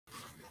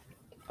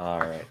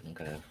Alright, I'm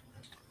gonna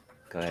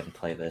go ahead and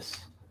play this.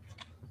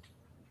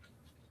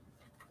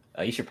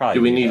 You should probably.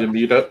 Do we need to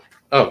mute up?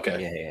 Oh,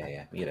 okay.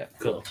 Yeah. Mute up.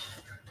 Cool.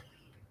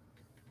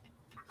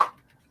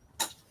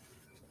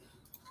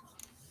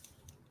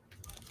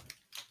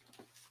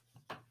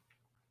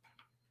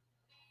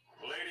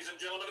 Ladies and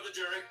gentlemen of the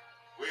jury,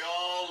 we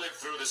all lived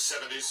through the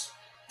 70s.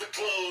 The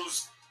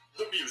clothes,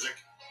 the music,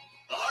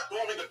 the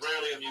heartwarming but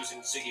rarely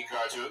amusing Ziggy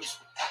cartoons.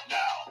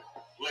 Now,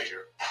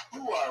 later,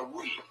 who are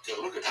we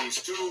to look at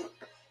these two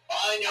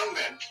fine young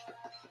men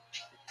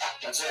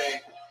and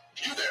say,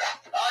 you there,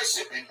 I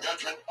sit in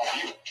judgment of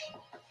you.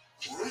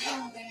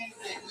 Riddle me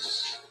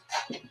this,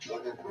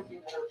 but there could be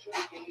more to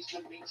the gaze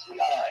than meets the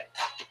eye.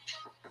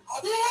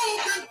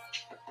 Hadouken!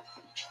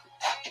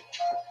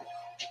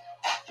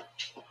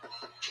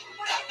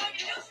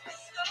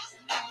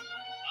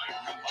 I'm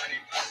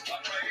combining the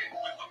stun ray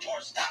with the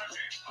force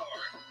energy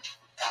power.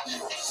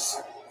 Your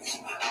soul is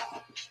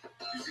mine.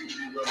 You seem to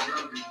be well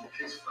grounded in the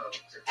case file.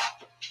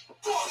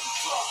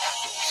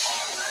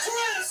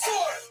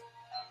 Sword!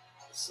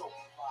 So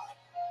fine.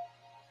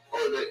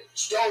 Or the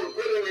stone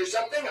pudding or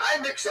something, I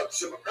mix up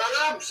some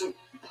herbs and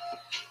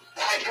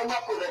I come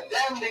up with a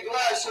dandy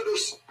glass of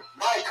this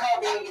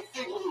bicarbonate and the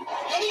fig root.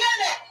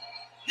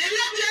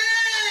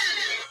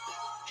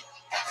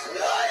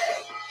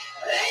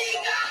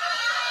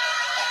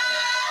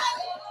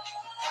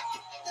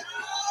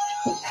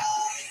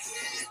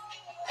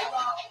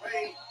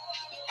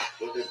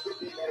 But there could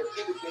be more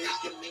to the gaze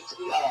than meets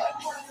the eye.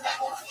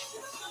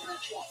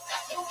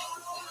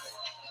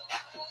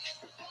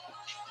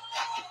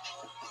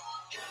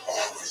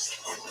 Always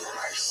under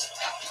ice,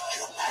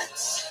 your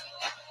pants,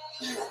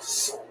 your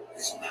soul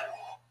is mine.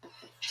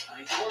 I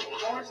work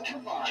hard to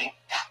mine.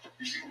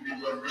 You seem to be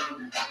well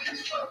rounded in the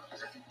case file.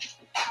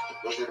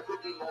 But there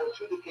could be more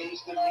to the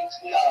gaze than meets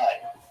the eye.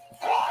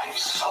 Why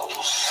so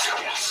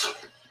serious?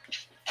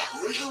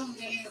 Riddle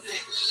me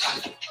this.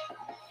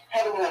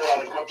 Haven't had a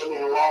lot of company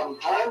in a long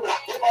time, but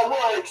if I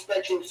were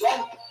expecting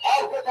some,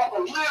 I'll pick up a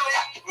really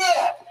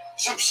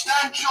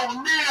substantial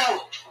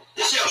meal.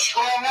 You see how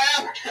strong I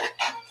am?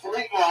 For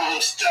eating all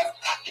this stuff.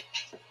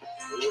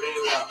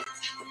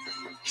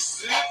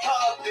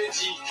 Super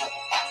Vegeta.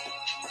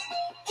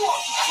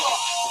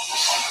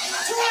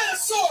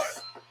 Tyrannosaurus!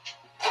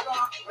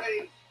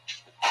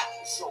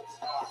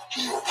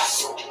 Your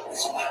soul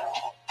is mine.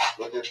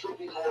 But there could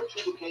be more to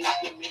the gaze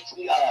than meets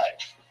the eye.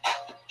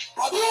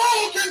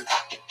 Hadouken!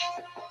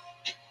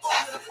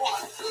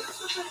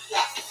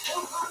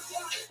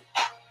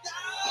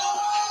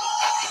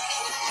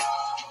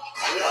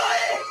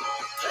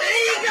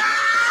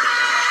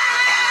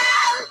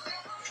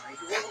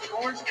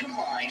 Horns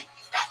combined.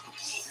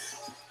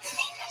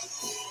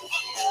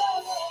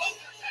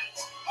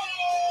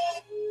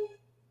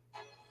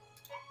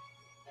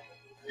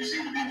 You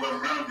seem to be well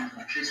rounded in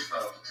the case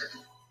file,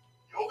 Detective.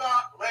 Yoga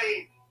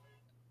Lane.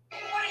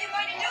 What are you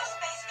going to do,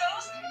 Space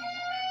Ghost?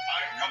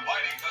 I'm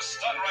combining the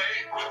stun ray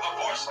with the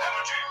force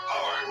energy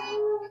power.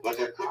 But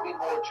there could be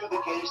more to the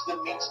gaze than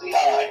meets the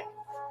eye.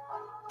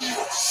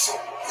 Your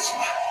soul is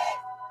mine.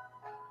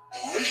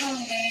 Riddle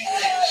me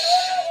this.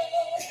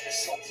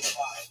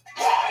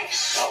 Why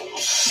so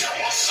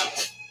serious?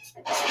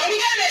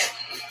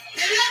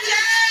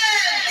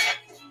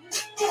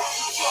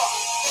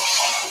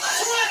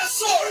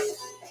 Tyrannosaurus!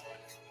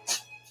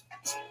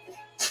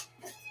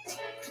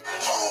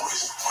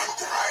 Always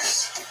winterize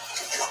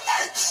your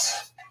pipes.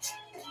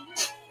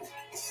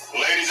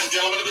 Ladies and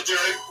gentlemen of the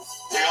jury,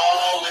 we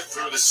all lived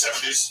through the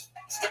 70s.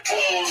 The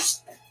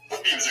clothes, the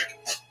music,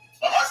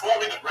 the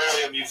heartwarming but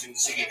rarely amusing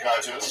Ziggy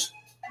cartoons.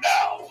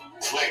 Now,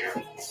 later,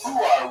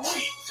 who are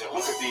we to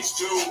look at these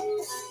two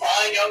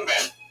fine young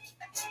men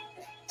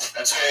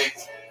and say,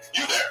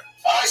 you there,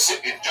 I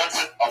sit in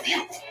judgment of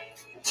you.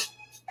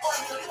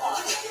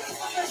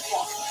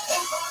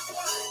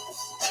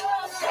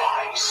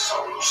 Why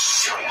so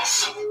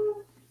serious?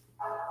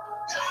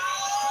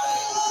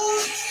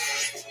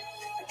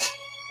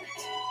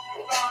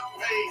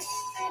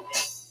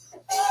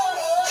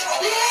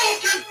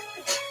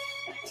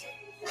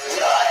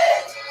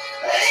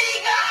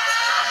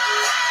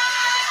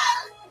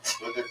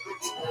 But there could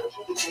be more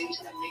to the gaze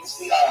than meets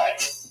the eye.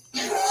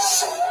 Your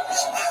soul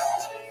is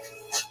mine.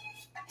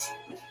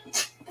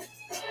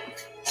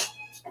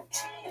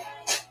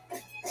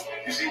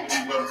 You seem to be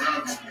well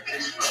rounded in the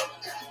case file.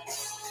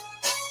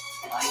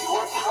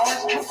 Your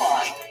powers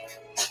combined.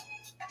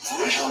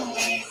 Riddle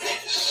me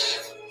this.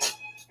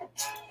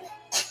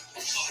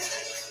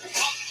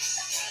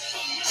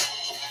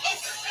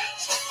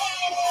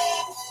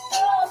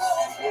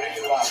 What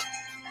do you want?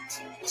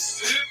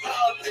 Super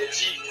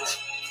Vegeta.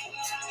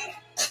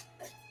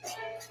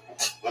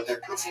 But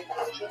there could be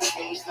more to the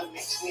gaze than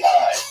meets the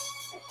eye.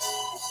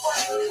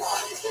 What are you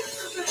going to do,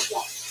 Space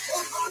Ghost?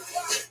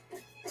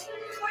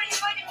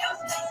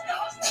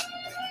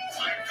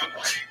 I'm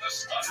combining the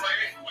stun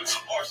ray with the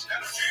force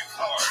energy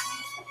power.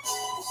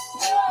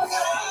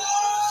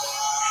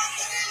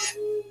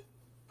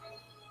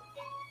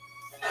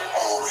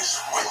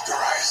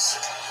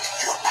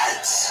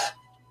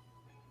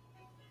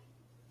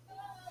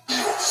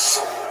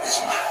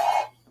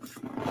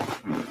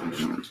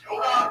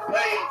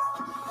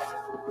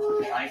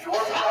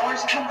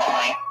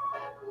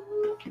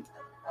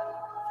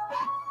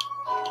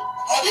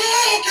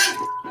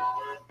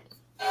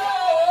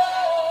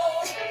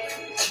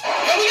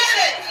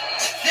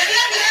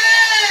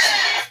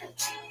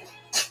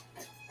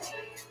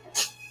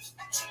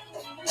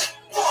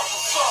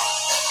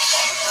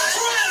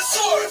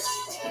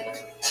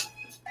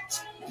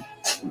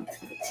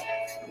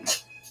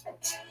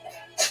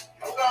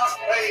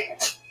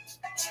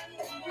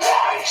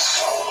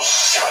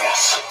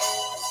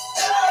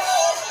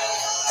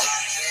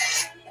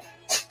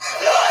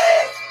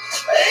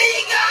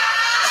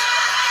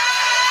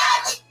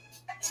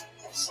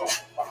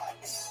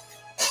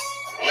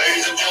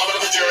 and gentlemen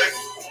of the jury,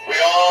 we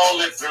all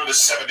lived through the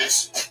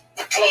 70s.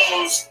 The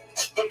clothes,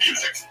 the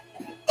music,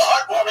 the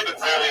heartwarming but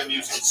fairly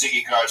amusing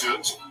Ziggy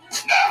cartoons.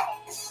 Now,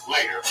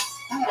 later,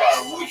 who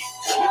are we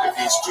to look at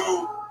these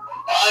two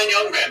fine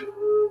young men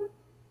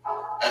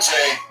and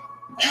say,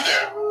 you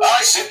there,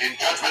 I sit in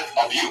judgment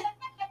of you.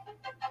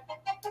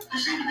 You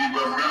seem to be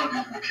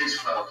well-rounded in the case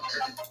file,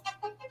 Detective.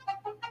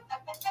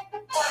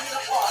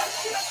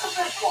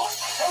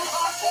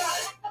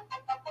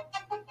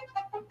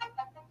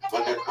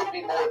 But there could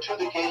be more to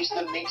the case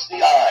than meets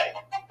the eye.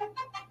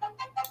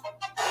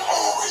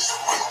 Always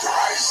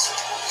winterize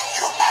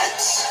your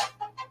pants.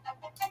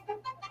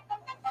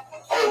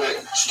 Oh, the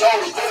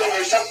stone's building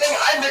or something?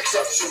 I mix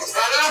up some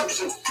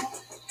products and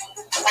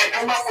I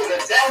come up with a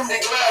dandy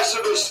glass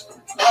of this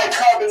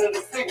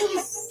bicarbonated figure.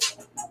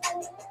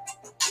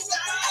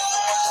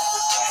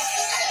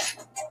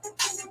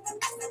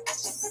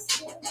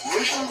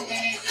 Riddle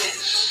me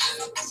this.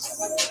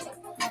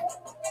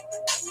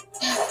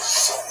 Your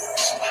soul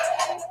is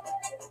mine.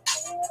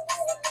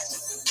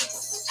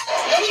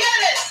 You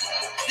get it!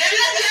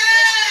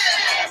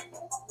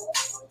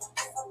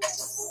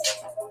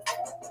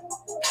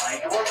 By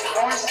your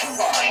powers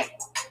combined.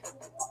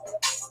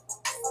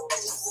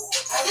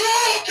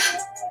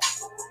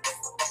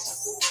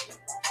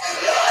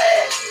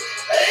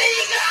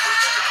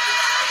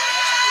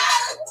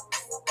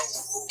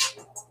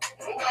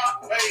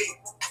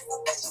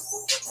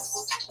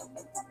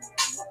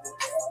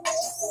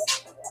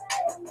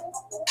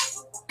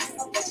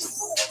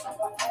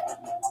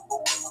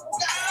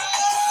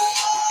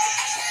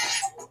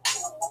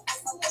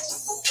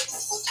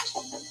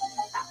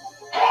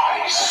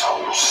 Why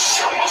so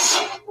serious?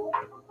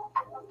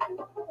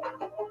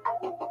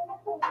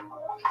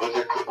 But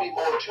there could be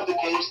more to the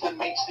case than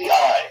meets the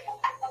eye.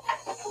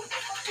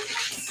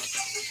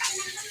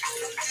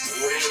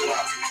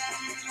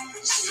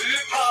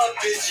 Super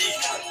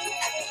Vegeta.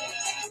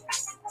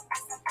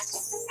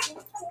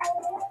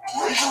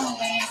 Riddle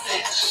me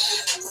this.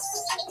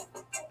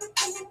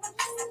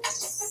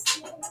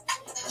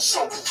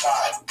 So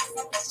fine.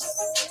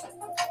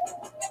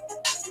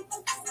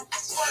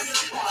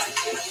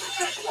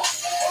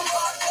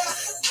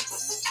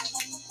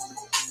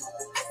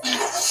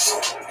 Your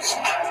soul is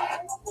mine.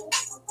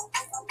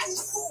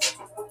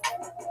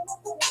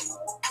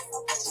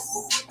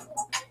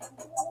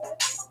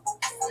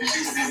 You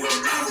seem to be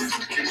well-rounded in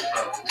the case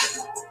file,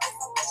 Detective.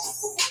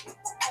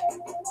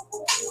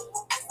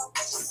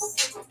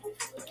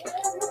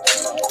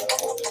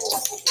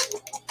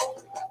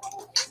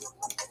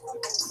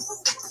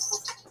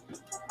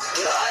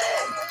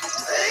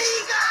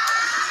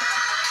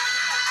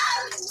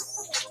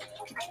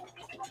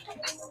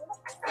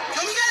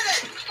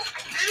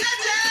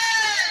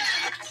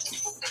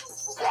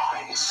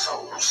 Why so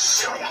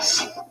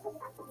serious?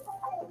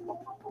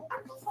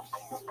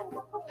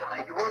 By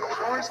your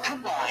powers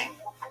combined.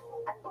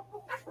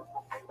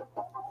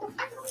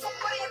 What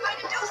are you going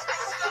to do,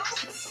 Space Ghost?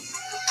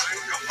 I'm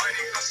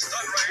combining the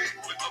stun ray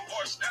with the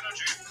force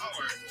energy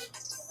power.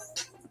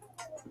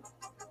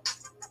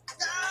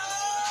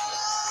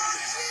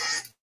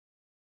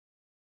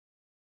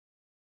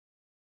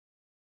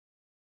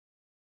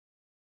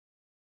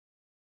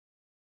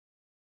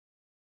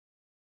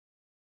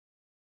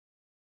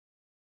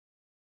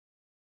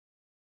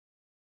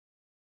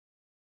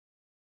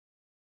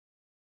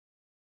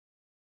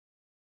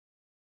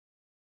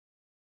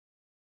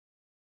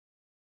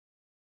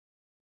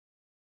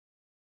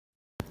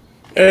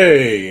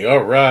 Hey,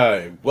 all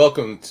right.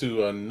 Welcome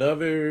to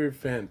another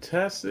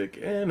fantastic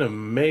and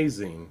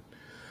amazing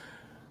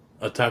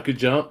Otaku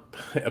Jump,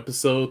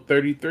 episode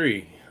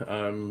 33.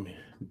 I'm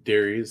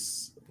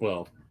Darius.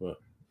 Well,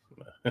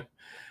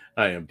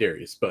 I am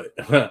Darius, but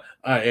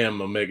I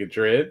am Omega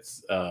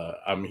Dreads.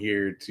 I'm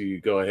here to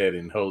go ahead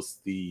and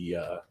host the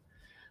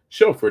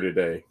show for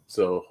today.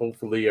 So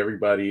hopefully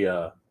everybody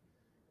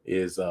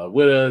is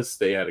with us.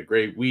 They had a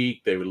great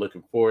week. They were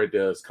looking forward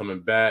to us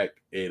coming back.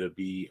 It'll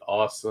be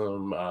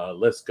awesome.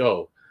 Let's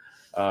go.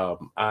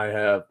 I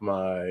have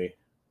my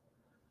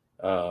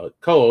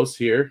co-host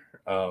here.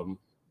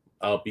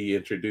 I'll be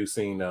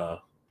introducing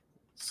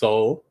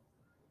Soul.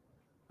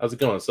 How's it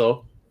going,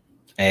 Soul?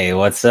 Hey,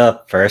 what's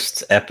up?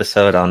 First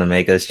episode on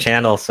Omega's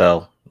channel,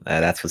 so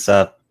that's what's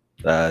up.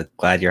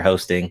 Glad you're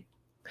hosting.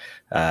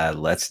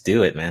 Let's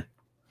do it, man.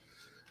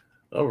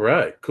 All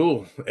right,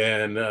 cool.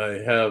 And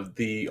I have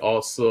the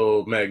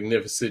also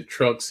magnificent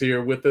Trunks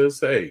here with us.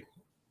 Hey,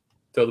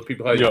 tell the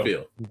people how you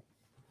feel.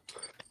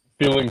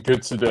 Feeling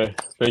good today.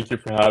 Thank you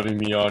for having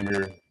me on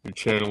your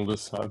channel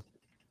this time.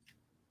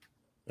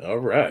 All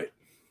right,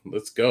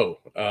 let's go.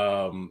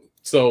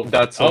 So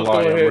That's a I'll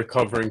lie. go I'm ahead.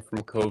 recovering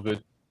from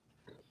COVID.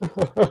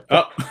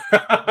 Oh.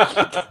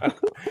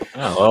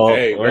 Oh, well,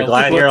 Hey, we're well,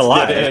 glad you're Let's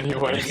alive. get it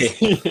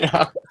anyways.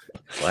 Yeah.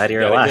 Glad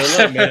you're Gotta alive.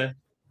 heal up, man.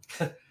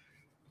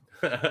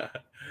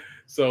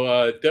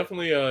 So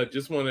definitely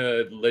just want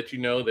to let you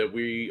know that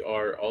we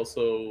are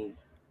also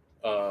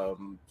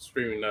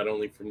streaming not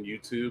only from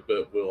YouTube,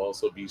 but we'll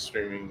also be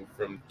streaming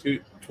from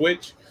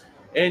Twitch,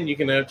 and you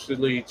can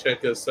actually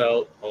check us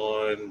out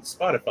on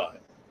Spotify.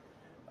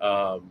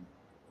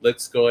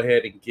 Let's go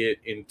ahead and get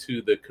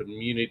into the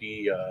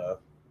community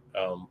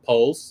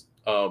polls.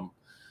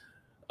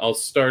 I'll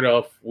start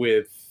off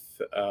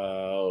with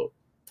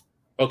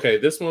okay,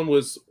 this one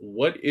was,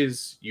 what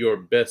is your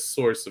best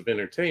source of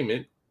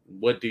entertainment?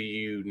 What do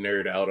you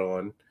nerd out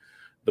on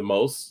the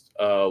most?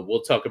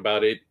 We'll talk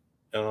about it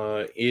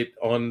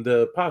on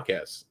the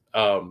podcast.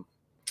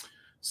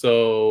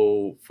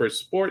 So for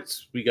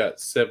sports, we got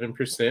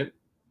 7%.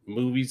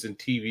 Movies and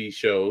TV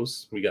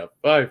shows, we got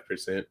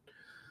 5%.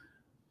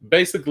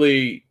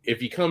 Basically,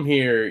 if you come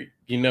here,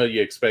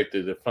 you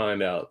expected to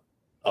find out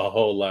a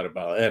whole lot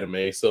about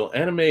anime. So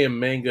anime and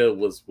manga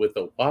was with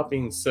a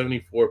whopping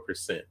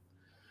 74%.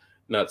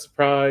 Not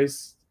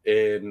surprised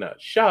and not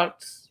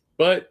shocked,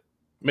 but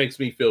makes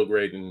me feel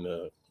great in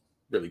a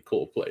really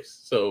cool place.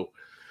 So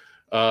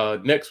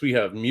next we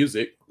have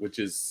music, which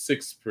is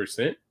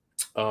 6%,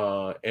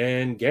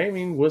 and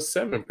gaming was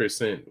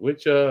 7%,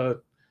 which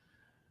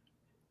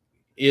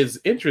is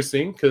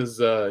interesting because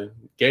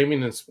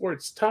gaming and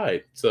sports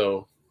tied.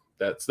 So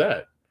that's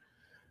that.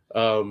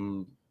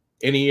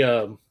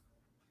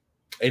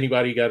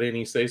 Anybody got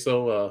any say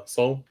so,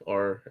 Soul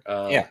or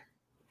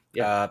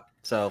Yeah.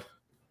 So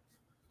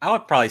I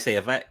would probably say,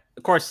 of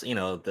course,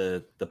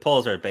 the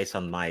polls are based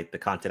on the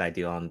content I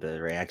do on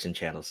the reaction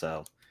channel.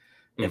 So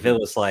if it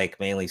was like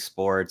mainly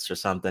sports or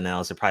something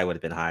else, it probably would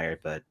have been higher.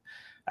 But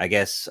I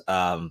guess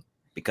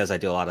because I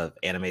do a lot of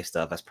anime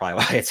stuff, that's probably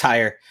why it's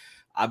higher.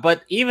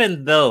 But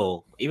even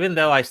though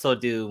I still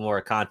do more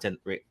content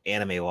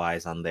anime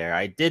wise on there,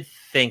 I did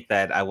think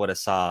that I would have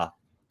saw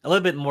a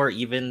little bit more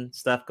even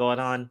stuff going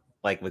on,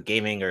 like with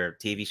gaming or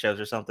TV shows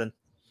or something,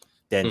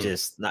 than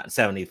just not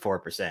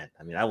 74%.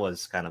 I mean, that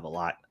was kind of a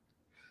lot.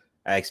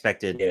 I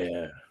expected,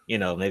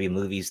 maybe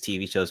movies,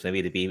 TV shows,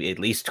 maybe to be at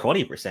least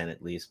 20%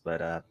 at least.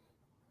 But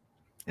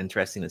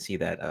interesting to see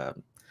that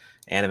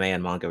anime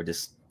and manga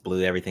just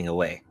blew everything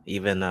away.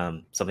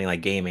 Even something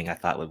like gaming, I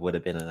thought would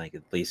have been like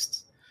at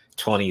least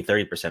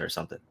 20-30% or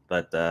something.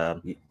 But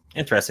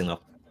interesting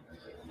though.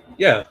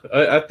 Yeah,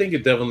 I think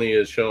it definitely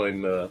is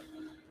showing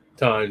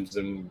times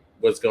and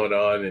what's going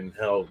on and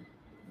how,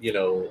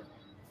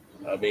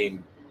 I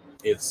mean,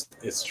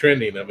 it's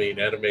trending. I mean,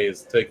 anime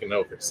is taking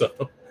over.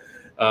 So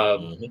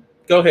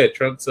go ahead,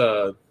 Trunks.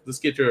 Let's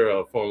get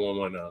your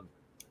 411 on.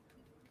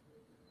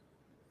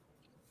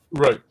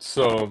 Right,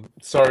 so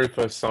sorry if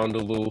I sound a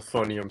little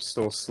funny. I'm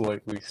still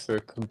slightly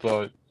sick,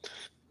 but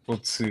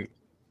let's see.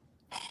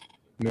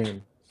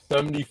 Man,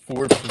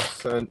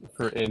 74%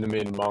 for anime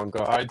and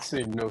manga. I'd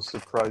say no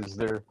surprise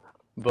there,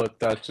 but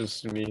that's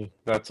just me.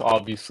 That's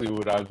obviously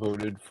what I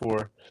voted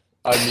for.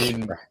 I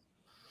mean,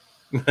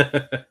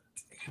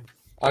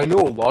 I know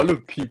a lot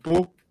of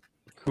people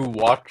who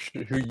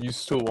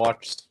used to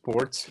watch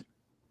sports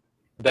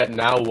that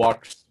now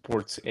watch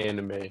sports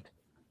anime.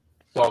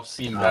 So I've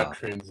seen that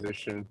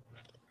transition.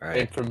 Right.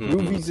 And for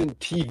movies and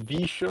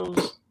TV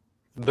shows,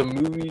 the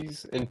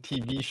movies and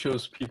TV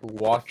shows people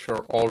watch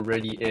are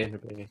already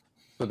anime,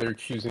 so they're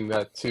choosing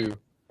that too.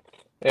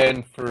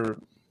 And for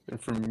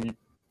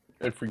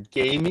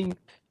gaming,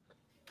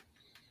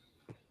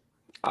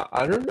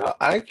 I don't know.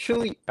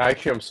 Actually,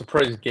 I'm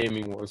surprised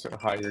gaming wasn't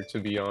higher, to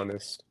be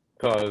honest,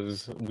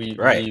 because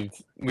we've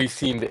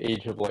seen the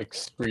age of like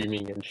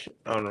streaming and shit.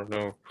 I don't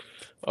know.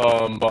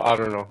 But I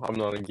don't know. I'm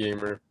not a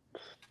gamer.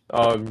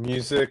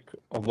 Music,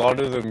 a lot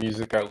of the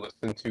music I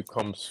listen to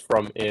comes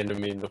from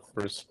anime in the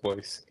first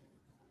place.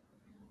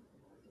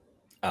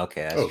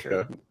 Okay, that's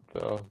true.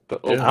 The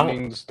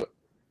openings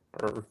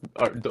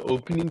the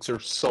openings are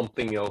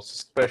something else,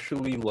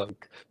 especially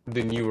like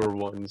the newer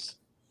ones.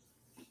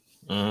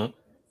 Mm-hmm.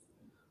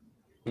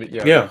 But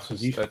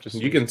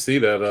you can see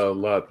that a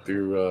lot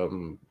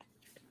through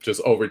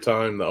just over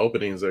time. The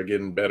openings are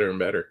getting better and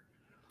better.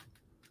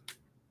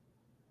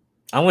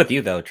 I'm with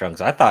you though, Trunks.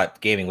 I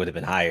thought gaming would have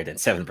been higher than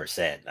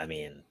 7%. I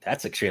mean,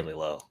 that's extremely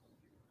low.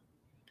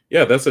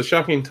 Yeah, that's a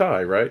shocking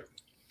tie, right?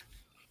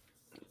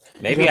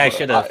 Maybe I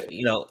should have,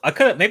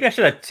 maybe I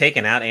should have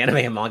taken out anime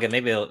and manga.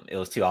 Maybe it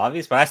was too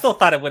obvious, but I still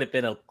thought it would have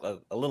been a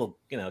little,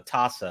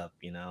 toss up,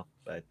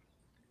 but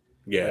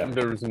yeah,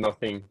 there was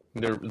nothing.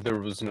 There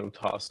was no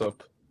toss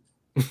up.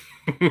 Okay.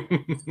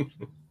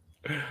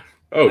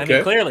 I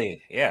mean,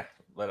 clearly, yeah.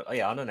 But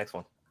on the next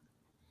one.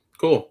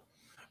 Cool.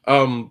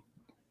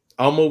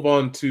 I'll move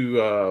on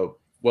to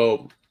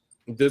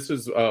this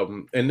is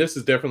and this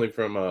is definitely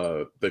from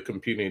the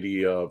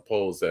community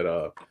polls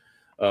that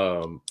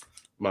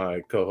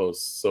my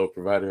co-host So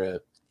Provider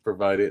had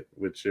provided,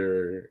 which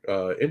are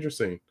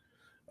interesting.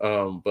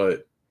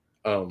 But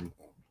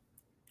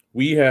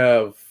we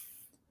have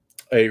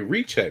a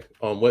recheck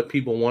on what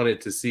people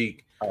wanted to see.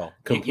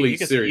 Complete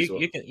series.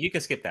 You can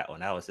skip that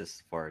one. That was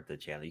just for the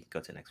channel. You can go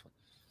to the next one.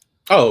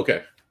 Oh,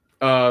 okay.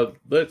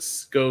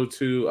 Let's go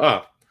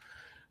to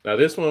now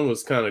this one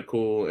was kind of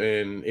cool,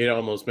 and it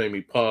almost made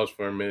me pause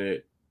for a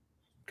minute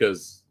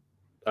because,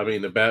 I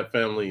mean, the Bat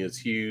family is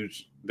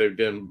huge. They've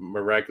done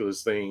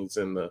miraculous things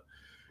in the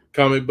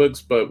comic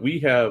books, but we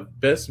have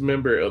best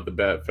member of the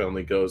Bat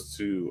family goes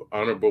to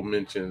honorable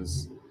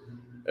mentions,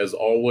 as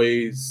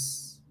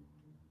always,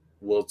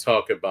 we'll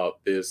talk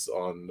about this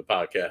on the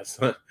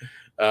podcast.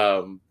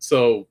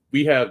 So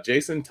we have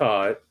Jason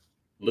Todd,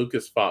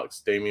 Lucas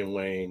Fox, Damian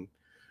Wayne,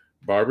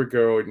 Barbara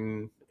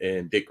Gordon,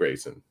 and Dick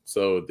Grayson.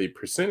 So the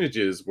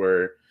percentages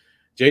were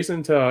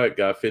Jason Todd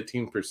got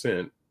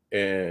 15%,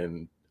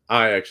 and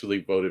I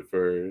actually voted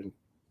for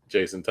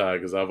Jason Todd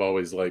because I've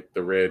always liked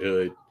the Red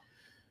Hood,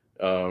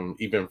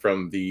 even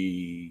from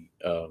the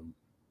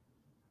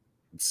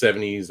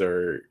 70s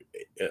or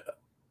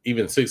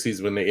even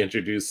 60s when they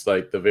introduced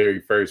like the very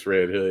first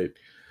Red Hood.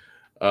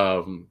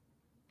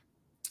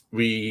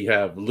 We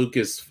have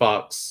Lucas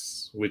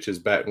Fox, which is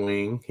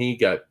Batwing. He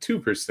got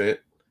 2%.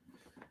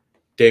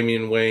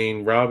 Damian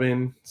Wayne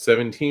Robin,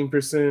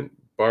 17%.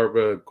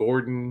 Barbara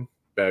Gordon,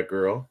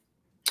 Batgirl,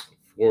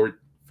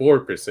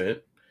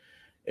 4%.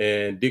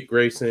 And Dick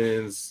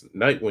Grayson's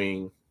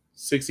Nightwing,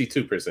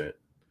 62%.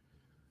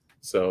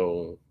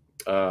 So,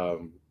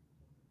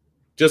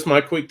 just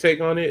my quick take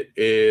on it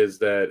is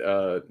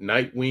that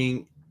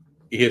Nightwing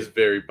is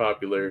very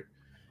popular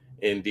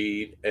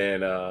indeed,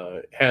 and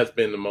has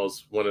been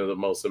one of the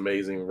most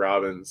amazing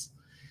Robins,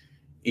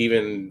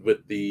 even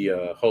with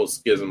the whole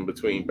schism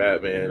between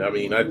Batman. I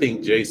mean, I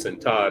think Jason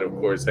Todd, of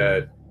course,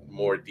 had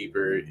more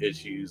deeper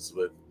issues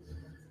with,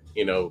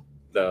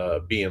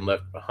 being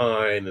left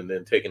behind and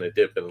then taking a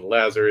dip in the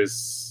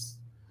Lazarus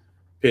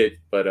pit.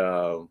 But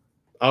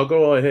I'll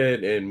go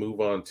ahead and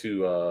move on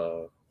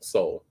to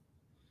Soul.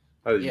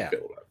 How did you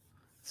feel about it?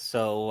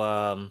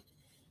 So,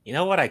 you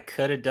know what I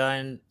could have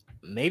done?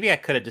 Maybe I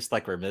could have just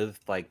like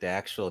removed like the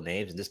actual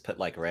names and just put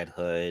like Red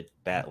Hood,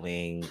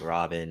 Batwing,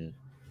 Robin,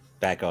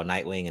 Batgirl,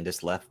 Nightwing, and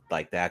just left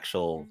like the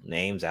actual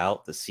names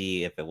out to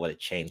see if it would have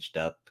changed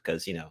up,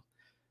 because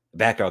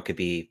Batgirl could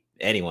be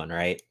anyone,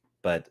 right?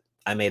 But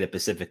I made it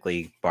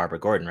specifically Barbara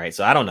Gordon, right?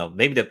 So I don't know.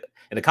 Maybe in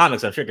the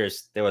comics, I'm sure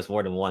there was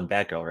more than one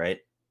Batgirl, right?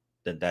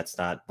 That's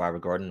not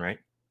Barbara Gordon, right?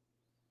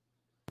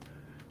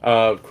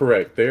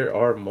 Correct. There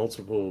are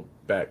multiple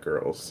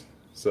Batgirls.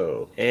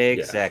 So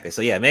exactly. Yeah.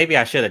 So yeah, maybe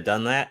I should have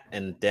done that,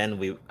 and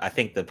then I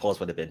think the polls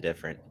would have been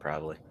different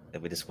probably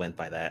if we just went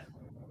by that.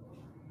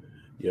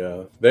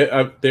 Yeah,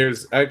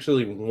 there's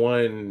actually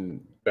one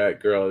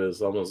Batgirl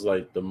that's almost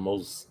like the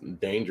most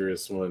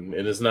dangerous one,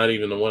 and it's not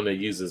even the one that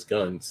uses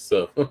guns.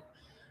 So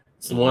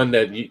it's the one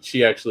that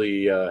she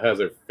actually has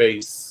her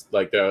face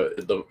like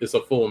it's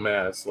a full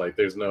mask, like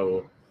there's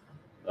no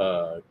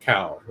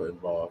cowl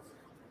involved.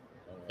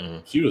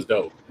 She was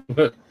dope.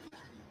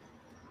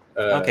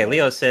 Okay,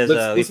 Leo says we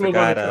let's move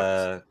on to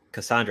forgot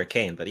Cassandra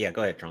Cain, but yeah,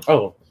 go ahead, Trump.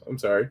 Oh, I'm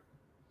sorry.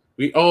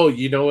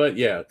 You know what?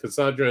 Yeah,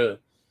 Cassandra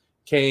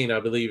Cain, I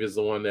believe, is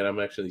the one that I'm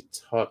actually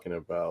talking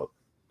about.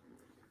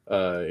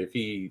 If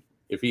he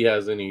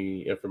has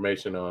any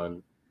information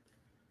on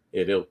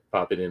it, he'll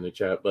pop it in the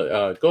chat.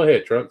 But go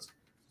ahead, Trunks.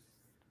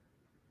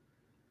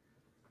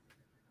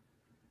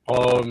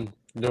 Don't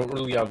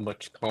really have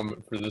much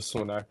comment for this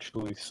one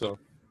actually. So.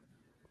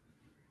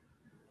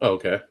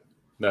 Okay,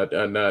 not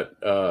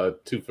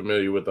too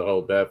familiar with the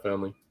whole Bat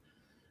family.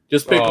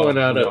 Just pick one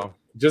out of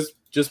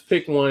just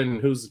pick one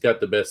who's got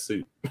the best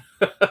suit.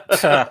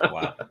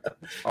 Wow.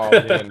 Oh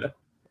man.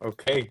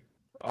 Okay.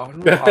 I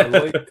don't know. I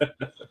like.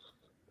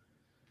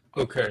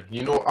 Okay,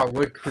 I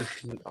like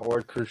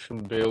Christian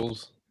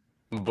Bale's,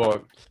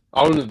 but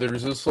I don't know.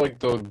 There's just like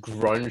the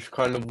grunge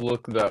kind of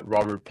look that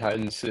Robert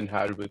Pattinson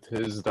had with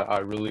his that I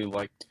really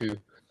liked too.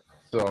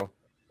 So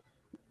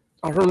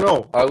I don't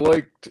know. I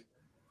liked.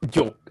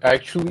 Yo,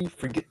 actually,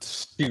 forget the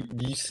suit.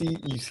 You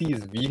see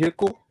his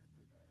vehicle?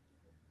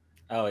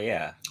 Oh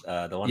yeah,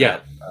 the one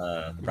that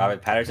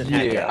Robert Pattinson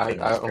had.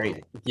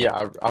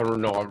 Yeah, I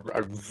don't know. I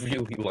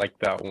really like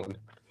that one,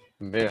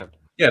 man.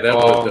 Yeah, that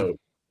was dope.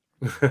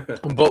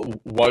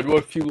 But why do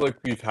I feel like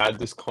we've had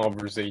this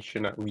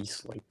conversation at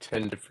least like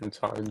 10 different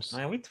times?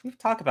 I mean, we've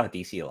talked about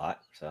DC a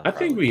lot. So I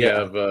think we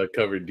have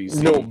covered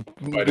DC. No,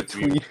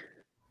 between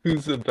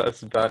who's the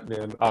best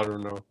Batman? I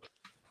don't know.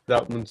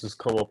 That one's just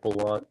come up a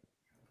lot.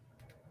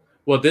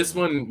 Well, this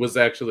one was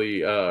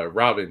actually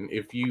Robin.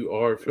 If you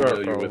are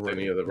familiar with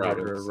any of the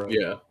Robins,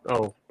 yeah.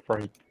 Oh,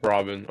 right,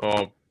 Robin.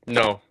 Oh,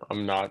 no,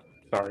 I'm not.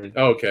 Sorry.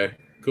 Okay,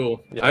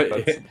 cool. Yeah,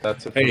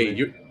 that's it. Hey,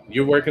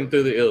 you're working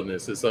through the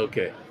illness. It's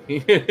okay.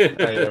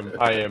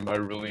 I am. I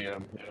really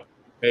am. Yeah.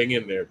 Hang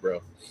in there,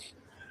 bro.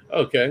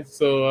 Okay,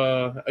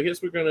 so I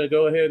guess we're gonna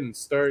go ahead and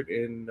start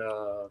and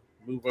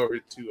move over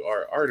to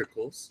our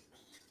articles.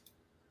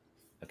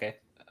 Okay,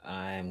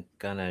 I'm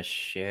gonna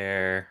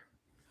share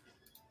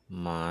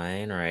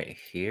mine right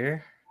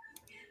here.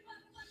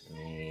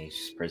 Let me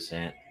just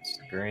present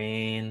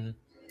screen,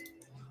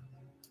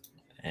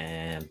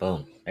 and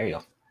boom, there you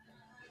go.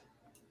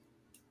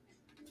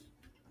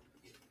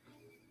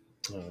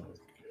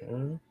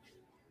 Okay.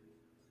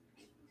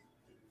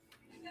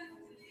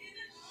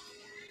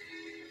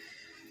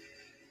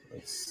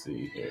 Let's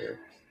see here.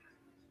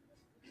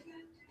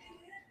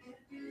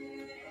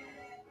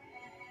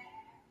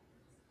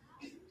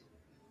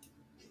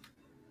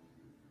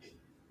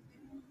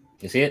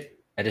 You see it?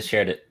 I just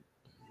shared it.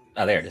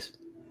 Oh, there it is.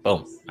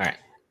 Boom. All right.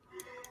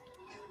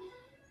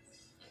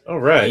 All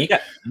right.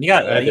 You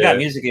got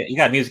music. You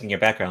got music in your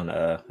background,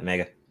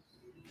 Omega.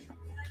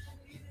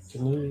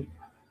 Can you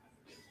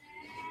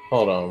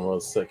hold on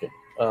 1 second?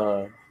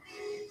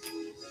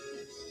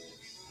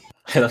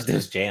 Those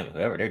dudes jamming.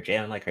 Whoever, they're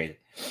jamming like crazy.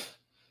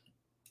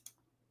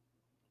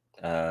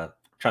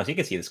 Trunks, you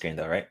can see the screen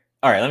though, right?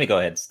 All right, let me go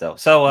ahead still.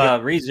 So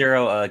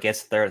ReZero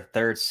gets their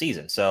third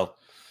season. So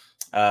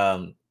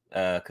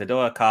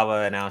Kadoa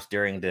Kawa announced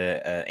during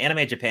the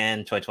Anime Japan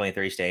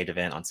 2023 stage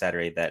event on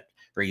Saturday that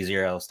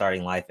ReZero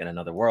starting life in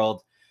another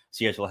world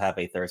series will have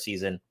a third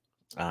season.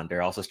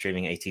 They're also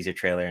streaming a teaser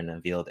trailer and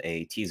unveiled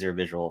a teaser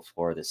visual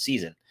for the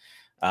season.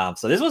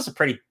 So this was a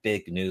pretty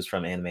big news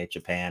from Anime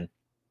Japan.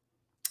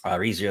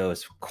 ReZero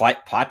is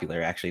quite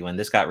popular actually. When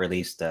this got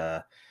released,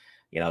 a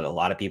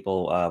lot of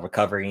people were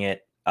covering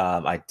it.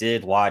 I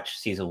did watch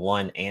season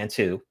 1 and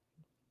 2.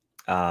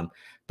 But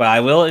I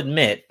will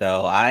admit,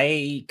 though,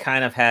 I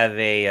kind of have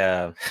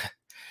a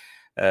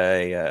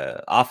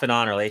off and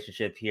on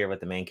relationship here with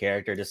the main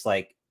character. Just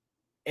like,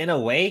 in a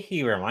way,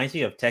 he reminds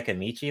me of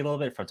Takemichi a little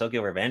bit from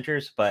Tokyo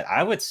Revengers. But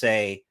I would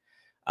say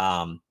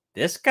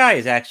this guy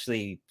is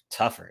actually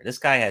tougher. This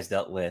guy has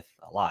dealt with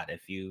a lot.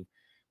 If you've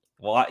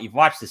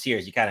watched the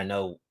series, you kind of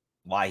know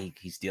why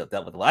he's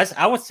dealt with a lot.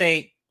 I would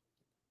say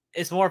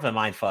it's more of a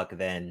mindfuck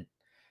than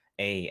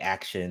a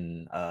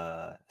action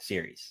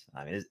series.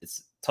 I mean,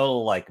 it's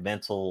total like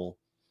mental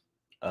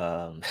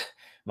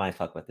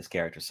mindfuck with this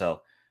character.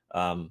 So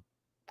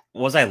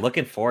was I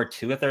looking forward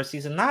to a third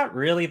season? Not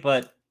really,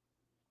 but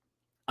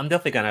I'm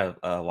definitely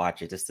gonna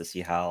watch it just to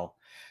see how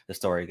the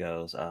story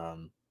goes.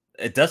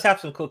 It does have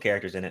some cool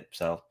characters in it,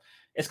 so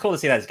it's cool to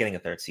see that it's getting a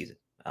third season.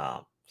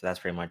 So that's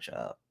pretty much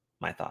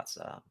my thoughts.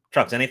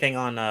 Trunks, anything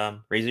on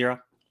ReZero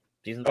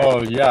season 3?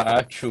 Oh yeah,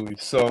 actually.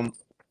 So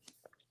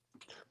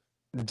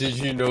did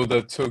you know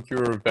that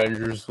Tokyo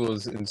Revengers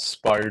was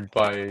inspired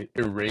by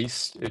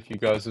Erased, if you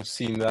guys have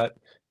seen that,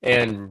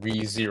 and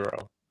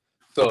ReZero?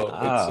 So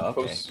it's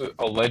supposed to,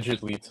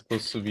 allegedly, it's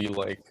supposed to be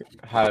like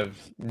have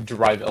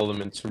derive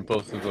elements from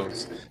both of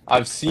those.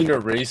 I've seen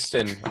Erased,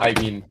 and I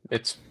mean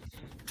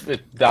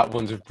that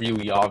one's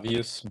really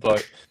obvious,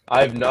 but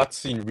I have not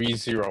seen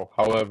ReZero.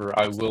 However,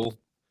 I will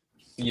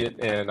see it,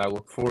 and I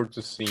look forward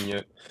to seeing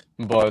it.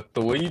 But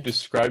the way you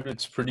described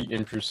it's pretty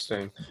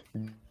interesting.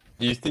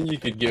 Do you think you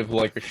could give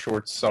like a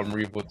short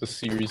summary of what the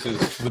series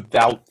is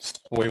without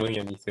spoiling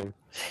anything?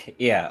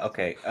 Yeah,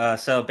 okay.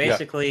 So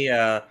basically,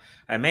 a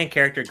main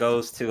character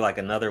goes to like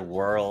another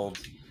world,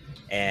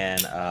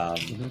 and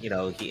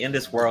he in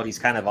this world he's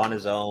kind of on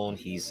his own.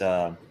 He's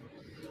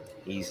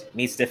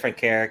meets different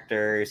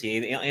characters.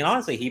 And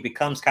honestly, he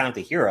becomes kind of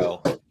the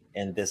hero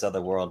in this other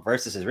world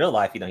versus his real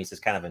life. He's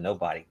just kind of a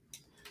nobody.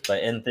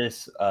 But in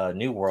this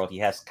new world, he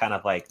has kind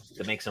of like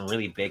to make some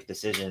really big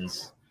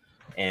decisions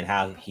and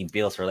how he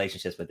builds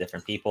relationships with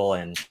different people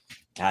and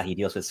how he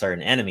deals with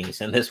certain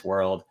enemies in this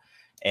world.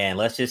 And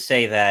let's just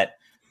say that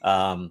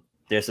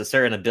there's a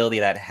certain ability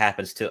that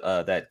happens to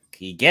that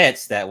he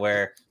gets that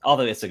where,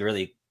 although it's a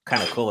really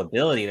kind of cool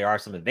ability, there are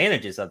some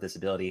advantages of this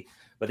ability,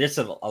 but there's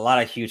a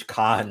lot of huge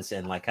cons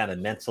and like kind of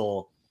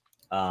mental,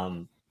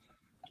 I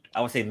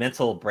would say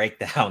mental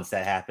breakdowns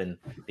that happen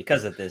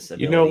because of this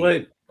ability. You know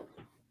what?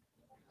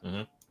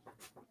 Mm-hmm.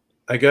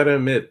 I gotta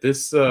admit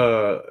this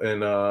sorry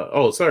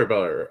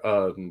about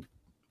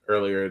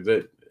earlier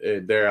that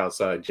they're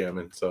outside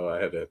jamming, so I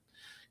had to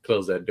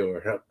close that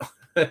door.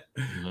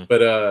 Mm-hmm. But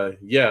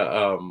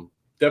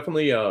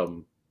definitely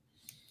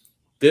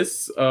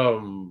this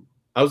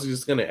I was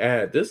just gonna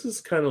add, this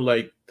is kind of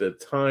like the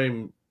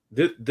time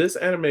this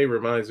anime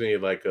reminds me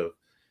like of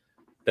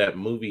that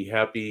movie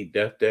Happy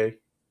Death Day,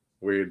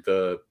 where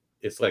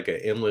it's like an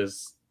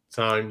endless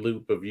time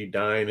loop of you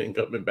dying and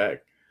coming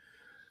back.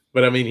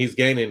 But I mean, he's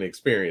gaining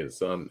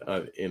experience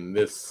in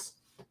this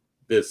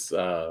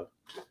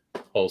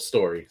whole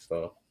story.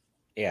 So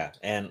yeah,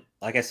 and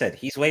like I said,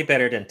 he's way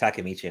better than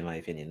Takemichi in my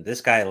opinion. This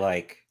guy,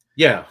 like,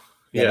 the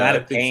amount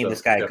of pain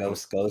this guy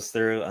goes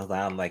through,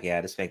 I'm like,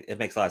 yeah, it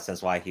makes a lot of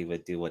sense why he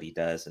would do what he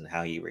does and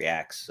how he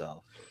reacts.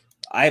 So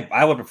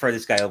I would prefer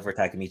this guy over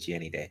Takemichi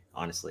any day,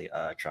 honestly,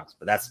 Trunks.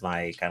 But that's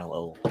my kind of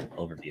little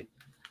overview.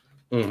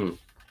 Mm-hmm.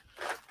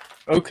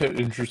 Okay,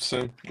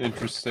 interesting.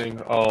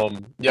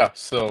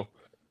 So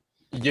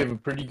you gave a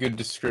pretty good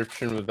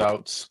description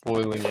without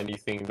spoiling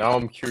anything. Now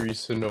I'm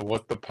curious to know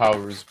what the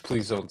power is.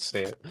 Please don't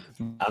say it.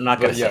 I'm not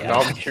gonna say it.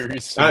 Now I'm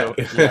curious to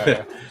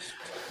know.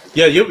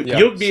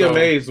 You'll be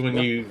amazed when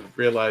you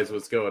realize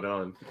what's going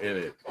on in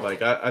it.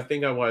 Like I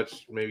think I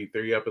watched maybe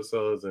 3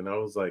 episodes and I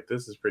was like,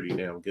 this is pretty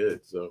damn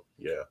good. So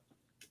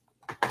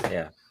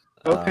yeah.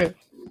 Okay.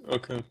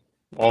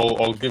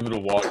 I'll give it a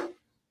watch.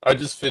 I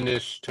just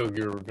finished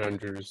Tokyo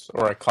Revengers,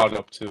 or I caught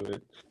up to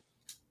it.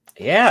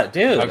 Yeah,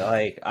 dude.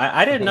 Like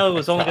I didn't know it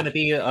was only going to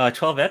be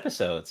 12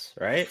 episodes,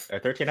 right? Or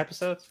 13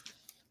 episodes.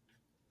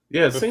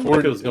 Yeah, it seemed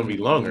like it was going to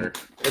be longer.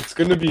 It's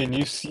going to be a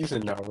new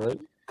season now, right?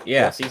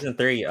 Yeah, season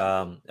 3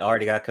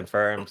 already got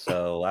confirmed.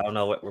 So I don't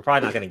know what we're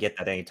probably not going to get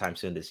that anytime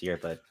soon this year,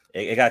 but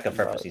it got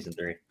confirmed for season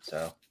 3.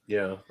 So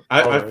yeah,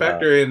 I Alright.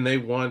 factor in they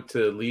want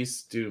to at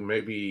least do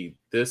maybe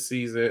this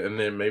season and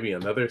then maybe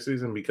another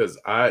season because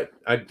I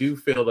do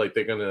feel like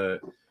they're gonna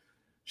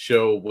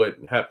show what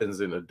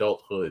happens in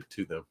adulthood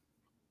to them.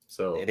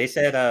 So they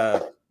said,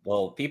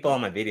 well, people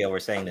on my video were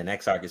saying the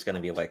next arc is going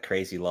to be like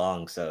crazy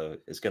long. So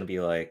it's going to be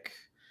like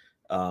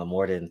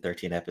more than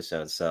 13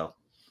 episodes. So,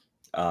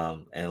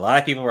 and a lot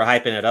of people were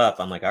hyping it up.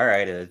 I'm like, all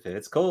right, if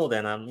it's cool,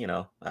 then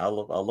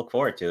I'll look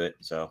forward to it.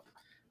 So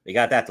we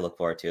got that to look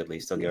forward to at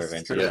least. Tokyo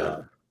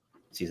Adventures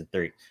season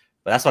 3.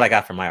 But that's what I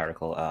got from my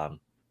article.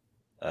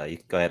 You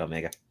can go ahead,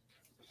 Omega.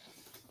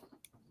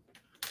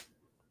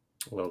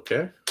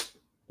 okay,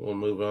 we'll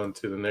move on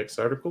to the next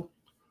article.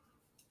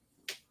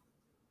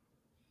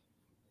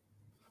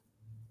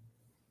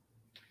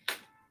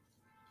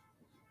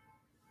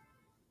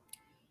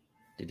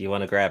 Did you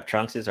want to grab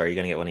Trunks's, or are you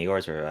gonna get one of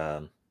yours,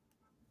 or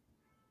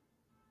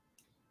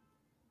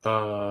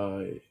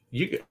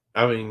you can,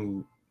 I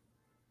mean,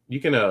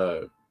 you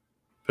can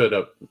put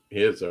up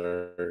his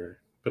or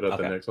put up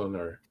the next one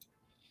or.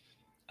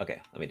 Okay,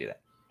 let me do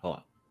that.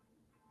 Hold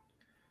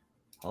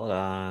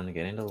on,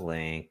 getting the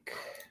link.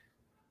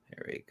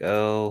 There we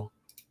go.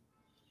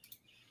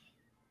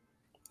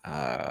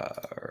 All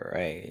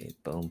right,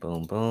 boom,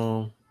 boom,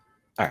 boom.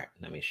 All right,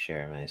 let me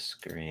share my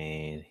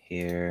screen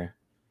here.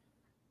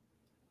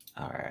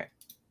 All right,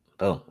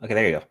 boom. Okay,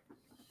 there you go.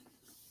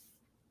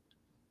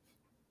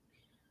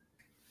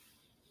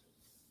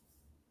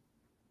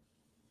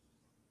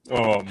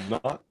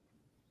 Not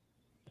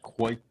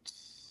quite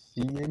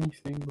see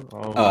anything.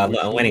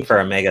 I'm waiting for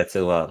Omega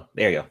to.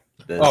 There you go.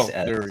 There we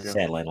go.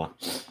 Sadland one.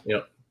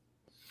 Yep.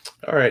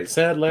 All right,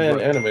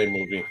 Sadland anime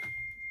movie.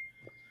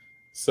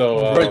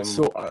 So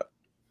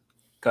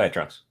go ahead,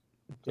 Trunks.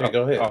 Yeah,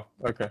 go ahead. Oh,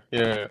 okay.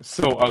 Yeah.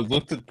 So I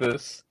looked at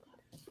this,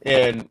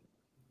 and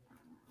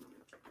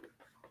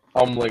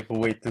I'm like,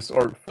 wait, this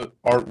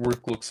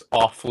artwork looks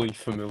awfully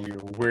familiar.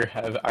 Where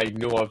have I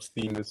know I've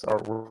seen this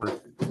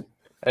artwork?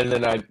 And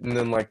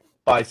then like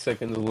 5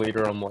 seconds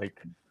later, I'm like,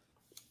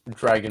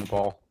 Dragon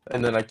Ball.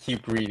 And then I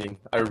keep reading.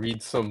 I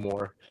read some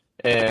more,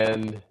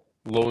 and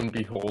lo and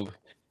behold,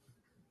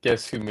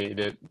 guess who made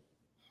it?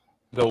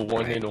 The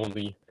one and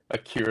only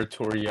Akira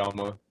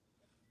Toriyama.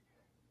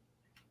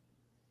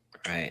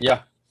 Right.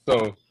 Yeah.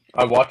 So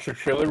I watched a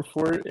trailer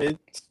for it.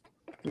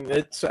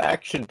 It's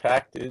action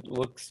packed. It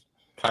looks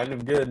kind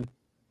of good.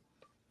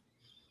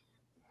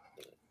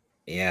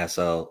 Yeah.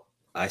 So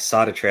I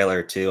saw the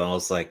trailer too, and I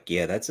was like,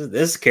 yeah,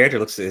 this character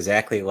looks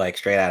exactly like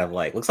straight out of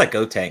looks like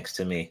Go Tanks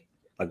to me,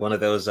 like one of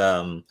those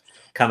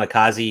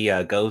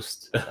kamikaze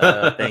ghost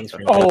things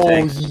from Go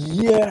Tanks.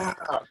 Yeah.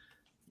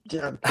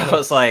 I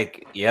was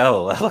like,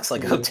 yo, that looks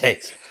like Go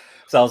Tanks.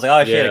 So I was like,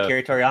 oh shit,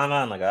 Akira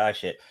Toriyama. I'm like, oh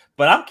shit.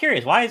 But I'm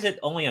curious, why is it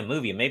only a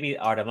movie? Maybe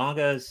are the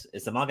mangas?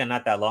 Is the manga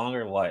not that long,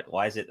 or what?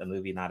 Why is it a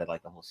movie, not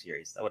like the whole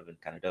series? That would have been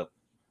kind of dope.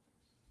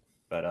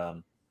 But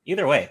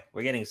either way,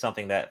 we're getting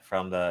something that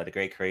from the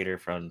great creator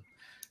from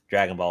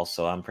Dragon Ball,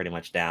 so I'm pretty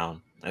much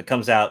down. And it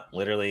comes out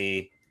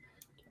literally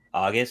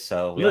August,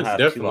 so we don't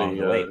have too long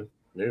to wait.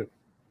 Yeah.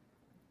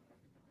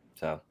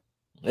 So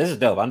this is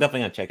dope. I'm definitely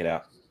gonna check it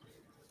out.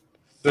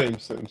 Same.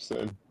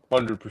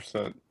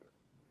 100%.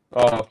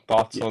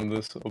 Thoughts on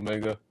this,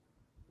 Omega?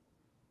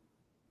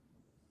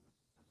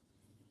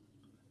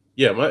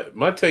 Yeah,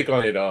 my take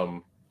on it,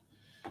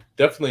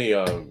 definitely,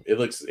 it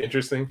looks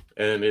interesting,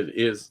 and it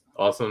is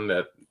awesome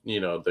that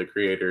the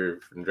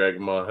creator from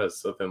Dragon Ball has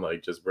something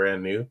like just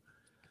brand new.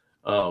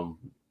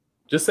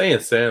 Just saying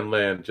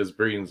Sandland just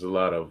brings a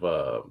lot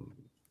of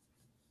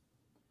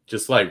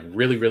just like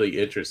really, really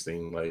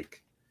interesting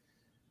like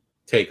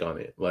take on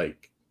it,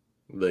 like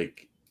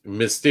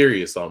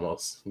mysterious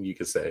almost, you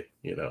could say,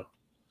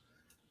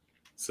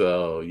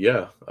 So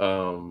yeah,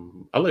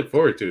 I look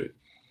forward to it.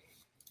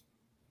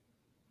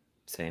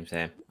 Same.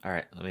 All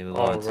right, let me move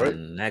on to the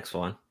next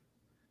one.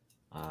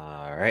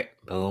 All right,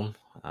 boom.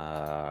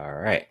 All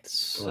right,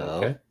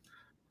 so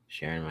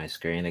sharing my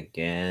screen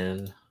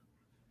again.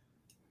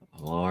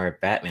 More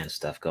Batman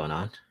stuff going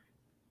on.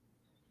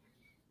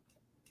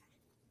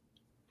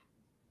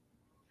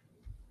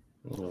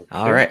 Okay.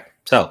 All right,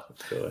 so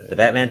the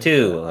Batman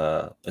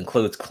 2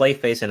 includes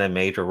Clayface in a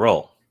major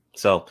role.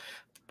 So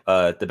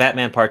the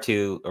Batman Part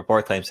 2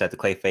 report claims that the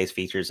Clayface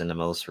features in the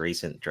most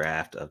recent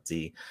draft of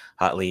the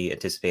hotly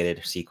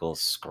anticipated sequel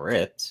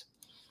script.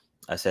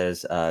 It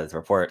says the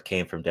report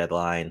came from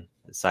Deadline.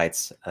 It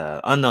cites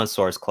unknown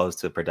source close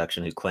to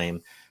production who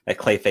claim that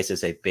Clayface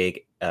is a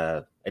big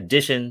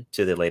addition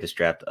to the latest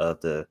draft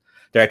of the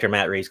director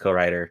Matt Reeves'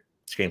 co-writer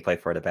screenplay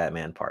for the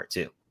Batman Part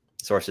 2.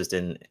 Sources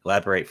didn't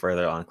elaborate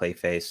further on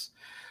Clayface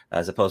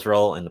as opposed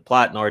role in the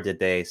plot, nor did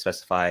they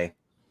specify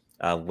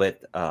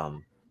with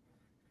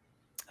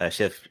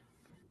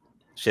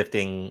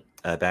shifting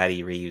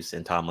baddie Reeves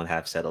and Tomlin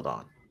have settled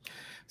on.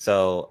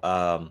 So,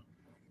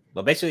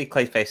 but basically,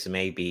 Clayface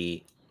may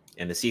be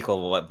in the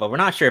sequel, but we're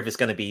not sure if it's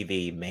going to be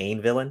the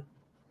main villain.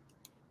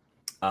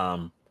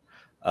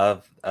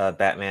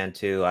 Batman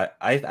 2.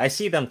 I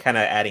see them kind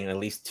of adding at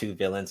least 2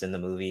 villains in the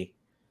movie.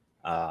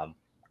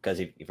 Because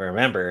if you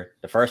remember,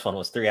 the first one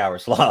was 3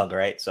 hours long,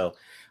 right? So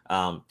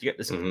to get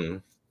this,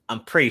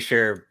 I'm pretty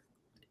sure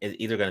it's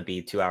either going to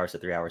be 2 hours or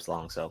 3 hours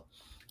long. So,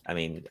 I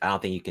mean, I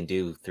don't think you can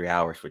do 3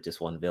 hours with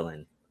just one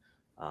villain.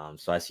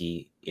 So I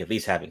see at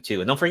least having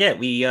 2. And don't forget,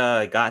 we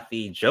got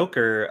the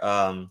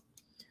Joker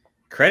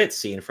credit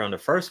scene from the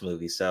first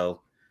movie.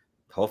 So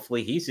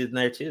hopefully he's in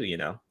there too, you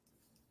know?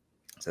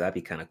 So that'd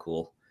be kind of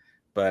cool.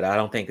 But I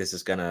don't think this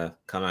is going to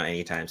come out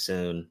anytime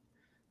soon.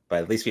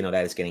 But at least we know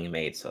that it's getting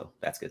made. So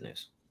that's good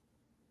news.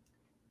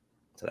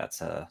 So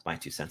that's my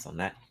 2 cents on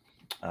that.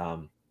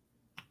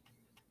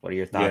 What are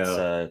your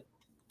thoughts,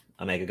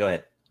 Omega? Go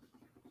ahead.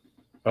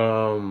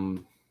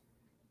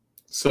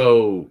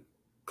 So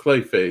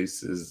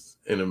Clayface is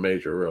in a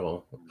major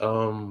role.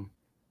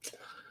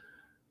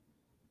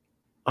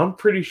 I'm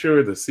pretty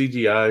sure the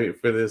CGI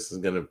for this is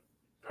going to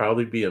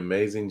probably be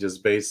amazing,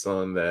 just based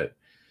on that.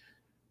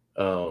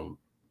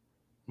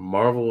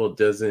 Marvel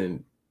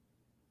doesn't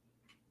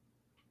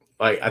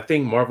like. I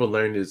think Marvel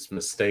learned its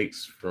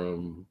mistakes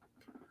from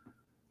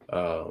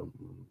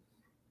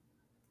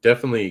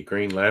definitely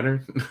Green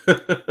Lantern.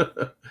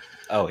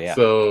 Oh yeah.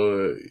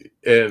 So,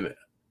 and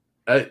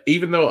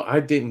even though I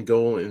didn't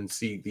go and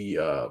see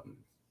the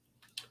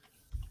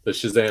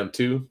Shazam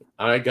 2,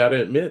 I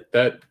gotta admit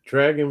that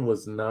dragon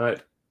was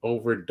not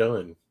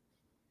overdone.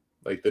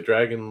 Like, the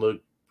dragon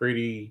looked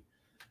pretty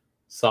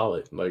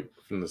solid, like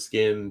from the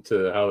skin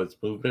to how its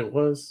movement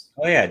was.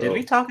 Oh yeah. Did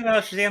we talk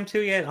about Shazam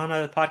 2 yet on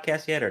a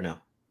podcast yet, or no?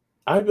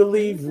 I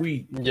believe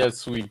we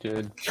Yes, we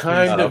did.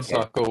 kind Please of let's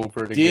not go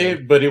over it did,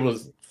 again. but it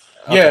was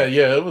Okay.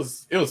 yeah, it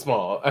was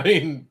small. I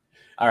mean,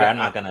 All right, I'm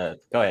not gonna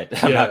go ahead.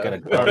 I'm not gonna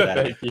go over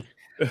that. Thank you.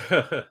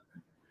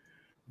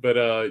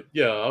 But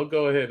yeah, I'll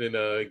go ahead and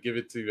give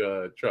it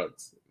to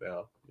Trunks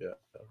now. Yeah,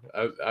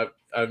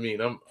 I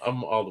mean, I'm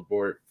all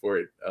aboard for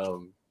it.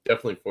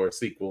 Definitely for a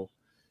sequel,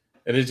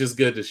 and it's just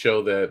good to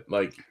show that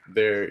like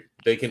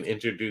they can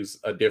introduce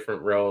a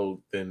different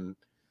role than,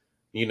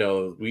 you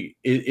know,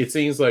 it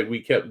seems like we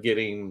kept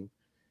getting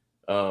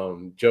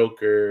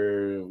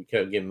Joker, we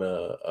kept getting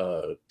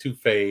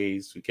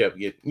Two-Face, we kept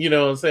getting, you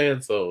know what I'm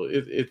saying? So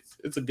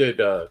it's a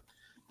good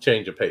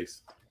change of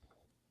pace.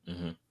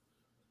 Mm-hmm.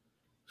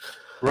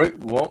 Right.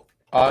 Well,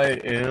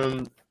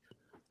 I'm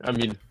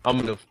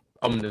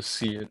gonna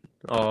see it.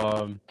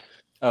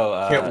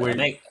 Can't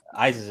wait.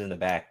 Eyes is in the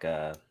back,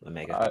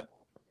 Omega.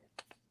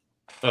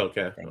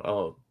 Okay,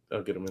 I'll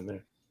get him in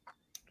there.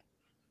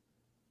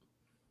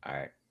 All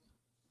right.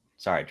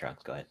 Sorry,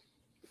 Trunks. Go ahead.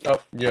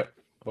 Oh yeah.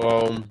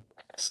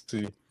 Let's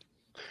see.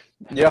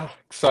 Yeah,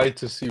 excited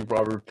to see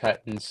Robert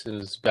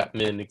Pattinson's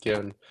Batman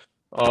again.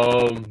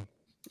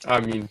 I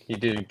mean, he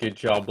did a good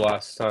job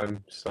last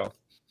time, so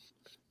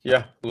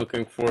yeah,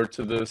 looking forward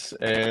to this.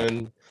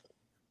 And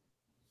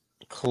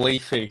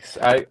Clayface,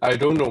 I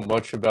don't know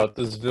much about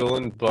this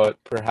villain,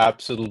 but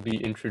perhaps it'll be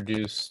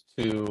introduced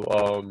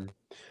to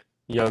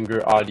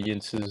younger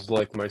audiences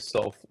like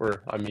myself,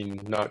 or I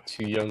mean, not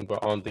too young,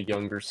 but on the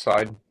younger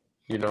side,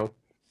 you know,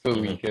 so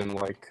we can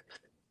like,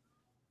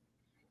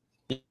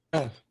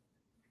 yeah,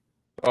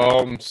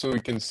 so we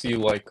can see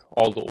like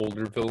all the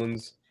older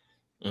villains.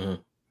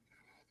 Mm-hmm.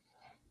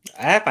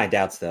 I have my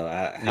doubts though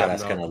how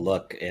that's no. gonna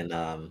look in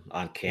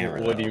on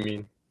camera. What do you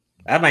mean?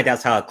 I have my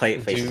doubts how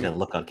Clayface is gonna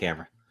look on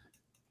camera.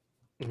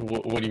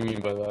 What do you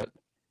mean by that?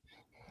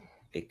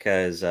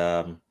 Because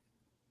I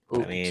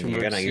mean,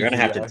 you're gonna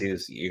have to do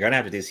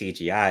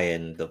CGI,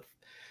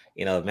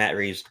 and Matt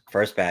Reeves'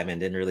 first Batman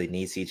didn't really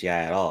need CGI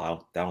at all.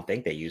 I don't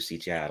think they used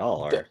CGI at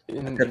all, or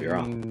I could be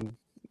wrong.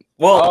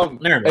 Well,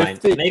 never mind.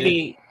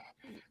 Maybe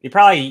he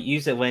probably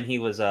used it when he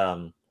was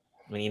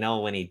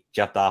when he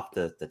jumped off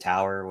the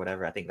tower or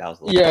whatever. I think that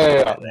was a little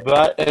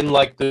that and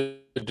like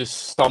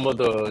some of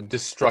the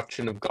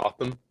destruction of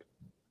Gotham.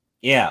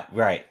 Yeah,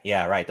 right.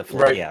 Yeah, right. The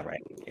flood. Right. Yeah,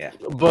 right. Yeah.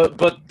 But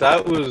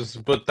that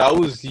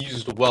was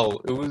used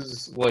well. It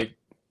was like,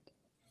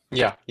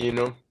 yeah, you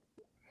know.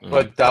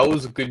 But that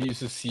was a good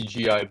use of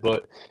CGI.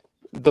 But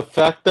the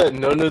fact that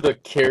none of the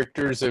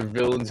characters or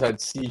villains had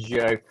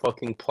CGI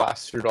fucking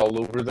plastered all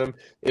over them,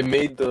 it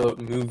made the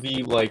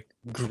movie like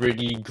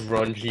gritty,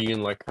 grungy,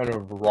 and like kind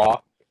of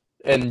raw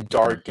and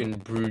dark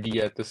and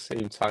broody at the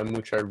same time,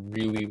 which I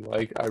really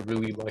like. I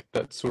really like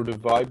that sort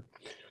of vibe.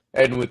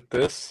 And with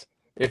this,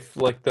 if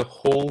like the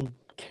whole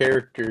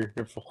character,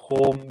 if the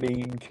whole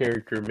main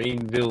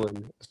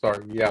villain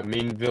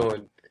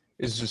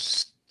is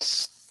just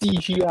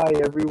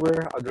CGI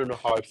everywhere, I don't know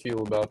how I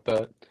feel about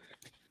that.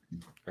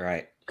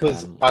 Right.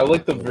 Because I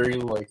like the very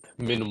like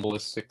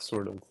minimalistic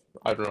sort of,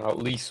 I don't know, at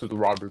least with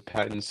Robert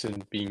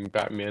Pattinson being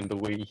Batman the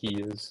way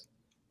he is.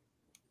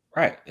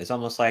 Right. It's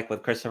almost like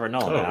with Christopher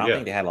Nolan. I don't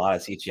think they had a lot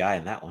of CGI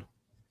in that one.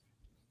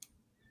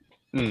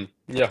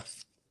 Yeah.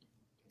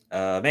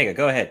 Mega,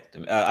 go ahead.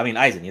 I mean,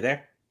 Eisen, you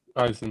there?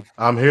 Eisen.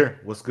 I'm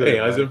here. What's good? Hey,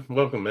 Eisen.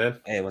 Welcome, man.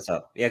 Hey, what's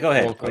up? Yeah, go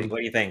ahead. What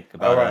do you think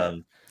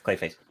about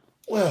Clayface?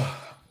 Well,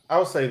 I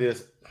would say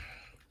this.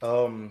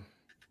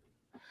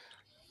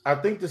 I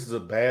think this is a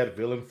bad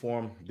villain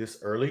form this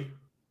early.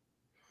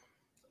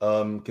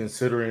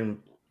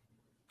 Considering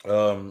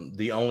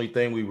the only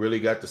thing we really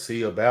got to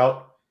see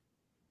about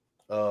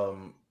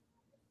um,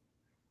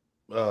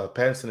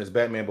 Pattinson as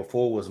Batman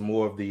before was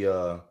more of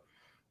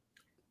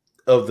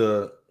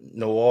the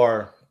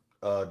noir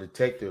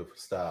detective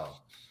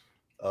style.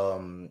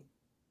 Um,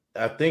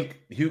 I think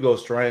Hugo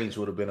Strange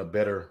would have been a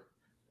better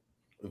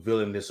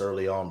villain this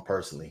early on.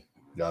 Personally,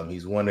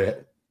 he's one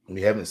that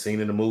we haven't seen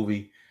in the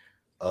movie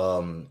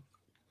um,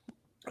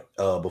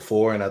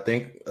 before, and I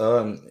think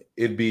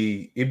it'd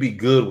be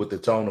good with the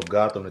tone of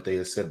Gotham that they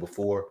had set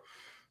before,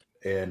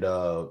 and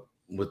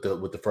with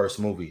the first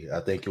movie.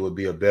 I think it would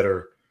be a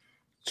better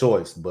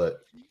choice, but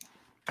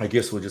I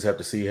guess we'll just have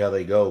to see how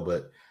they go,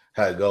 but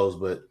how it goes.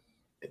 But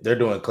they're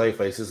doing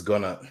Clayface. It's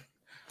gonna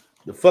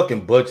the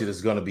fucking budget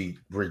is gonna be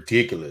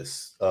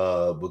ridiculous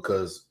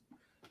because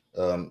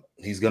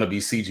he's gonna be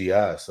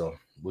CGI. So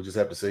we'll just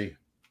have to see.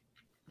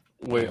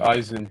 Wait,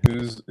 Eisen,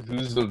 who's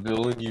the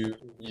villain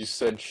you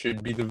said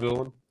should be the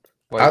villain?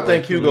 I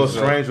think who Hugo is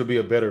that? Strange would be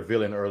a better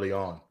villain early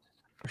on.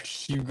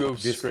 Hugo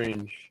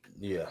Strange.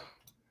 Yeah.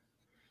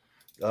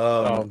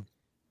 Um,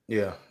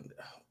 Yeah.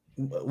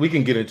 We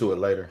can get into it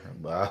later,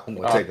 but I don't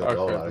want to take up a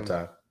whole lot of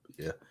time.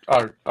 Yeah.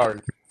 All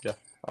right, yeah.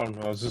 I don't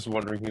know. I was just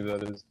wondering who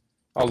that is.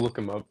 I'll look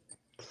him up.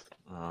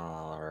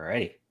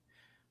 Alrighty.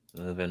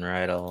 Moving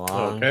right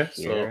along. Okay,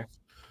 here.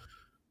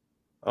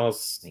 so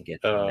Let me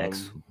get the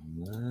next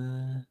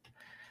one.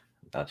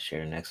 About to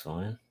share the next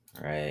one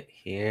right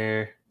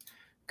here.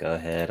 Go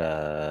ahead,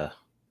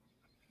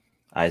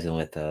 Eisen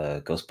with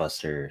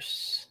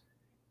Ghostbusters.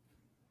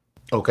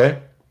 Okay.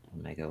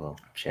 Make a little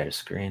share the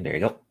screen. There you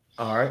go.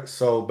 All right.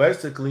 So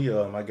basically,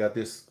 I got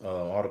this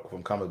article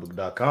from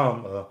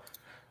comicbook.com.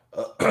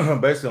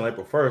 Basically on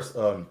April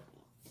 1st,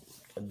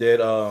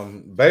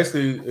 that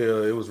basically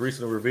it was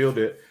recently revealed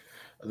that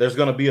there's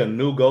going to be a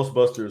new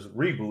Ghostbusters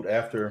reboot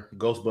after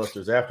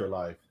Ghostbusters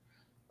Afterlife.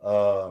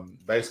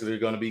 Basically, they're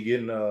going to be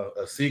getting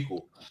a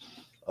sequel.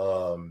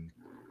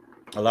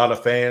 A lot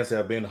of fans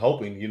have been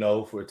hoping,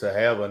 for to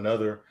have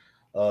another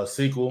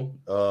sequel,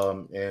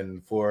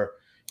 and for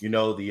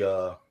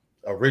the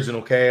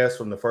original cast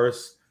from the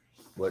first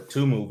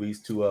two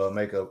movies to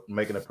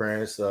make an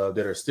appearance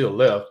that are still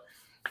left,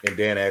 and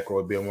Dan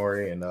Aykroyd, Bill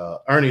Murray, and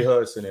Ernie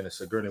Hudson and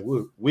Sigourney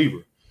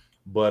Weaver.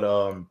 But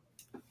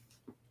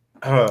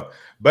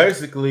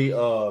basically,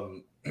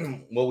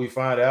 what we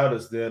find out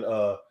is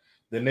that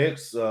the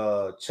next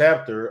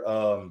chapter,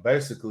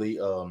 basically,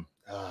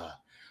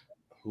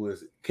 who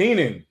is it?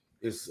 Keenan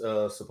is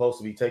supposed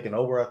to be taking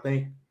over, I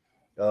think.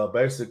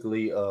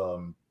 Basically,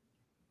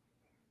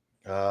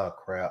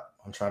 crap.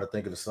 I'm trying to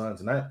think of the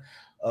son's name.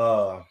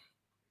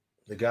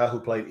 The guy who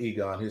played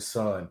Egon, his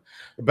son.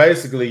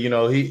 Basically, he's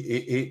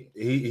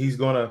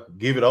gonna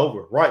give it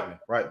over.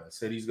 Reitman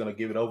said he's gonna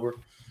give it over,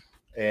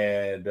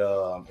 and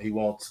he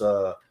wants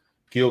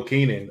Gil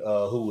Keenan,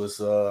 who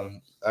was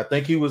I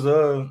think he was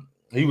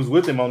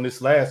with him on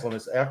this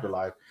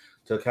Afterlife,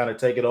 to kind of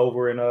take it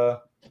over and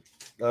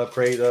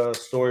create a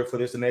story for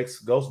this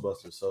next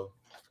Ghostbusters. So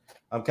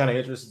I'm kind of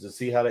interested to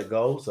see how that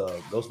goes.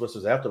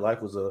 Ghostbusters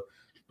Afterlife was a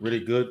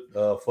really good,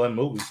 fun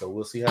movie, so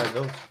we'll see how it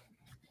goes.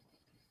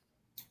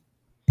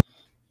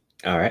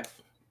 All right.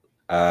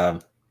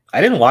 I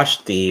didn't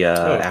watch the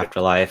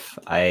Afterlife.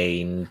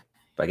 I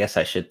guess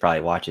I should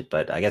probably watch it,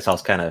 but I guess I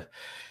was kind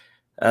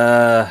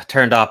of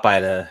turned off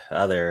by the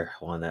other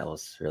one that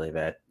was really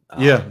bad.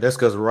 Yeah, that's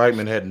because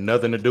Reitman had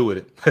nothing to do with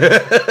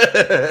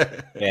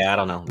it. Yeah, I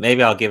don't know.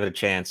 Maybe I'll give it a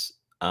chance.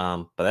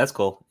 But that's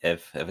cool.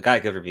 If it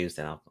got good reviews,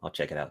 then I'll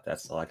check it out.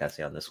 That's all I got to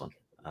say on this one.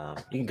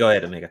 You can go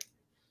ahead, Amiga.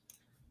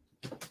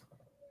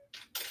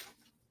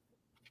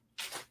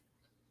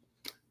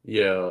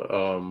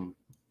 Yeah.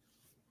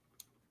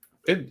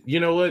 You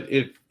know what?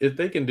 If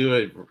they can do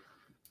it,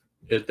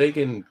 if they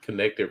can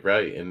connect it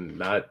right and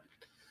not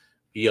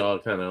be all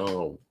kind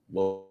of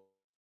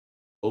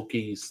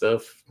wokey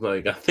stuff,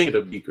 like, I think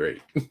it'll be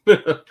great.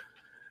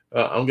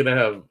 I'm gonna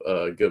have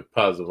a good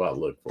positive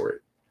outlook for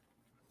it.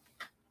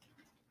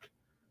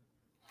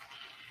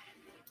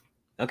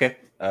 Okay.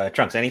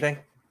 Trunks, anything?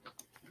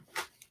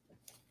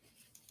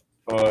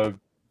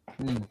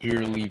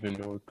 Barely even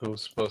know what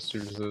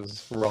Ghostbusters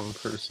is. Wrong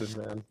person,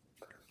 man.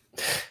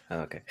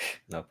 Okay,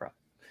 no problem.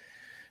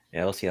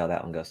 Yeah, we'll see how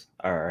that one goes.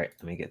 All right,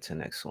 let me get to the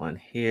next one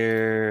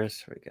here.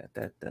 So we got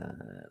that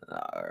done.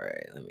 All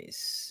right, let me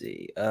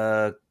see.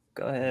 Go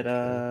ahead,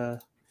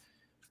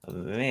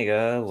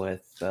 Omega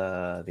with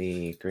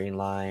the Green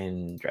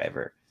Line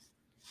driver.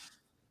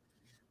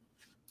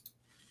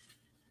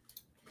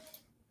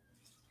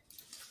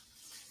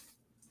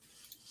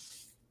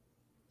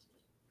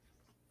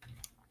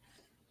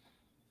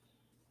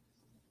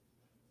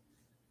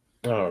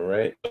 All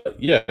right.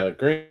 Yeah,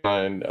 Green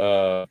Line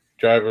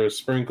driver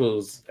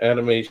sprinkles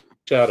animation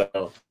shout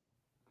out.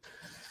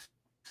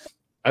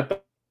 I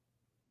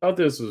thought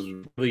this was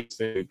really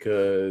interesting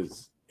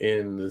because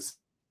in the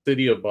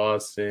city of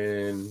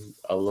Boston,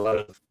 a lot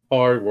of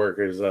hard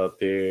workers out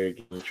there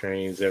getting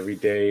trains every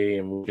day,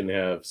 and we can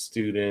have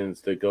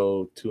students that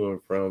go to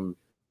and from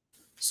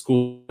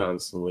school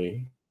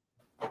constantly.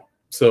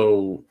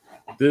 So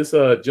this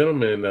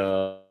gentleman,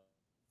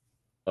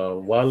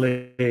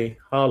 Wale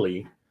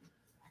Holly,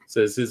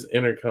 says his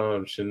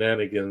intercom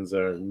shenanigans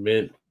are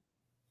meant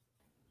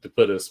to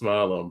put a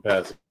smile on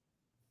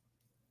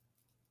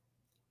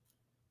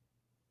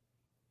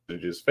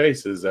passengers'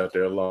 faces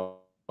after a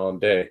long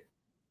day.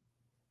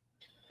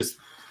 Just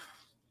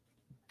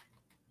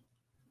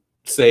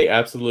say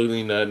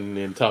absolutely nothing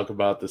and talk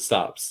about the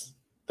stops.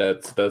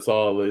 That's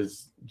all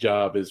his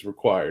job is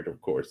required,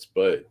 of course.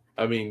 But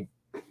I mean,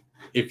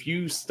 if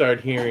you start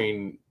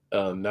hearing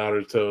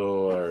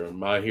Naruto or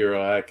My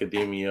Hero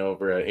Academia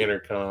over at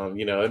intercom,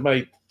 it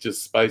might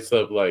just spice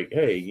up like,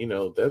 hey,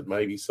 that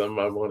might be something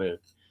I want to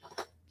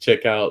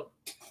check out,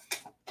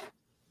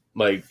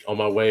 like on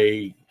my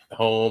way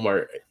home,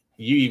 or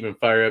you even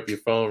fire up your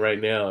phone right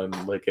now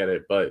and look at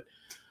it. But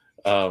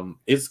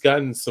it's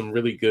gotten some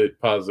really good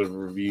positive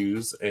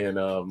reviews, and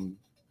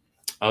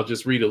I'll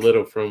just read a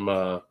little from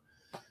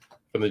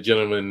the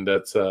gentleman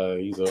that's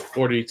he's a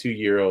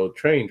 42-year-old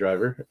train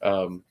driver.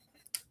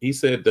 He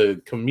said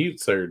the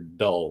commutes are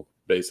dull,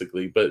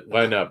 basically, but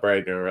why not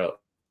brighten her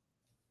up?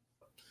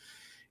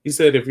 He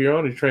said if you're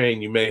on a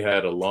train, you may have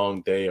had a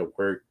long day at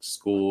work,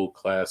 school,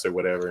 class, or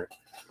whatever.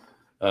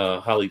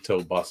 Holly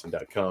told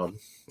Boston.com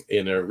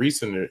in a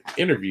recent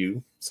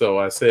interview. So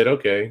I said,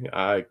 okay,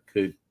 I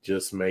could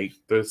just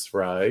make this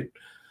ride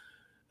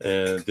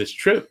and this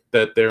trip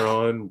that they're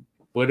on,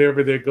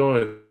 whatever they're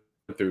going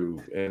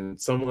through, and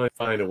someone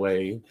find a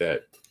way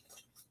that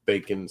they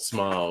can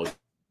smile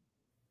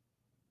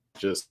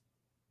just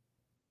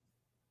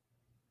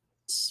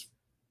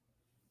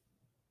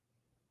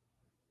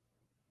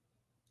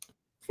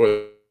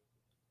for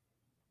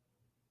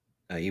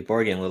you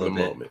borging a little the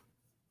bit. moment.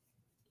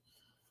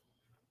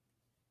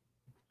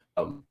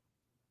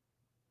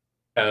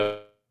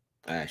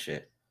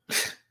 Shit.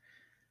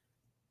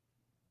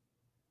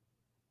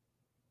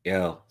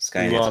 Yo,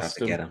 Skynet's about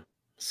to get him.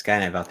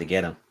 Skynet about to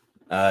get him.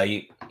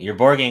 You're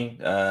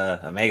borging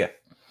Omega.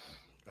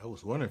 I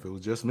was wondering if it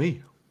was just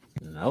me.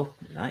 No,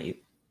 not you.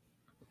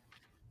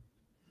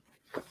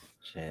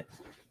 Shit.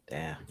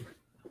 Damn.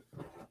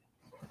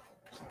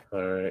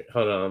 All right,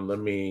 hold on. Let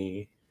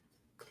me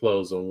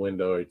close a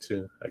window or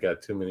two. I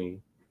got too many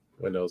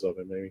windows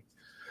open, maybe.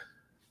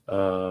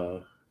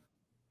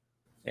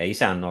 Yeah, you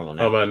sound normal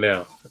now. How about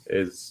now?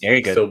 Is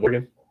good. Still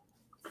working?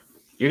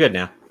 You're good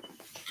now.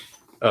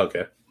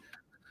 Okay.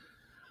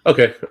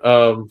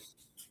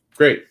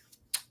 Great.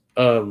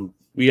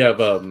 We have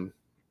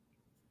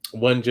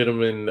one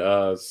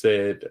gentleman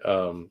said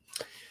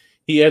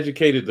he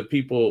educated the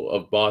people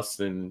of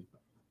Boston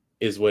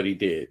is what he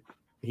did.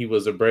 He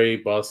was a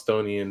brave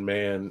Bostonian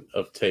man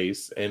of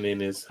taste, and in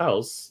his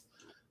house,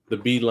 the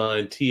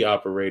Beeline tea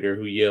operator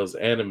who yells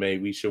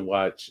anime we should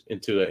watch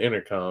into an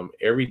intercom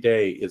every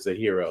day is a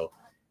hero.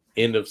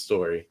 End of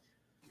story.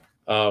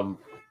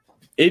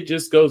 It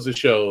just goes to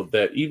show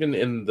that even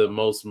in the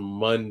most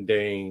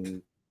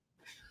mundane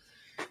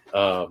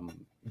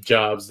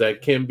jobs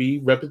that can be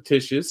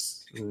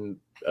repetitious and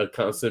a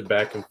constant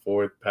back and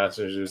forth,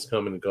 passengers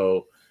come and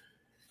go,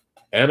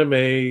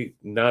 anime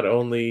not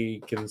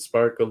only can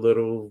spark a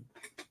little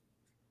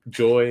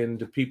joy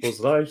into people's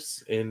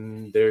lives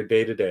in their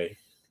day-to-day.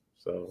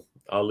 So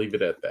I'll leave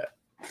it at that.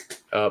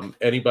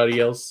 Anybody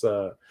else?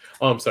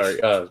 I'm sorry.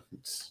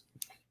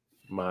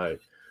 My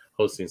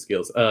hosting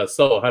skills.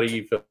 So how do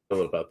you feel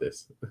about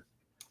this?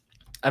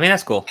 I mean,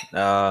 that's cool.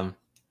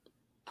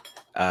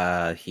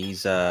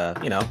 He's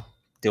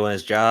doing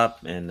his job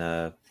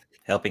and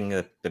helping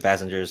the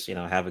passengers,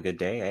 have a good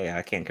day. Hey,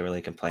 I can't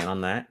really complain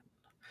on that.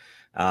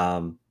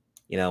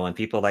 When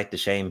people like to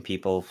shame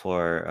people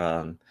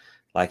for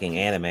liking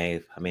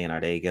anime, I mean, are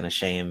they gonna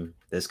shame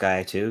this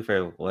guy too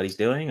for what he's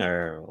doing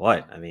or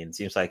what? I mean, it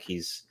seems like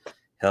he's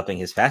helping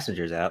his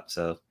passengers out,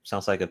 so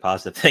sounds like a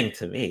positive thing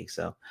to me.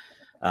 So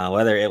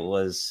whether it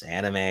was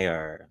anime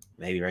or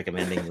maybe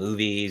recommending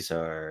movies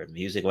or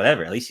music,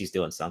 whatever, at least he's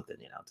doing something,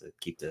 to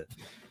keep the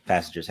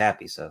passengers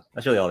happy. So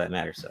that's really all that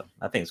matters. So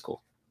I think it's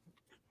cool.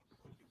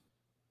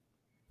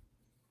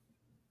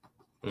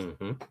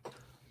 Mm-hmm.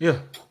 Yeah.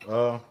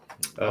 I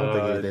don't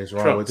think anything's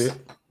wrong with it.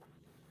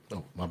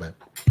 Oh, my bad.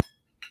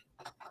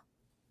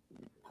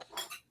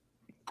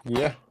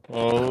 Yeah.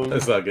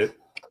 That's not good.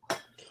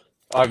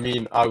 I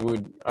mean, I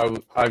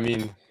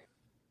mean,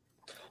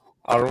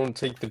 I don't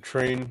take the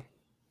train.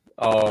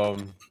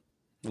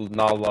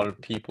 Not a lot of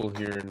people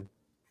here in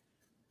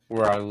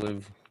where I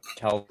live,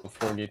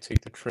 California,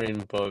 take the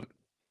train, but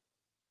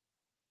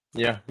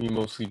yeah, we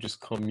mostly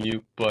just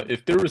commute. But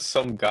if there was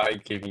some guy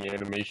giving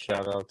anime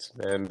shoutouts,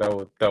 man,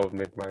 that would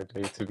make my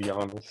day, to be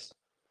honest.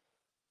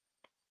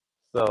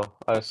 So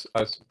I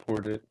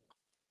support it.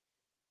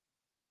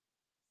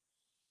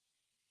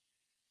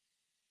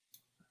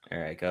 All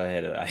right, go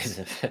ahead,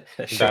 Isaac.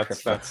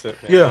 That's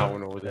it, man. Yeah. I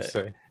don't know what to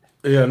say.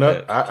 Yeah,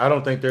 no, I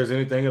don't think there's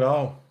anything at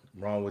all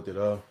wrong with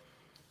it.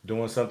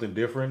 Doing something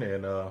different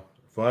and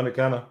fun to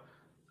kind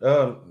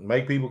of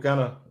make people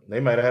they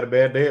might have had a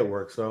bad day at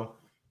work, so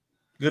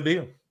good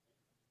deal.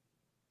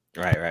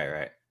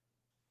 Right.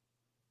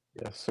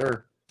 Yes,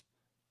 sir.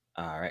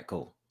 All right,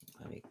 cool.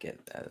 Let me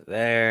get that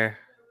there.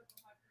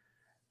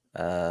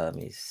 Let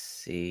me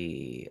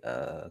see.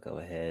 Go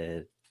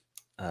ahead.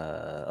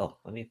 Oh,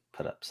 let me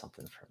put up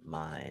something for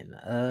mine.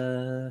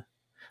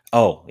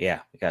 Oh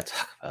yeah, we gotta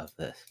talk about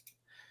this.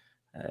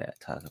 I gotta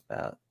talk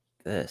about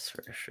this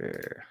for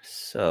sure.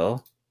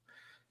 So,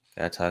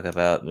 gotta talk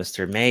about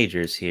Mr.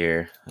 Majors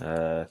here,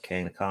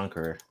 King the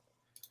Conqueror,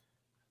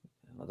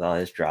 with all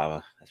his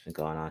drama that's been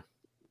going on.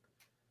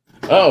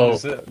 Oh,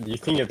 Do you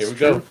think it's here we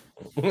true?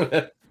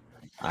 go.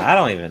 I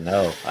don't even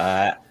know.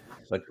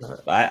 Look,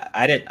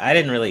 I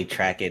didn't really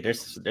track it.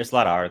 There's a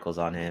lot of articles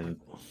on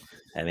him.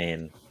 I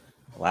mean,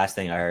 last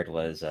thing I heard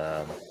was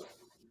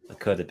it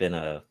could have been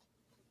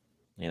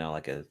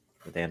like a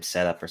damn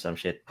setup or some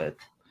shit. But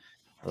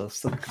let's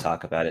still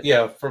talk about it.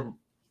 Yeah, from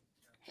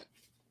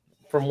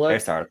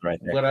There's the article right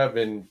there. what I've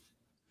been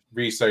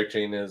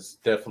researching is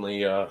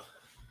definitely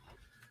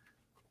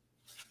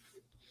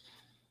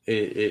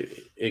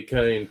it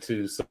came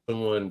to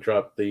someone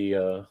dropped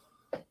the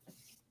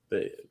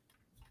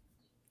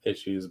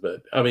issues,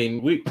 but I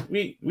mean we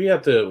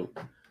have to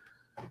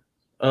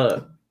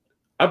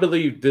I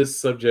believe this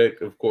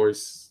subject, of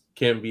course,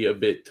 can be a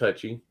bit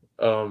touchy,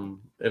 and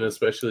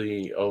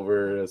especially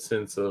over a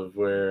sense of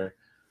where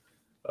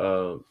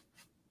uh,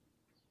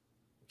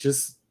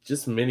 just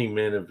many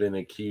men have been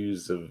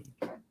accused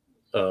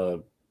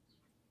of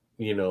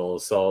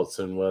assaults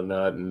and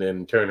whatnot, and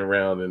then turn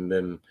around and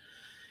then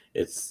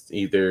it's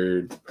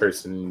either the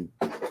person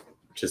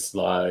just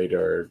lied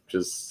or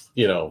just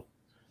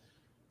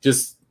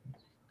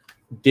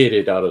did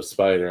it out of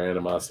spite or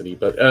animosity.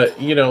 But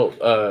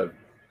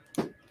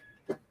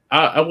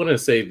I want to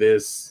say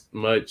this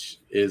much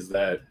is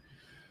that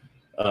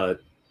uh,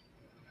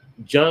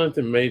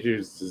 Jonathan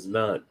Majors does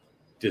not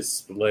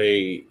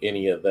display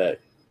any of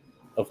that,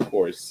 of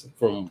course,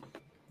 from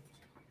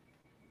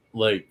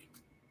like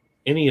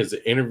any of his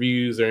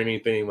interviews or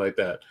anything like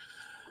that.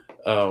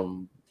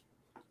 Um,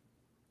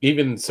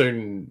 Even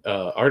certain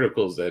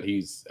articles that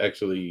he's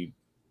actually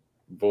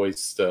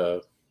voiced,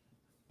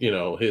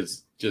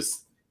 his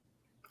just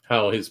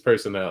how his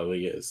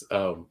personality is.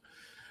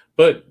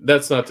 But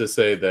that's not to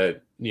say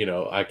that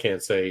I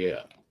can't say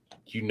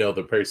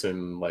the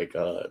person like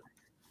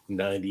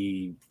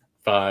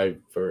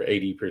 95 or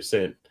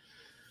 80%.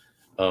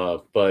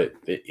 But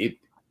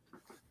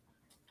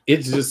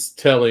it's just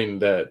telling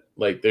that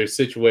like there's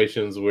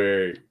situations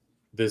where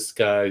this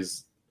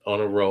guy's on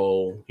a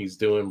roll. He's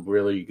doing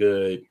really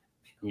good,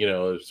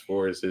 as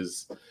far as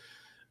his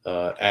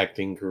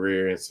acting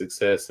career and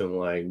success, and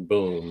like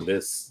boom,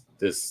 this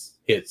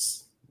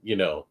hits,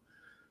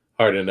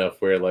 hard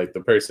enough where like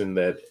the person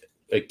that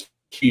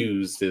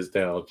accused is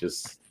now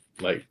just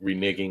like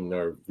reneging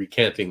or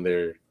recanting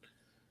their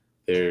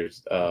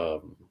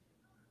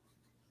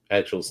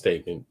actual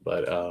statement.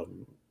 But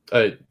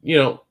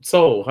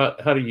so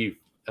how do you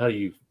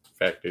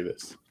factor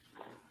this?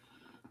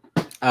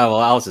 Oh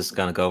well, I was just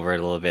gonna go over it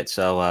a little bit.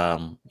 So,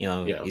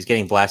 Yeah. he's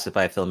getting blasted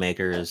by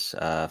filmmakers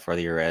for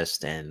the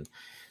arrest, and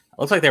it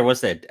looks like there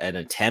was an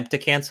attempt to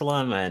cancel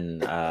him,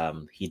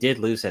 and he did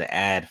lose an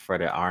ad for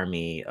the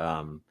army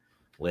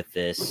with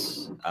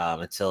this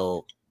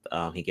until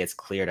he gets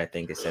cleared. I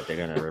think they said they're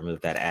gonna remove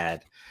that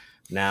ad.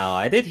 Now,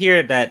 I did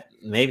hear that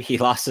maybe he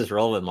lost his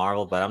role with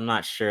Marvel, but I'm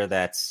not sure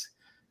that's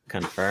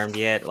confirmed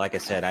yet. Like I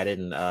said, I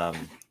didn't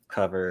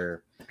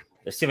cover.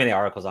 There's too many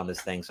articles on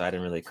this thing, so I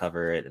didn't really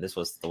cover it. This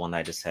was the one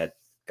I just had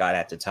got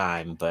at the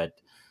time, but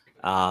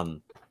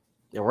um,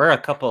 there were a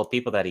couple of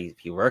people that he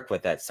worked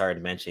with that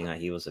started mentioning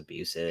that he was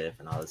abusive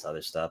and all this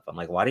other stuff. I'm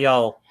like, why do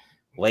y'all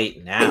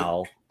wait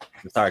now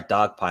and start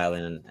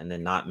dogpiling and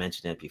then not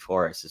mention it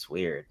before? It's just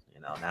weird,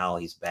 Now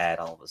he's bad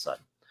all of a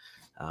sudden.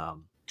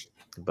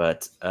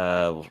 But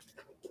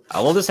I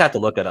will just have to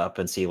look it up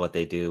and see what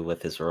they do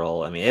with his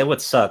role. I mean, it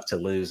would suck to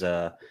lose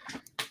a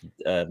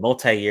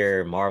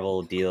multi-year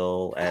Marvel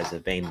deal as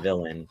a main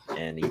villain,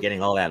 and you're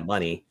getting all that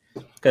money.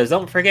 Because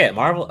don't forget,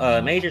 Marvel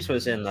Majors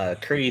was in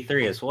Creed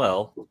 3 as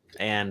well,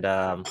 and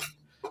I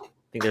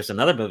think there's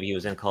another movie he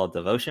was in called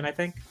Devotion. I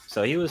think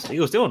so. He was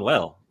doing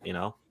well,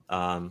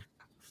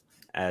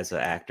 as an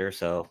actor.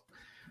 So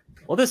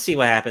we'll just see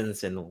what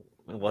happens and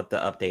what the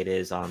update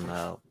is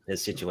on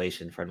his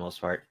situation for the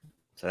most part.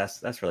 So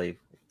that's really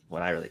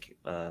what I really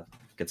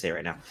could say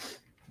right now.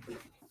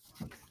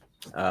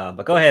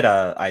 But go ahead,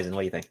 Eisen.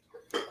 What do you think?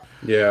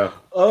 Yeah.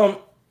 I'm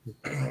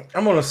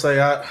gonna say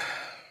I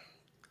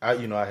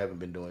haven't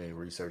been doing any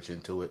research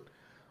into it.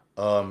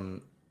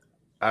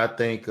 I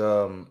think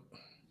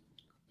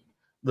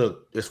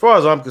look, as far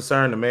as I'm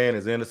concerned, the man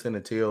is innocent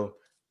until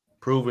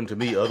proven to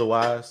be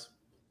otherwise.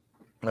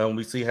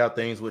 We see how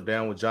things went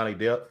down with Johnny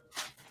Depp.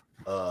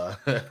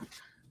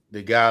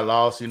 The guy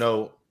lost,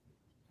 a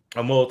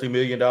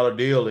multi-million-dollar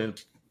deal in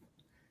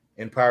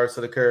Pirates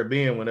of the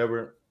Caribbean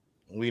whenever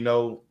we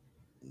know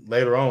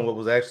later on what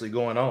was actually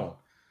going on.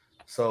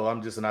 So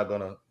I'm just not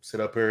gonna sit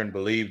up here and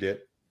believe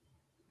that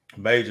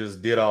Majors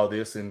did all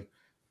this and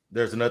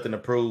there's nothing to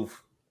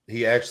prove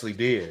he actually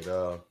did.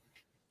 So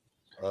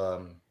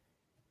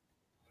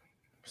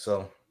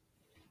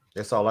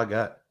That's all I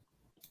got.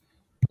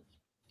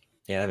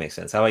 Yeah, that makes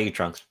sense. How about you,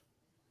 Trunks?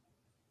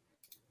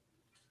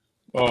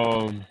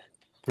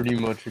 Pretty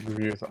much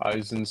agree with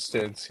Eisen's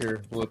stance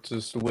here. Let's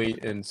just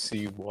wait and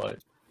see what.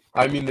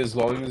 I mean, as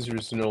long as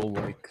there's no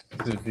like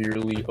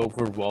severely,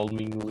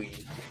 overwhelmingly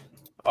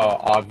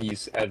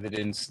obvious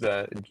evidence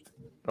that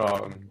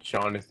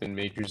Jonathan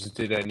Majors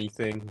did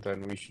anything,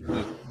 then we should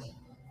just.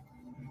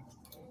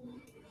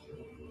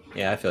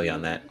 Yeah, I feel you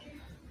on that.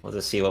 We'll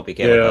just see what we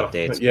get with Yeah,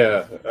 updates.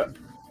 yeah,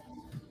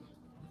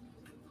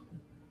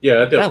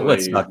 yeah. I That would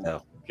definitely suck,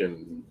 though.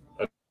 can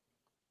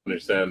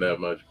understand that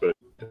much, but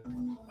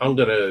I'm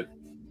gonna.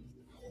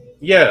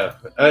 Yeah,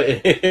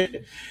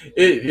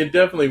 it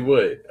definitely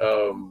would.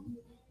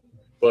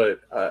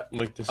 But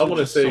Like, this I is want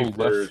to just so say left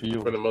for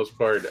field. the most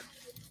part,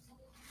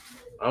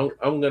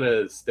 I'm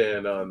gonna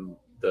stand on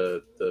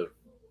the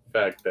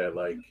fact that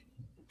like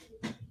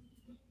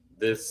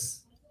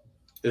this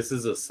this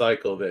is a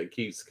cycle that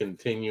keeps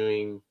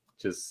continuing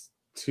just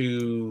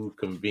too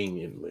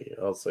conveniently.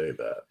 I'll say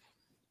that.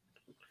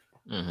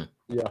 Mm-hmm.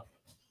 Yeah.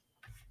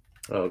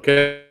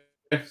 Okay,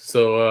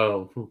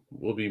 so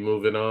we'll be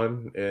moving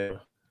on, and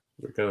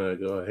we're gonna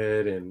go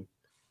ahead and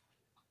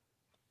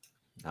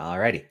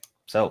Alrighty.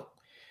 So,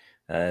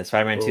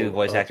 Spider-Man 2 pull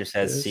voice up actor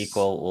says this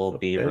sequel will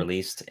be update.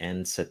 released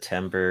in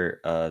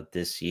September of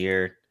this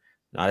year.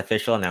 Not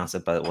official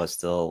announcement, but it was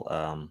still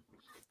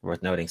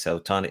worth noting. So,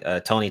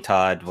 Tony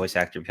Todd, voice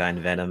actor behind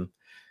Venom,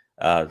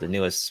 the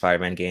newest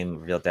Spider-Man game,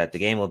 revealed that the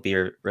game will be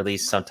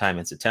released sometime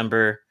in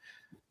September.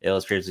 It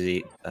was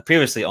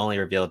previously only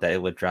revealed that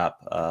it would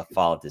drop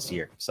fall of this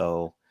year.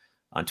 So,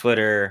 on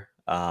Twitter,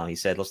 he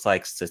said, "Looks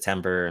like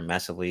September,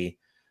 massively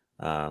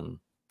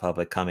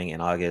public coming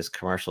in August.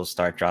 Commercials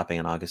start dropping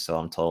in August, so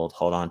I'm told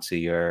hold on to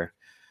your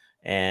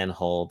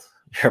hold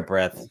your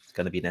breath. It's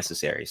going to be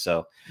necessary."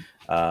 So,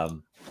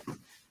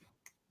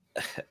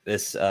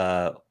 this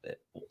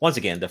once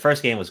again, the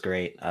first game was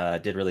great.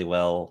 Did really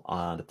well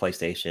on the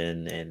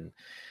PlayStation, and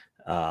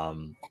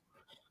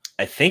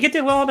I think it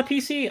did well on the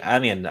PC. I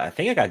mean, I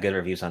think I got good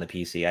reviews on the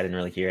PC. I didn't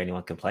really hear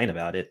anyone complain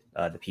about it,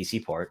 the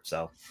PC port.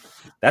 So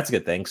that's a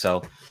good thing.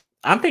 So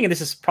I'm thinking this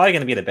is probably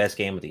going to be the best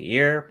game of the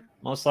year,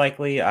 most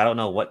likely. I don't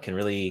know what can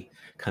really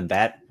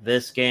combat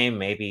this game.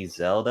 Maybe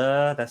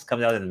Zelda that's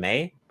coming out in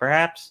May,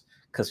 perhaps,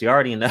 because we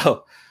already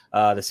know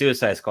the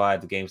Suicide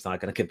Squad. The game's not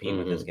going to compete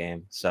with this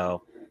game.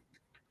 So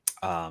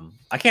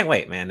I can't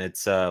wait, man.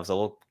 It's so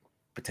we'll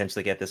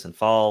potentially get this in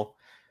fall,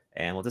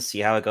 and we'll just see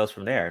how it goes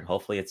from there. And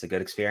hopefully, it's a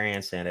good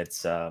experience, and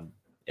it's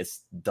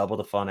double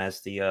the fun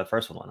as the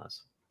first one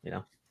was. You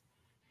know.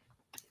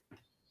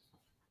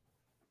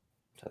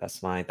 So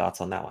that's my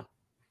thoughts on that one.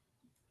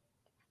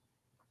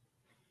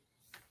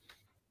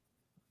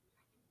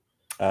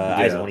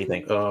 Eisen, what do you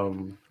think?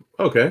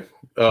 Okay.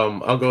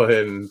 I'll go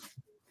ahead and.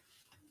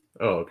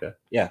 Oh, okay.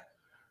 Yeah.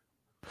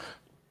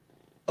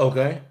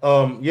 Okay.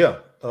 Yeah.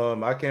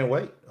 I can't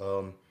wait.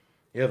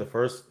 Yeah, the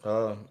first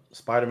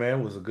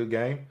Spider-Man was a good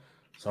game,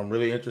 so I'm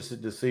really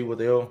interested to see what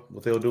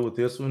they'll do with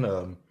this one.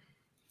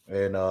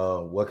 And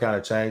what kind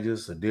of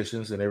changes,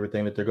 additions, and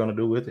everything that they're going to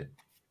do with it.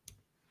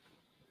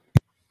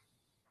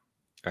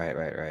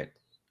 Right.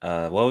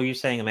 What were you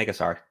saying,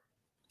 Megastar?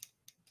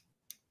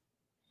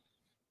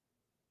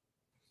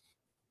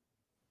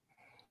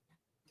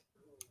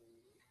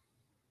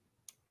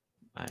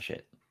 Ah,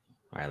 shit.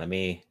 All right, let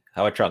me.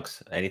 How about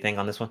Trunks? Anything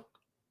on this one?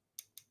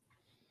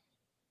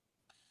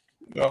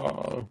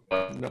 No,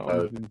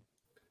 nothing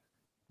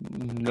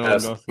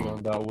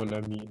on that one.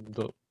 I mean,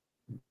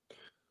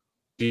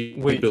 do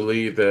you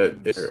believe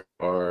that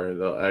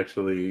they'll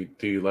actually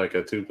do like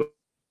a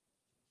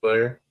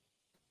 2-player?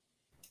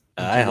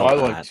 I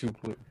hope like not.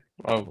 2-player.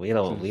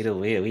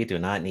 We do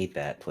not need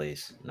that,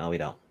 please. No, we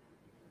don't.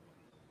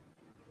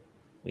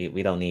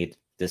 We don't need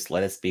this.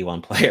 Let us be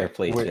one player,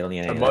 please. Wait, we don't need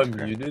any am of I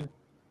that. muted?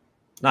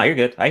 No, you're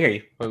good. I hear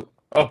you.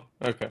 Oh,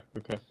 okay.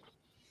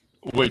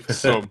 Wait,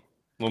 so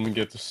let me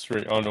get this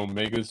straight. On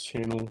Omega's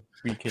channel,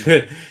 we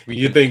can.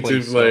 You think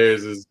 2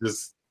 players is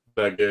just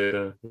not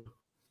good?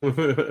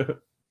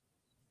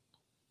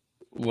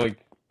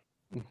 Like,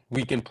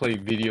 we can play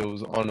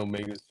videos on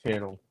Omega's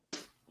channel.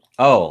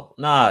 Oh,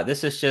 nah,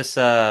 this is just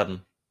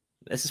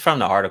this is from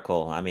the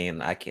article. I mean,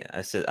 I can't.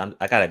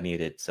 I got it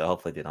muted, so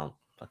hopefully they don't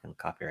fucking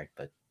copyright.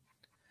 But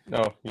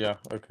oh yeah,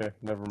 okay,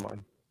 never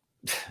mind.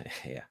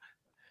 Yeah.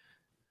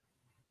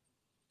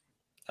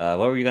 What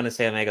were you gonna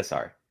say, Omega?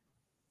 Sorry.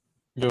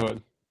 Go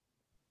ahead.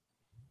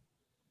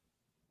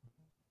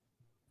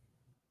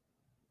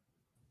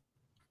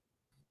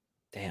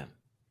 Damn,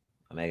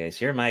 Omega, is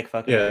your mic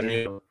fucking? Yeah,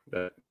 you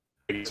know,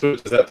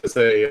 switches have to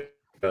say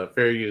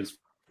fair use.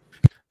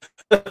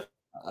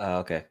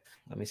 Okay,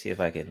 let me see if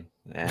I can.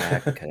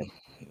 Okay.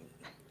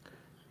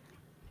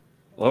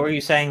 What were you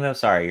saying though?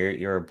 Sorry,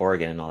 you're a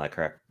Borgin and all that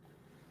crap.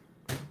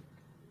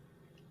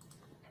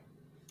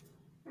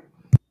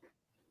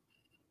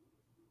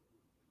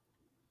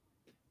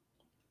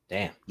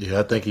 Damn.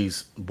 Yeah, I think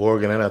he's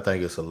Borgin, and I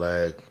think it's a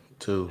lag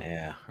too.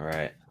 Yeah,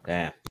 right.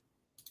 Damn.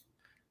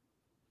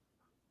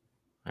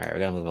 All right, we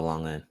gotta move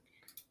along then.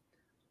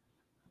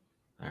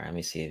 All right, let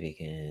me see if he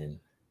can.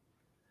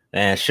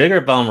 Man,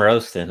 sugar bum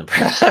roasting,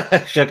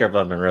 sugar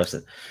bum and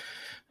roasting.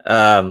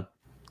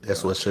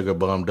 That's what Sugar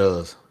Bum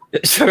does.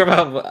 Sugar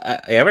bum.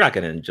 Yeah, we're not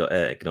gonna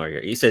ignore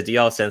you. He says, "Do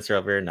y'all censor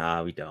over here?"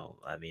 Nah, we don't.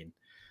 I mean,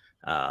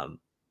 um,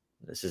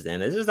 this is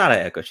not an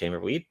echo chamber.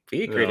 We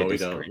created we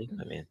Discord.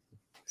 I mean,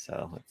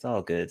 so it's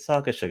all good. It's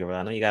all good, sugar bum.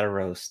 I know you got to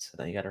roast.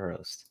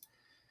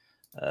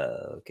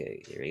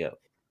 Okay, here we go.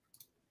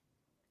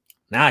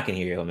 Now I can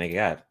hear you. Oh my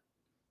god.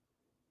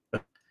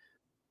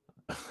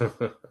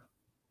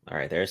 All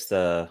right, there's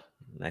the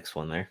next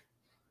one there.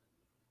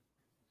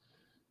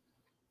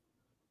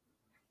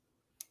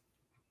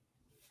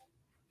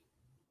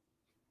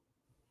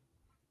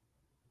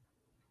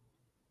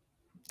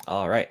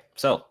 All right,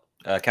 so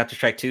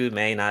Counter-Strike 2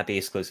 may not be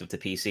exclusive to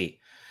PC.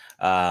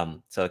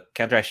 So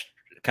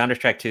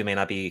Counter-Strike 2 may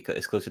not be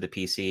exclusive to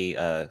PC.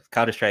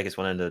 Counter-Strike is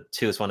one of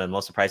the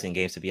most surprising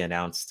games to be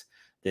announced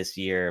this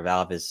year.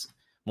 Valve is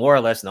more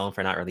or less known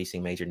for not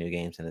releasing major new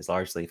games and is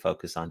largely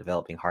focused on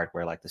developing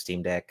hardware like the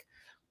Steam Deck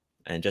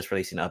and just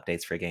releasing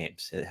updates for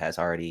games it has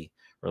already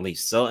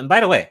released. So, and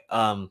by the way,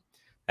 I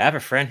have a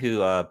friend who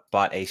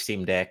bought a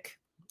Steam Deck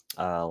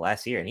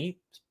last year, and he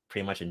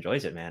pretty much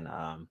enjoys it,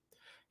 man.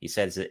 He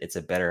says it's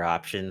a better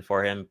option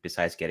for him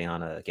besides getting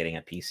a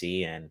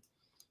PC, and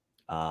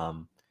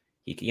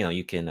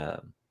you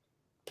can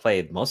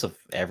play most of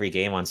every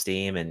game on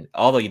Steam. And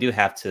although you do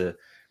have to,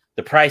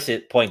 the price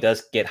point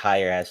does get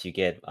higher as you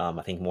get,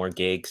 I think, more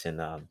gigs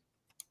and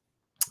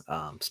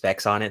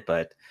specs on it.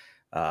 But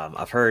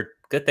I've heard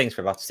good things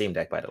about the Steam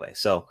Deck, by the way.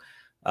 So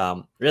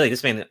really,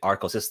 this main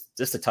article is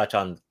just to touch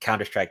on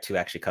Counter-Strike 2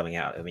 actually coming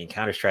out. I mean,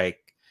 Counter-Strike,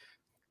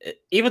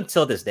 even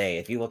till this day,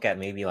 if you look at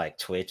maybe like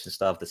Twitch and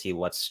stuff to see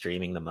what's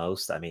streaming the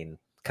most, I mean,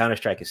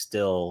 Counter-Strike is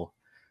still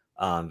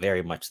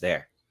very much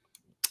there.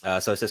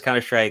 So it says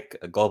Counter-Strike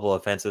Global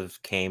Offensive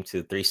came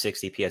to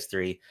 360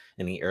 PS3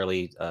 in the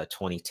early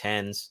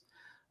 2010s,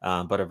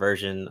 but a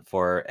version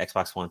for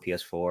Xbox One,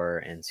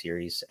 PS4, and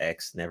Series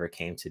X never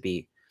came to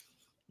be.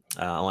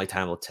 Only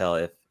time will tell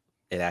if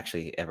it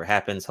actually ever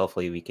happens.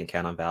 Hopefully, we can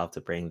count on Valve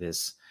to bring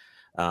this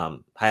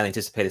highly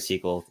anticipated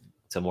sequel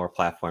to more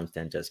platforms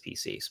than just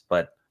PCs.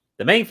 But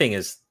the main thing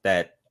is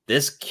that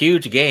this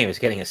huge game is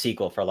getting a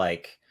sequel for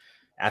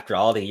after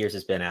all the years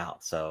it's been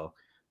out. So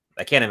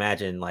I can't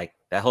imagine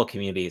that whole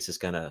community is just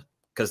gonna,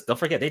 because don't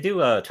forget they do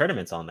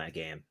tournaments on that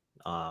game.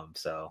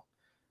 So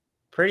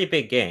pretty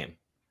big game.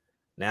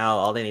 Now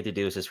all they need to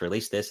do is just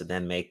release this and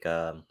then make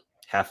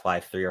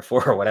Half-Life 3 or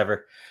 4 or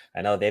whatever.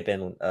 I know they've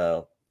been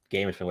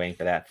gamers been waiting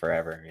for that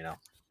forever,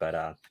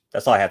 But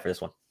that's all I had for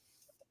this one.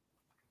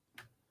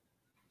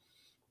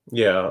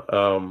 Yeah.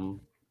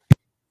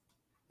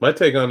 My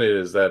take on it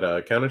is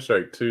that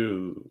Counter-Strike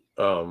 2,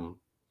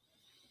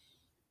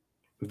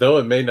 though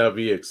it may not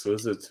be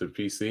exclusive to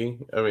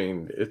PC, I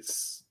mean,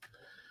 it's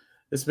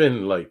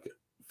been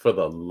for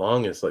the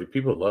longest,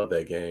 people love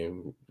that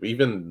game,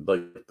 even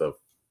the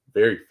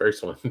very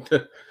first one.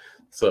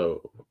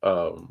 So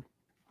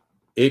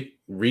it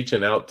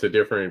reaching out to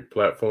different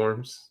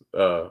platforms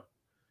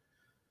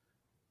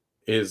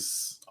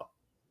is,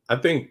 I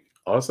think,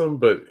 awesome,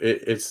 but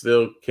it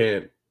still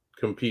can't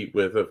compete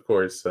with, of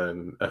course,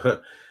 and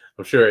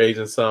I'm sure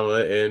Agent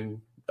Sama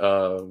and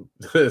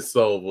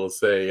Soul will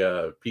say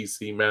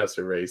PC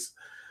Master Race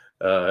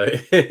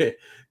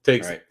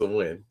takes the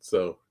win.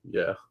 So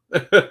yeah,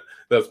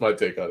 that's my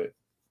take on it.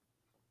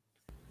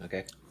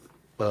 Okay.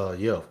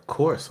 Yeah, of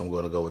course I'm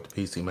going to go with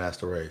the PC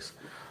Master Race.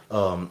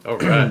 All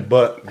right,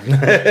 but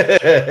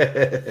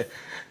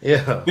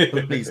yeah,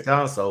 please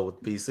console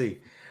with PC.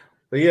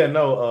 But yeah,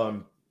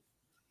 no,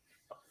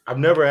 I've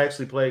never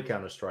actually played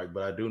Counter-Strike,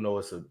 but I do know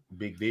it's a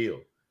big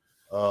deal.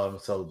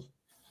 So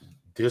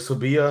this will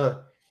be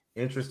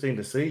interesting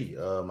to see.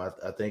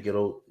 I think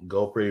it'll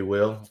go pretty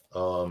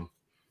well.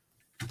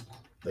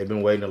 They've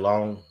been waiting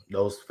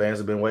those fans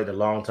have been waiting a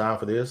long time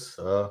for this.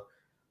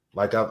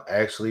 I've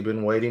actually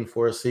been waiting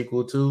for a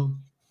sequel to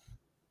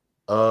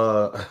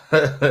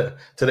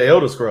the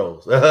Elder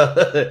Scrolls.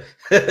 Right.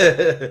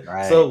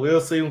 So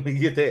we'll see when we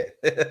get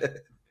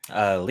that.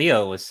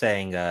 Leo was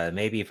saying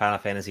maybe Final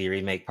Fantasy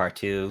Remake Part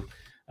 2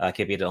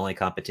 could be the only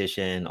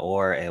competition,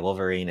 or a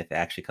Wolverine if it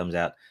actually comes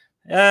out.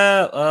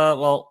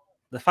 Well,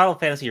 the Final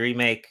Fantasy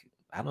Remake,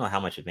 I don't know how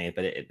much it made,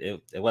 but it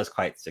was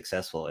quite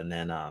successful. And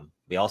then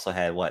we also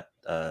had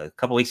a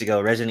couple weeks ago,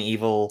 Resident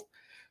Evil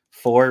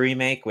 4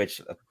 Remake,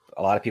 which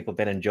a lot of people have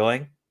been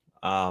enjoying.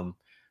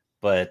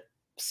 But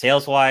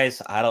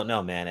sales-wise, I don't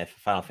know, man, if a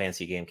Final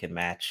Fantasy game can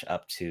match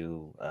up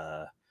to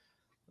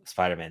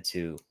Spider-Man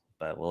 2.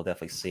 But we'll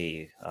definitely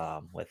see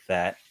with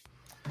that.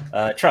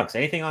 Trunks,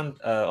 anything on?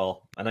 I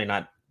know you're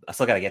not. I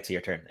still got to get to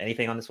your turn.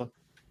 Anything on this one?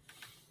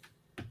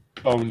 I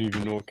don't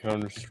even know what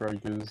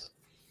Counter-Strike is.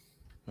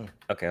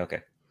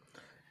 Okay.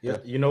 Yeah,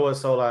 you know what,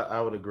 Sol?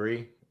 I would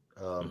agree.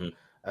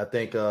 I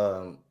think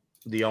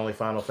the only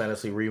Final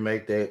Fantasy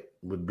remake that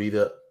would be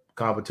the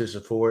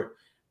competition for it,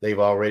 they've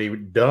already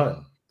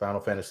done Final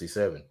Fantasy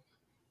VII.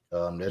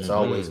 That's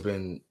always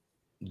been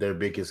their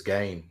biggest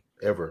game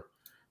ever.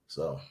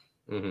 So.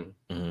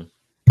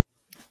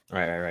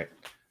 Right.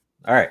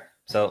 All right.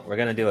 So we're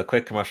gonna do a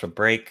quick commercial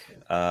break.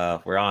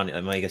 We're on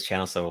Omega's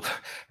channel, so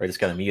we're just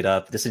gonna mute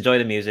up. Just enjoy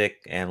the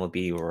music, and we'll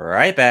be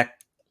right back.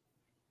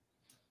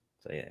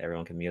 So yeah,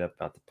 everyone can mute up.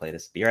 About to play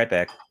this. Be right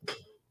back.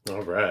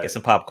 All right. Get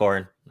some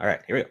popcorn. All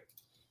right, here we go.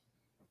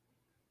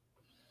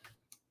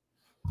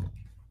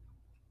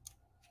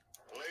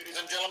 Ladies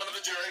and gentlemen of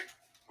the jury,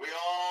 we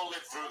all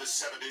lived through the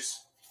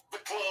 70s. The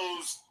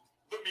clothes,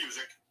 the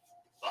music,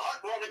 the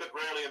heartwarming but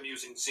rarely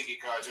amusing Ziggy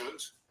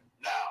cartoons.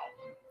 Now,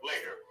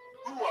 later,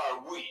 who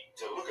are we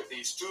to look at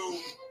these two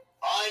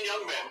fine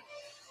young men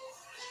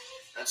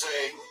and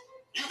say,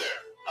 you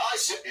there, I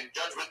sit in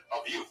judgment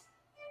of you.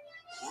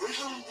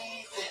 Riddle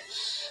me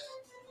this,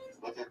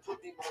 but there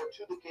could be more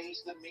to the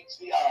case than meets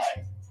the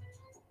eye.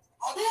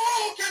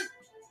 Hadouken!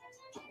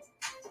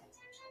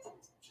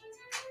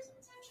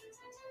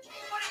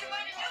 What are you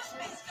going to do,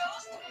 Space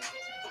Ghost?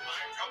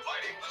 I'm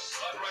combining the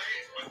sun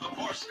rays with the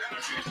force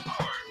energy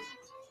power.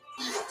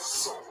 Your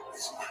soul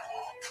is mine.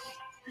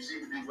 You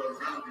seem to be well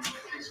grounded in the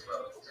case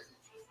file.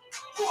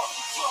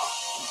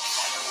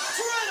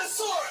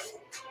 Tyrannosaurus!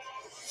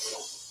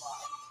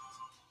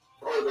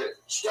 Or the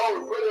stone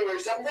pudding or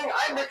something.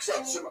 I mix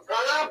up some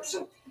herbs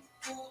and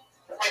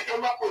I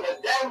come up with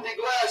a dandy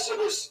glass of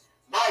this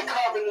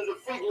bicarbonated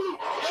fig leaf.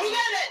 You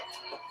get it!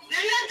 You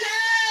get it!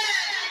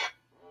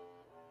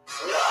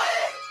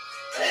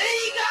 There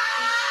you go!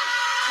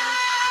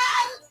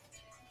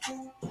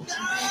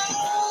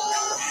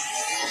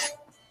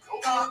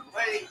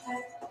 Wait.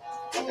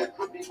 But there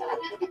could be more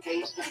to the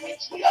case than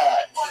meets the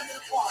eye.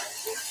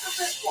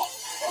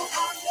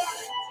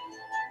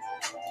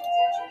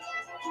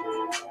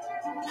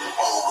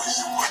 Always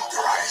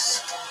winterize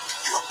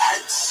your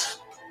pets.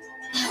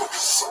 Your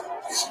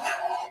soul is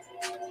mine.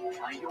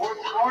 By your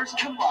powers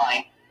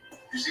combined,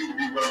 you seem to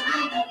be well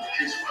grounded in the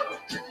case file.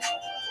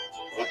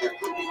 But there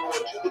could be more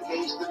to the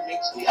case than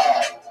meets the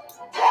eye.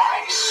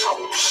 Why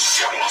so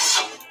serious?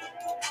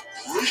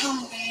 Riddle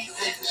me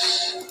this.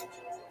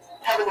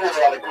 Haven't had a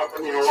lot of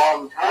company in a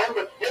long time,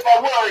 but if I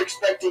were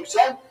expecting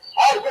some,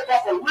 I'd whip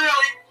up a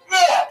really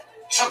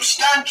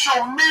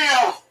substantial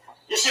meal.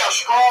 You see how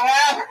strong I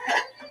am?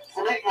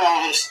 For eating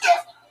all this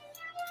stuff.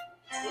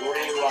 What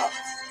do you want?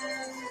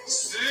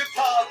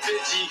 Super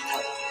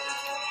Vegeta.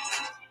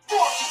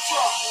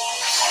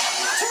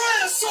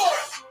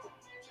 Tyrannosaurus!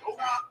 Do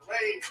not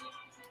wait.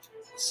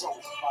 So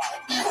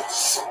fine. Your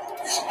soul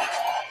is mine.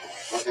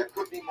 But there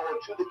could be more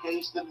to the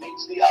case than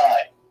meets the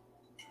eye.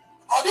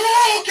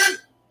 Hadouken!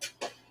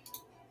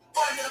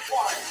 Find it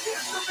apart.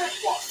 Here's the big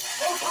one.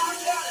 No time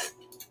got it.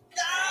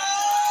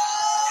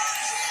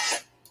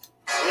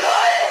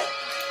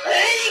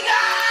 There you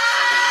go!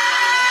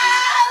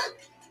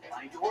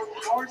 By your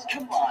powers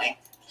combined.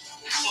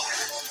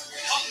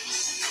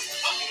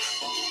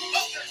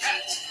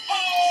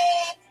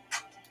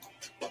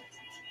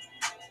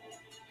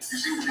 You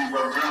seem to be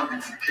well grounded in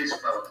the case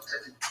file,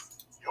 Detective.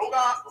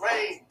 Yoga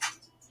Rain.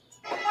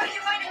 What are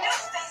you going to do,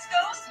 Space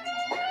Ghost?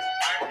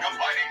 I'm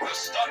combining the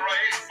stun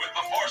rays with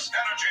the force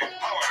energy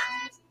power.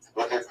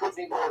 But there could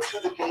be more to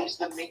the case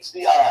than meets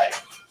the eye.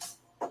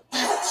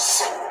 Your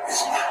soul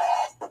is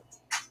mine.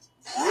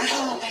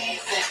 Riddle me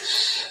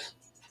this.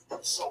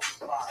 So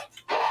fine.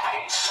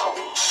 Why so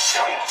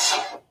serious?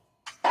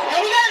 You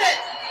get it!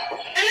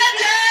 You get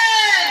it!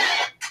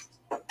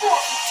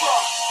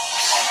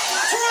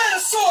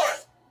 Tyrannosaurus!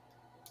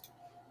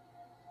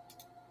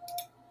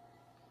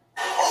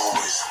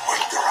 Always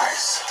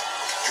winterize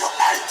your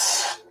pets.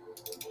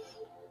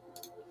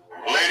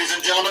 Ladies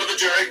and gentlemen of the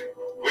jury,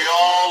 we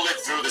all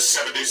lived through the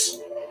 70s.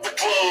 The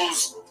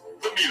clothes,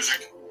 the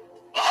music,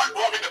 the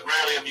heartwarming but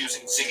rarely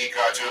amusing Ziggy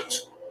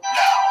cartoons.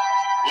 Now,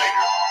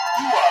 later,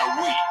 who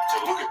are we to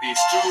look at these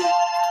two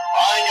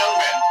fine young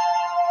men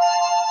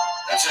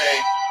and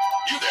say,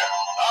 you there,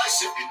 I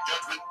sit in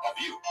judgment of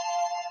you.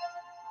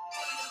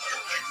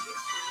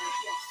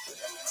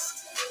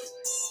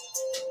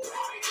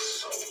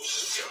 So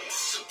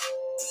serious.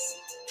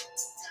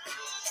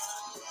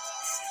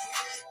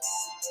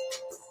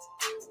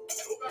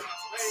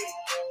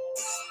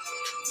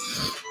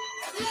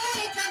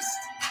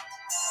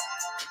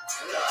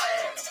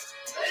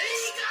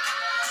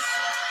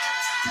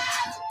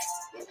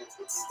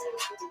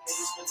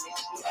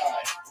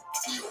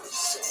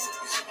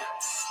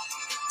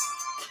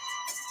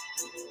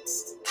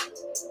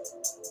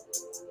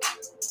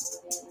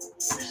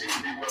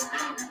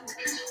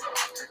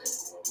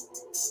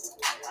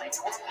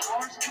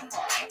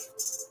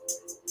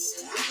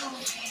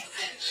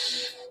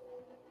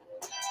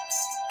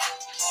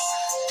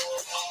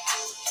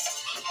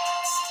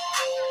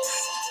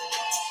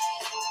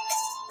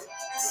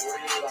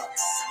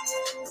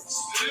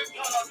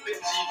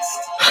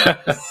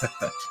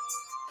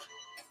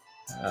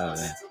 Oh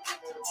man.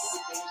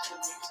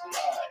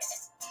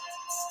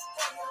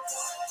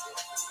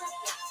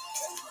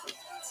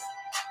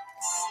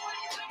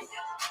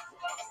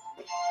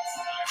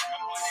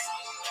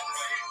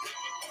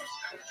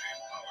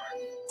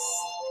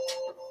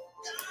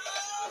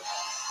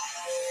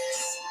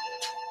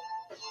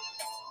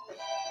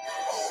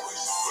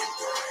 Always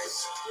winterize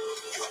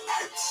your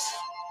pets.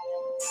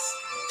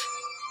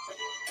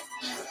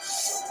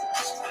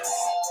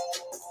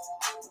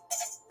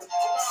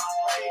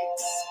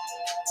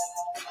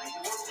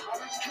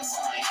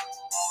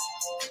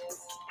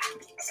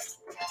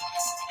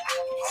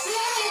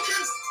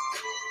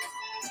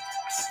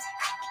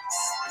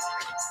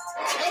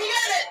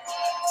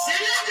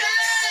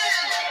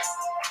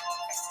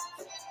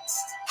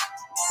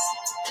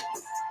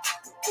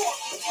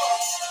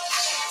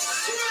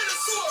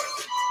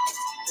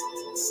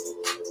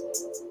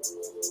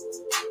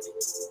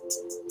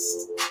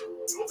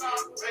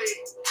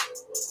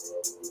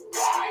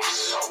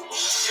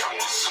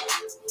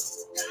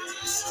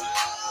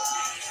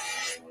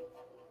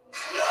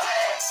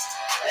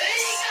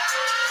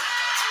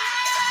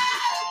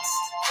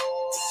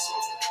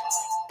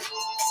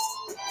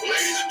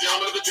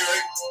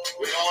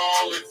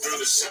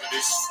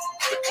 voice,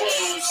 the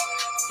clothes,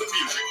 the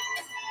music.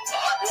 The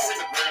heartwarming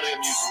but rarely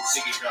amusing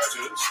singing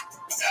cartoons.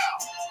 Now,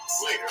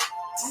 later,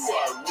 who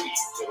are we to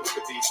look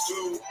at these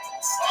two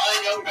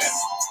fine young men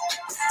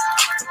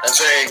and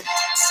say,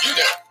 you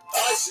there,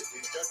 I sit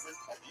in judgment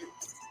of you.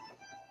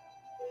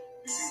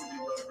 You seem to be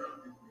well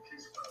grounded in the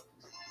case file.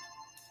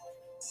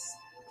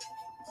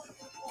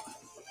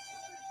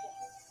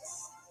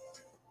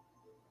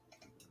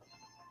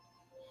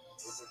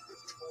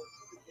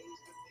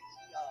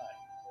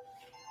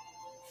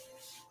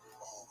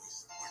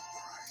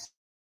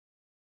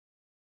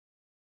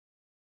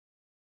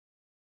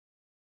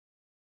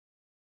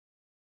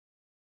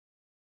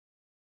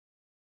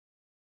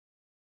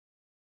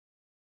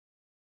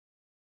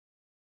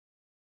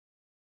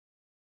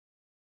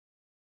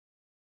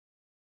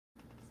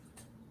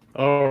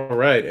 All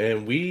right,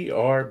 and we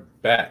are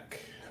back.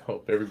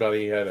 Hope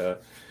everybody had a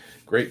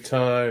great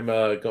time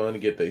going to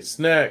get their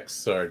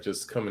snacks or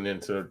just coming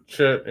into the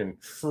chat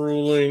and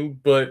trolling.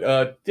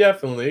 But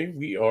definitely,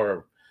 we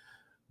are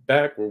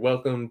back. We're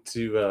welcome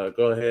to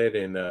go ahead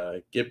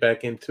and get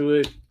back into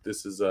it.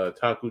 This is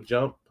Taku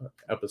Jump,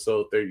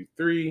 episode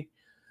 33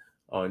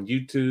 on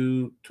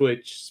YouTube,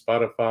 Twitch,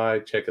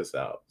 Spotify. Check us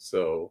out.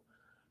 So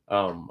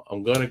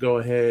I'm going to go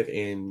ahead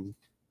and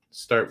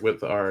start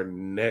with our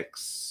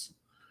next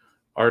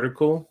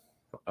article.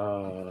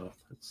 Let's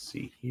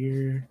see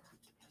here.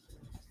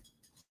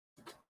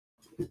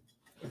 Go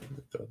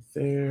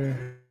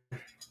there.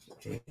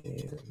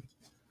 And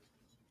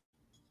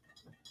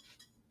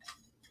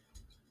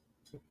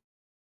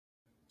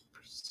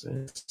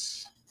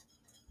present.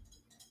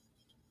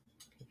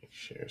 Okay,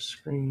 share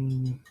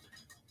screen.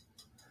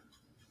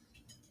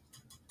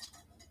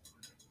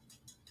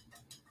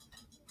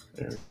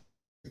 There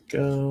we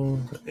go.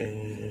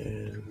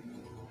 And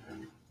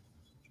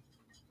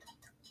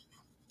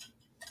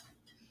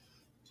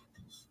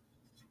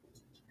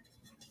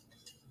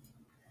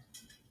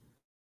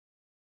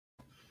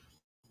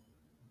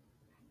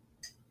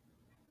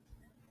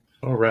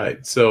all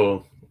right.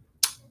 So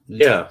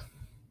yeah,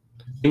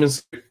 Demon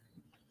Slayer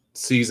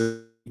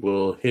season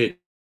will hit.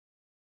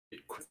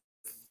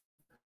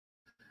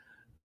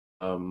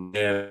 And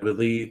I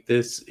believe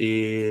this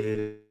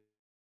is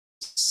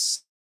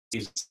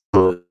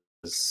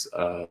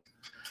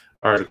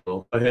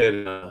article. Go ahead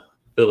and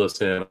fill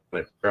us in on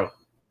it, bro.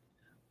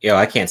 Yo,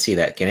 I can't see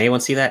that. Can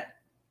anyone see that?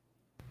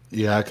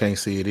 Yeah, I can't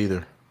see it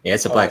either. Yeah,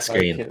 it's a black I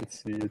screen. can't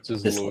see. It's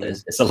just It's, loading.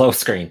 it's a low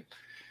screen.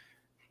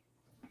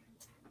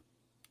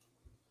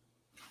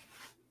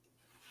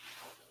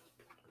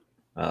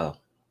 Oh,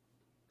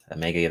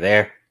 Omega, you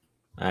there?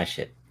 Ah,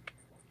 shit.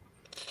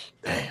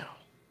 Damn,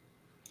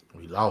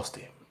 we lost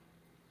him.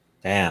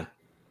 Damn.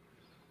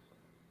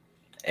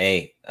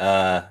 Hey,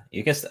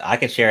 you can. I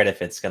can share it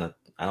if it's gonna.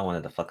 I don't want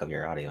it to fuck up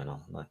your audio and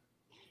all. Look.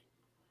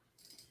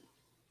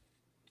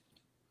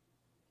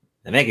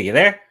 Omega, you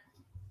there?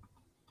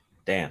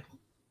 Damn.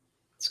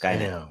 Skynet.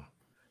 Damn,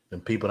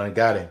 them people done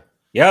got him.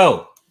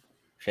 Yo,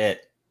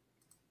 shit.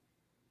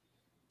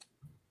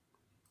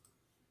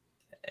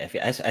 If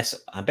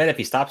I bet if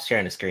he stops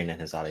sharing the screen, then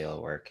his audio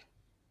will work.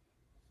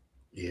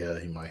 Yeah,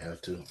 he might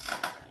have to.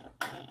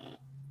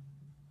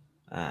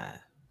 Let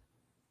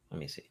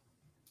me see.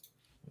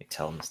 Let me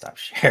tell him to stop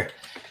sharing.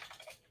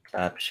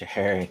 Stop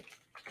sharing.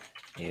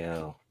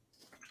 Yo.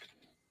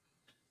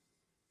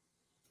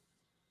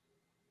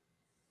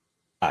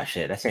 Ah,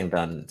 shit. That thing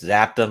done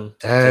zapped him.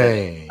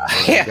 Dang,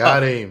 Yeah.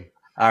 got him.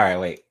 All right,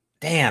 wait.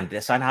 Damn,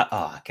 this I not.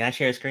 Oh, can I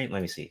share a screen?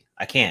 Let me see.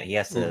 I can't. He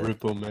has to.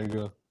 Rip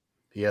Omega.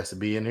 He has to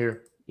be in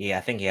here. Yeah,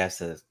 I think he has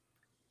to.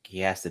 He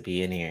has to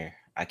be in here.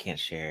 I can't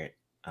share it.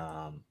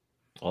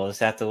 We'll just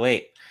have to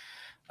wait.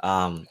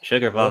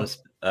 Sugar Bum's.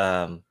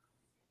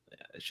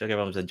 Sugar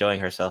Bum's enjoying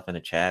herself in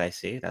the chat. I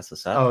see. That's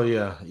what's up. Oh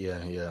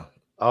yeah.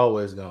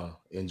 Always gonna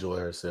enjoy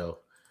herself.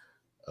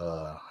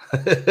 But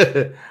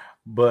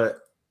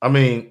I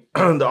mean,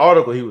 the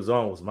article he was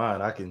on was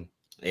mine. I can,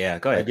 Yeah,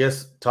 go ahead. I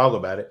guess, talk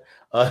about it.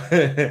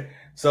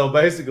 So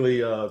basically,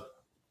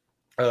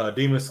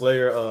 Demon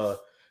Slayer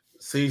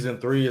season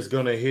 3 is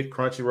gonna hit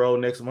Crunchyroll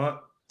next month.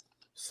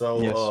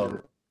 So Yes,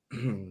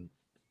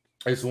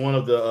 it's one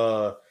of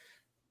the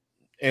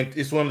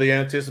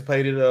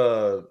anticipated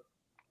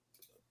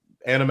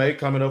anime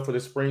coming up for the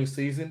spring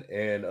season,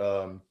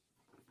 and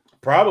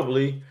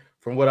probably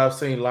from what I've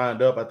seen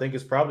lined up, I think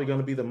it's probably going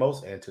to be the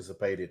most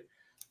anticipated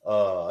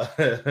for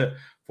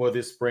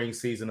this spring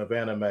season of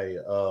anime.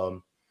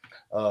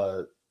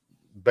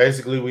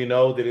 Basically, we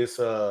know that it's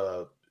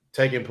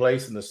taking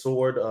place in the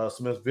Sword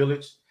Smith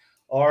Village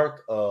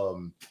arc.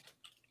 So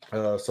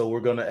we're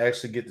going to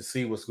actually get to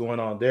see what's going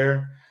on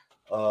there.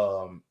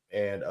 And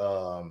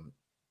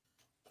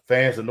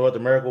fans of North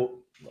America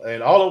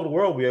and all over the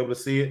world will be able to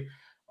see it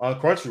on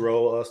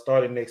Crunchyroll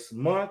starting next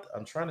month.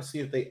 I'm trying to see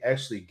if they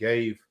actually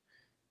gave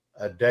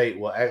a date.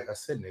 Well, I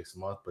said next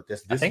month, but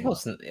that's this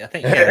month. I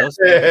think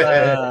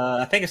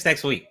it's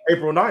next week.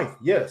 April 9th.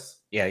 Yes.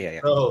 Yeah.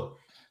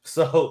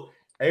 So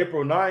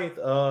April 9th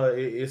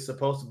it's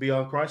supposed to be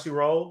on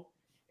Crunchyroll,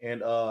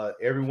 and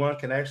everyone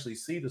can actually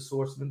see the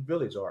Swordsman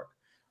Village arc.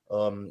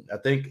 I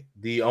think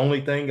the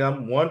only thing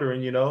I'm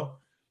wondering,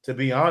 to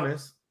be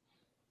honest,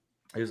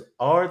 is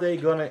are they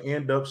gonna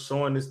end up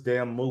showing this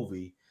damn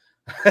movie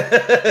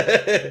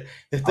that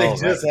they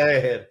just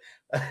had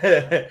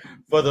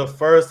for the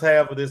first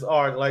half of this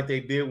arc, like they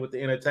did with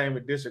the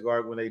Entertainment District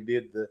arc when they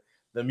did the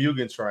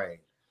Mugen Train?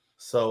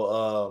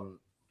 So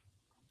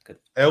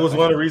that was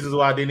one of the reasons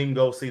why I didn't even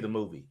go see the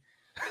movie.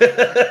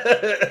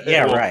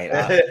 Yeah, right.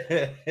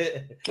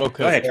 Okay,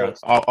 go ahead,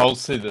 Trunks. I'll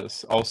say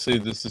this. I'll say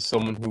this as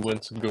someone who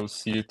went to go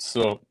see it.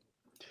 So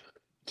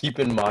keep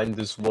in mind,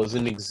 this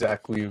wasn't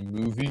exactly a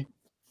movie.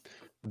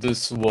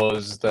 This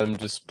was them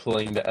just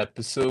playing the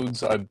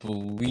episodes. I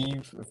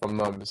believe, if I'm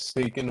not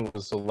mistaken, it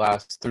was the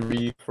last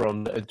 3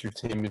 from the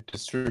Entertainment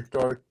District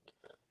arc,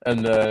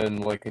 and then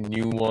like a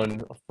new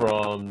one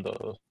from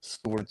the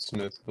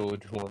Swordsmith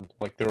Village one.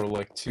 Like there were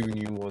like 2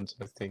 new ones,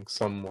 I think,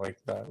 something like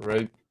that,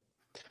 right?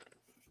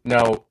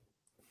 Now,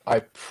 I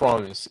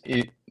promise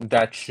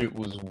that shit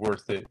was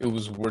worth it. It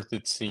was worth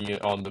it seeing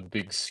it on the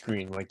big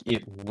screen. Like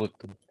it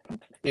looked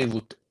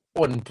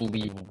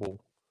unbelievable.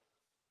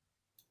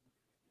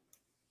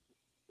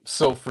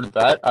 So for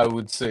that, I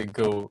would say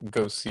go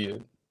see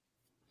it.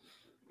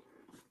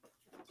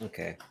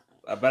 Okay,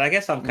 but I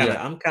guess I'm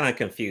kind of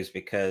confused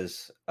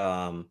because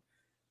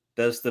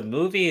does the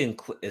movie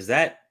include? Is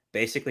that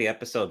basically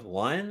episode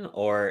 1,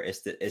 or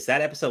is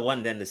that episode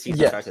 1? Then the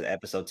season starts at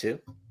episode 2.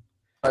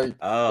 It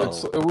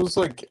was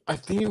like, I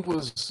think it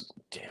was,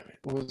 damn it,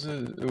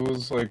 it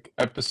was like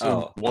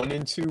episode 1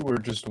 and 2 or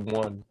just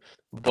 1,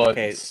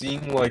 but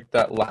seeing like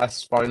that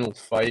last final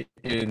fight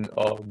in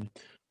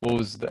what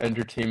was the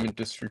Entertainment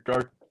District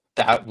arc,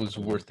 that was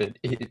worth it.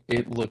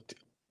 It looked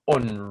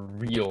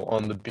unreal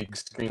on the big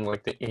screen,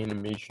 like the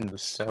animation, the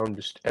sound,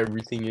 just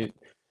everything.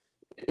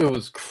 It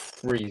was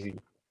crazy.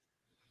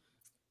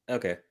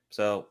 Okay,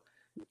 so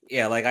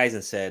yeah, like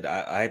Eisen said,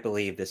 I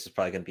believe this is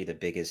probably going to be the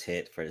biggest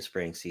hit for the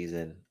spring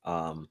season.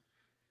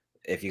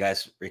 If you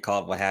guys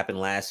recall what happened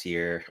last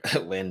year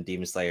when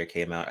Demon Slayer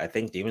came out, I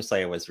think Demon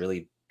Slayer was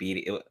really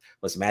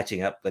was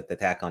matching up with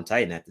Attack on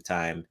Titan at the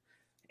time,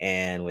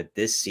 and with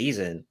this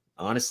season,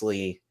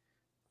 honestly,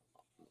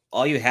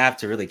 all you have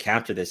to really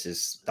counter this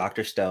is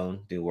Dr.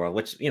 Stone, New World,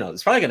 which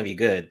it's probably going to be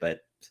good,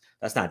 but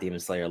that's not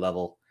Demon Slayer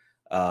level.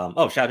 Shout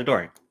out to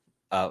Dorian.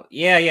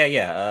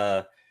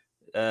 Yeah.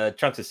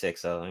 Trunks is sick,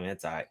 so I mean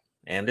it's all right.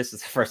 And this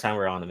is the first time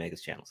we're on the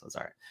Mega's channel, so it's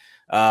all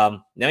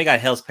right. Then we got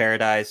Hell's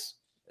Paradise.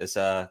 It's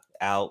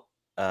out,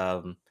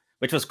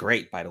 which was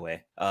great, by the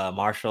way.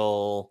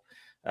 Marshall.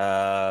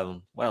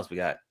 What else we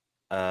got?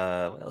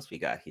 What else we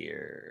got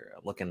here?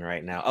 I'm looking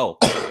right now. Oh,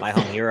 My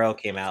Home Hero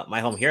came out. My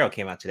Home Hero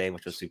came out today,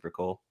 which was super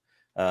cool.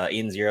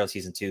 Eden Zero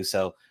season 2.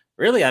 So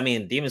really, I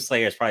mean, Demon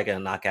Slayer is probably going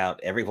to knock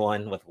out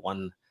everyone with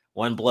one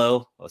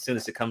blow as soon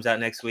as it comes out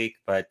next week.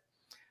 But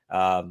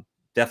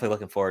definitely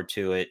looking forward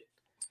to it.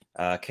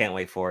 Can't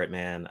wait for it,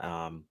 man.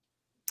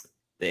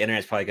 The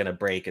internet's probably going to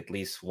break at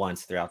least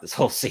once throughout this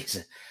whole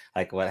season,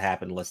 like what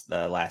happened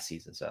last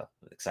season. So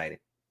exciting.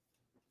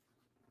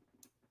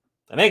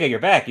 Omega, you're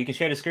back. You can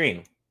share the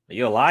screen. Are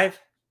you alive?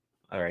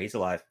 All right, he's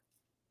alive.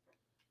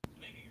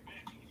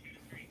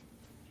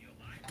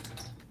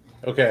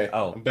 Okay.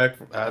 Oh, I'm back.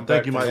 I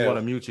think you might want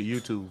to mute your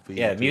YouTube feed.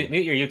 Yeah, mute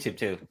your YouTube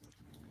too.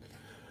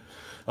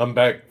 I'm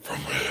back from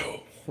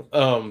hell.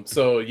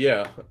 So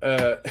yeah,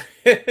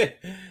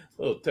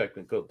 little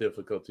technical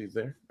difficulties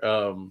there.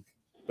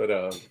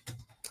 But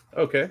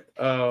okay.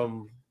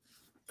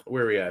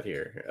 Where are we at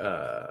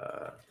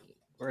here?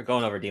 We're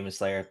going over Demon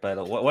Slayer,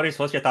 but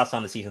what's your thoughts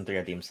on the season 3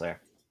 of Demon Slayer?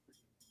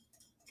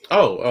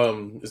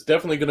 It's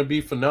definitely going to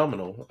be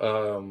phenomenal.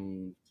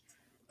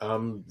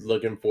 I'm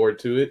looking forward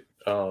to it.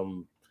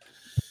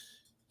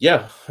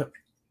 Yeah,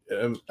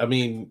 I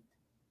mean,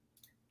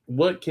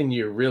 what can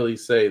you really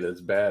say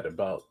that's bad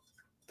about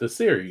the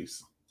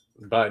series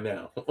by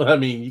now? I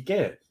mean, you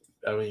can't.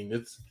 I mean,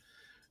 it's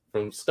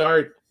from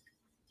start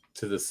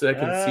to the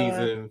second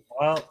season.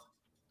 Well,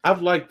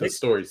 I've liked the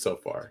story so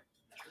far.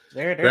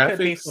 There could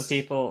be some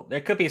people.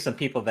 There could be some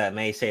people that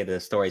may say the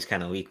story's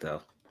kind of weak,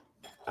 though.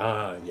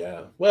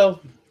 Yeah.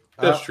 Well,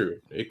 that's true.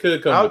 It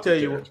could come. I'll tell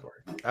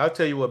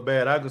you what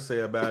bad I could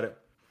say about it.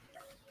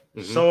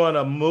 Mm-hmm. Showing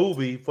a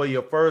movie for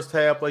your first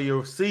half of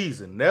your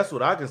season. That's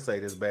what I can say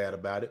that's bad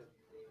about it.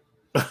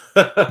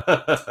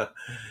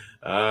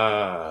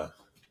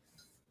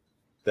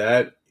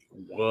 That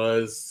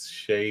was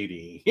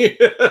shady.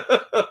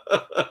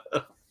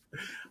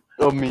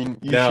 I mean,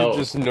 you should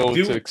just know what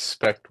to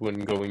expect when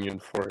going in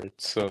for it.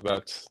 So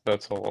that's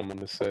all I'm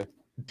gonna say.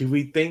 Do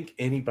we think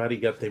anybody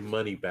got their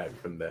money back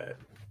from that?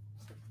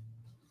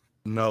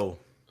 No.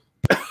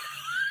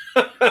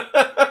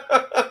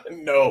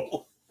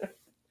 No.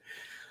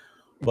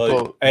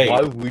 But hey,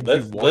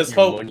 let's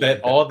hope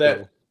that all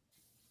that.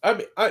 I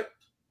mean,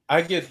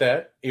 I get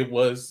that it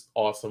was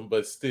awesome,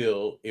 but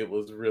still, it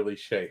was really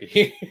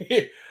shady.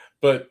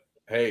 But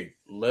hey,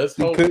 let's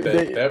hope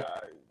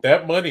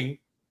that money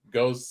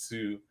goes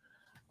to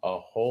a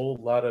whole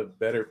lot of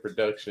better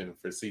production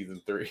for season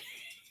 3.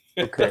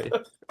 Okay.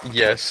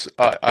 Yes,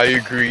 I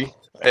agree,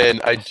 and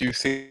I do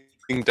think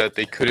that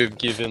they could have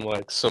given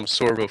like some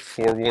sort of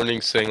forewarning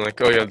saying like,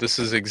 oh yeah, this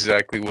is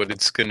exactly what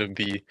it's gonna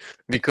be,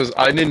 because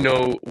I didn't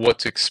know what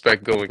to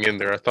expect going in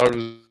there. I thought it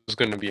was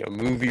gonna be a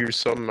movie or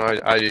something.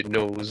 I didn't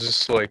know it was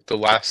just like the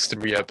last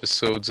 3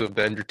 episodes of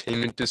the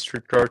Entertainment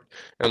District arc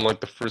and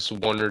like the first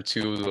 1 or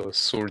 2 of the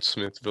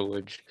Swordsmith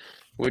Village,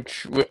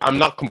 which I'm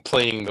not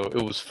complaining though.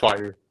 It was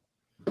fire,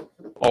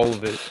 all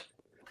of it.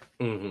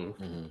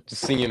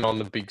 Just seeing it on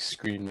the big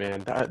screen,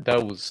 man,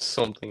 that was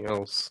something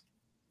else.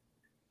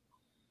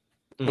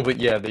 But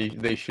yeah,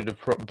 they should have,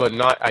 but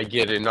not. I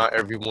get it. Not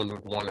everyone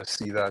would want to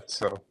see that.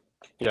 So,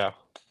 yeah.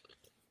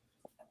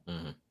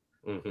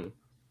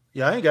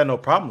 Yeah, I ain't got no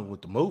problem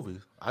with the movie.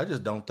 I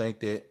just don't think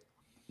that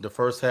the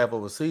first half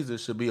of a season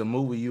should be a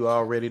movie you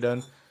already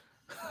done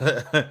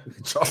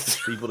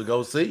charge people to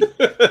go see.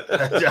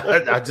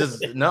 I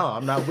just no,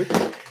 I'm not with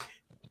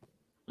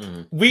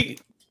you.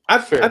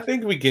 I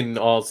think we can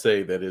all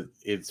say that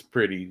it's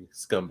pretty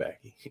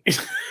scumbaggy.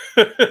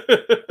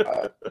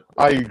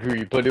 I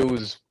agree,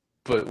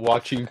 but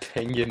watching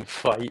Tengen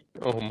fight,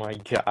 oh my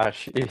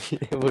gosh,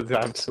 it was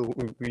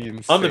absolutely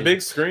insane. On the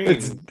big screen.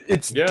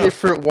 It's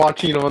different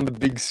watching on the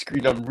big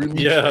screen. I'm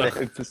really trying to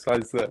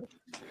emphasize that.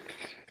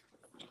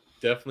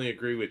 Definitely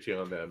agree with you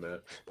on that, man.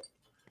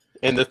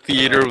 And the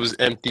theater was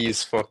empty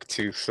as fuck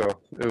too, so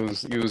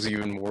it was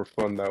even more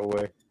fun that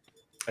way.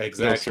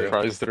 Exactly. No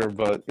surprise there,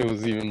 but it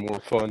was even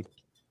more fun.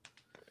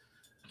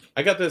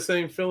 I got that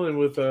same feeling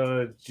with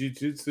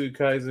Jujutsu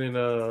Kaisen.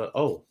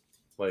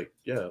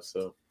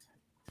 So.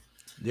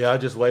 Yeah, I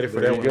just waited for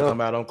that one to come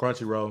out on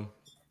Crunchyroll.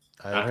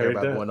 I didn't care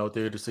about going no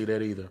theater to see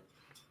that either.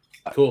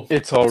 Cool.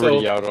 It's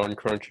already out on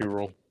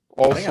Crunchyroll.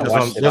 Also,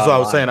 that's what I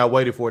was saying. I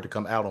waited for it to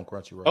come out on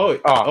Crunchyroll.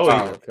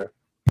 Okay.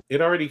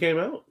 It already came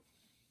out?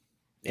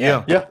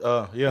 Yeah.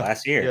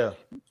 Last year.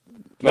 Yeah.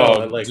 No,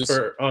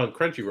 on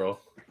Crunchyroll.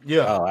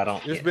 Yeah. Oh, I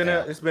don't. It's been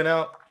out. It's been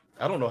out.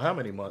 I don't know how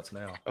many months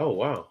now. Oh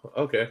wow.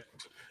 Okay.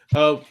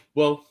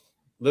 Well,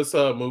 let's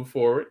move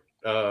forward.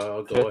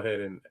 I'll go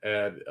ahead and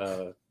add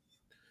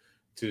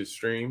to the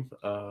stream.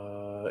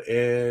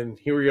 And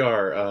here we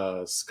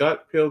are.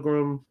 Scott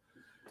Pilgrim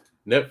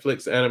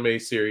Netflix anime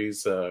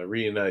series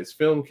reunites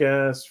film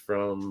cast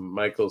from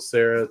Michael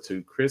Cera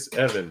to Chris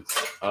Evans.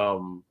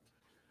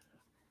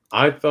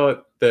 I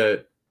thought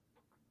that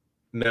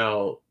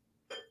now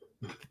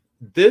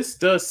this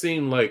does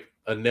seem like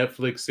a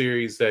Netflix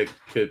series that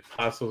could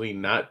possibly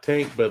not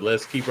tank, but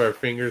let's keep our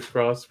fingers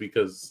crossed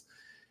because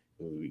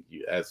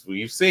as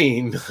we've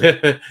seen,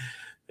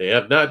 they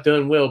have not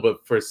done well.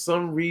 But for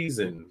some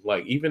reason,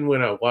 like even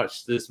when I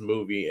watched this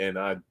movie and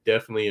I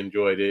definitely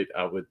enjoyed it,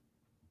 I would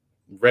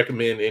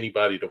recommend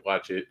anybody to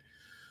watch it.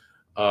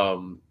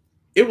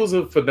 It was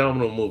a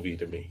phenomenal movie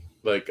to me.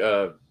 Like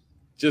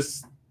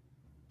just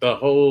the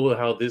whole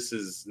how this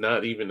is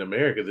not even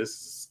America, this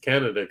is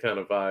Canada kind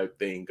of vibe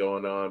thing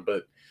going on,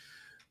 but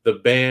the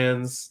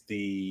bands,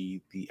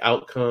 the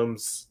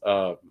outcomes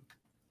of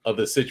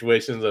the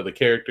situations of the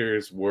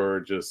characters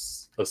were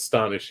just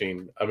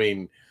astonishing. I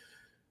mean,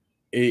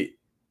 it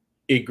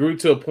grew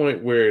to a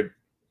point where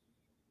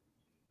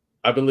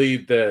I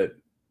believe that,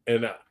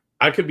 and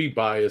I could be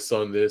biased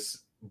on this,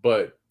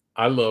 but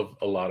I love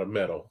a lot of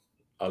metal.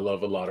 I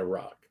love a lot of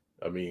rock.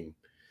 I mean,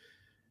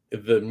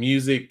 the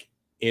music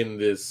in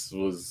this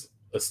was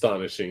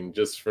astonishing,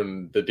 just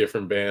from the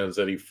different bands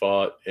that he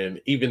fought, and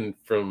even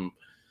from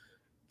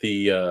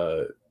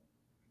the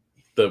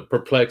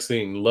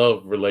perplexing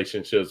love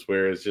relationships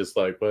where it's just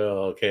like, well,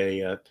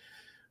 okay, I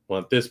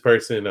want this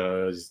person,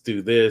 just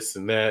do this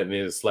and that, and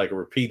it's like a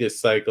repeated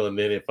cycle, and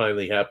then it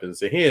finally happens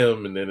to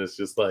him, and then it's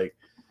just like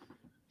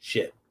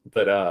shit.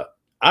 But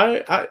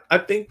I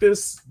think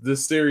this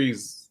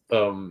series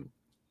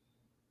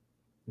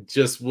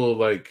just will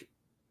like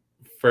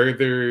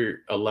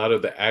further a lot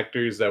of the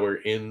actors that were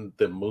in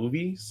the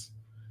movies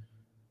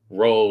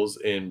roles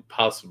in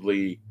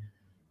possibly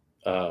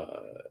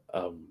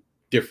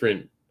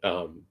different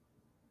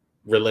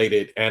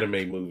related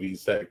anime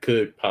movies that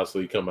could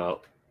possibly come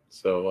out.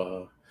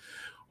 So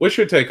what's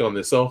your take on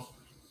this? So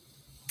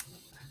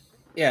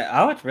yeah,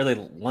 I would really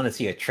want to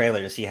see a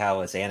trailer to see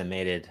how it's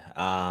animated.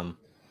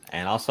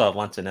 And also I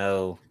want to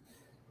know,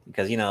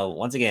 because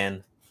once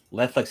again,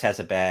 Netflix has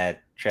a bad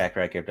track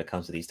record when it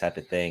comes to these type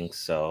of things.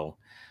 So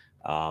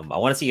I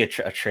want to see a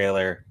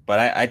trailer, but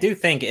I do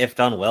think if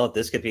done well,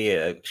 this could be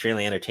an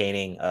extremely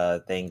entertaining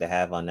thing to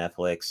have on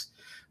Netflix.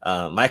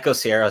 Michael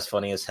Cera is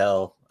funny as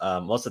hell.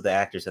 Most of the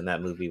actors in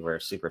that movie were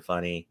super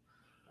funny.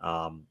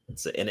 And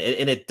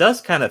it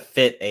does kind of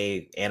fit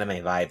a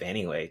anime vibe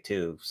anyway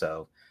too.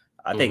 So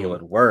I think it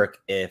would work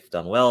if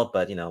done well.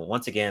 But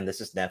once again, this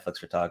is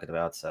Netflix we're talking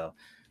about, so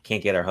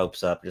can't get our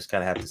hopes up. Just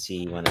kind of have to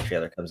see when the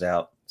trailer comes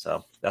out.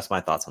 So that's my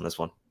thoughts on this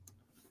one.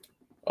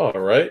 All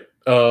right.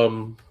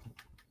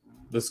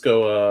 Let's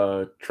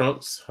go,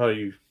 Trunks. How do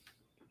you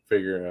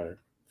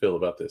feel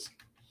about this?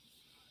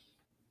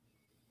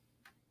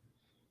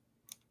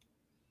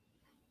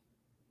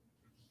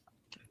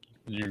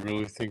 You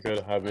really think I'd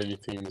have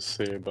anything to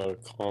say about a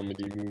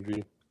comedy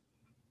movie?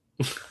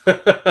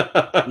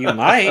 You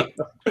might.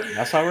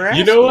 That's how we're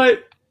asking. You know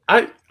what?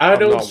 I I'm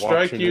don't not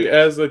strike watching you it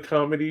as a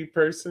comedy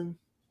person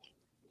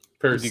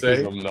per because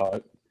se, I'm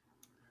not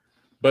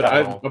but at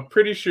I'm, all. I'm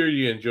pretty sure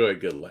you enjoy a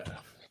good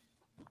laugh.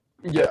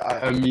 Yeah,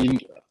 I mean,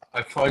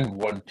 I find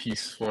One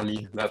Piece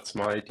funny. That's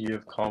my idea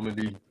of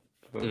comedy,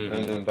 Mhm.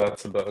 and then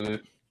that's about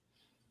it.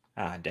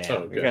 Ah, damn.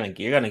 Okay.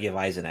 You're gonna give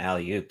Eisen an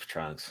alley-oop,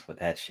 Trunks, with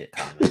that shit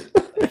comment.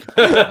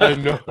 I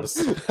know.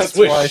 That's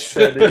why I Swish.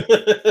 said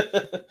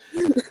it.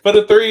 For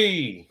the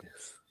 3.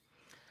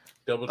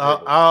 Double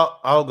dribble.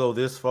 I'll go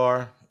this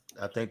far.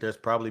 I think there's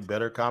probably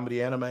better comedy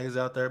animes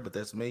out there, but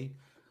that's me.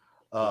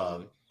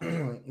 But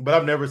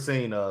I've never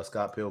seen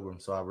Scott Pilgrim,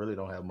 so I really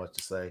don't have much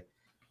to say.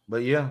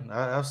 But yeah,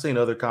 I've seen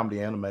other comedy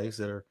animes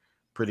that are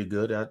pretty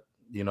good. That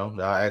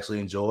I actually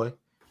enjoy.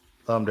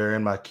 They're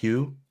in my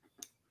queue.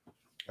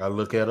 I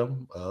look at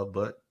them,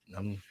 but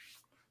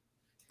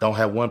don't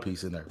have One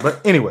Piece in there.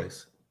 But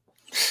anyways,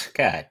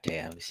 God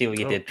damn. See what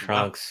you did, wow.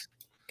 Trunks.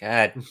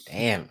 God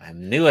damn. I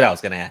knew what I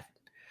was gonna have.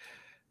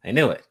 I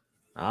knew it.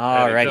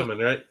 Had it Alrighty. coming,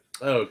 right?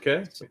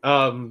 Okay.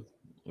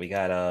 We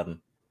got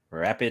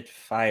rapid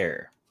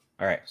fire.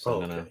 All right,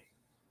 so I'm gonna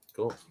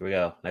Cool. here we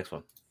go. Next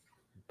one.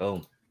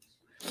 Boom.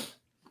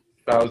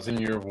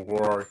 1,000-Year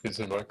War Arc is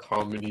in my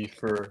comedy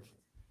for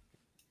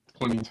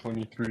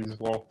 2023 as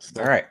well.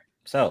 So. All right.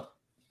 So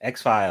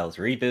X-Files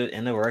reboot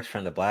in the works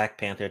from the Black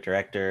Panther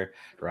director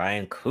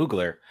Ryan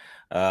Coogler.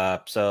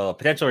 So a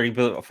potential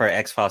reboot for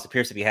X-Files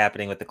appears to be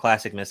happening with the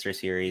classic mystery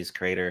series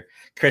creator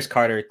Chris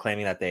Carter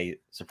claiming that the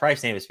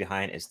surprise name is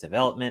behind its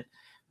development.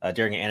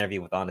 During an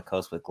interview with On the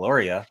Coast with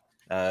Gloria,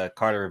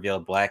 Carter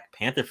revealed Black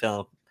Panther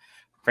film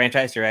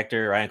franchise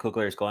director Ryan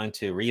Coogler is going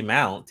to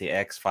remount the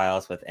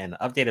X-Files with an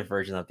updated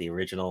version of the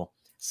original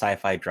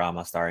sci-fi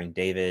drama starring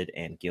David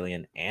and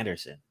Gillian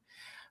Anderson.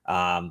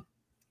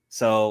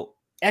 So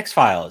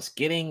X-Files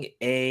getting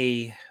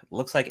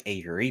looks like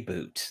a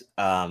reboot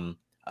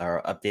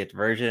or updated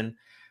version.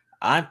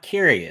 I'm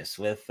curious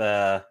with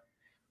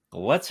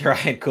what's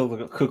Ryan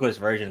Coogler's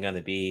version going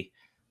to be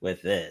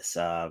with this.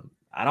 I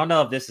don't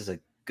know if this is a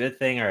good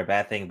thing or a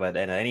bad thing, but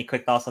any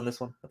quick thoughts on this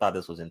one? I thought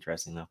this was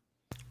interesting though.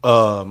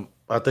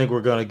 I think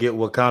we're gonna get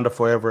Wakanda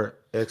Forever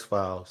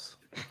X-Files.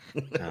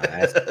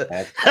 That's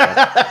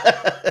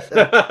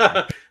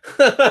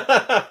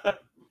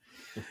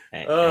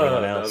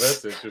anyone No,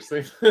 else? that's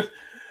interesting.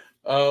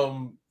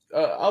 I'll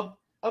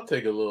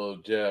take a little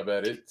jab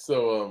at it.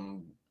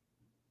 So,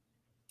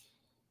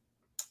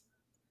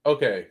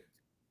 okay,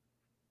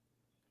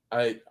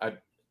 I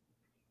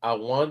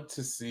want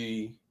to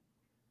see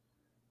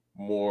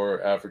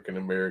more African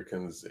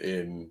Americans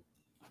in,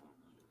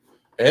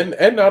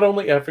 and not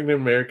only African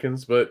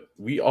Americans, but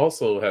we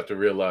also have to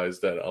realize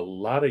that a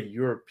lot of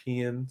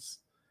Europeans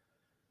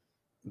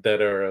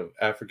that are of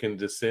African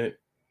descent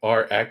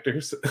are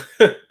actors.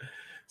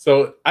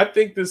 So I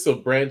think this will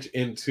branch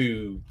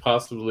into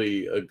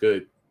possibly a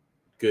good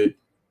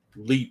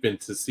leap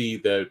into see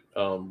that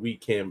we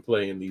can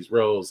play in these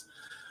roles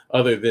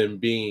other than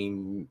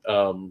being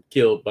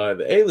killed by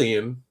the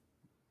alien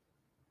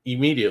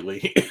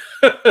immediately.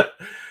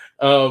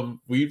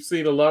 We've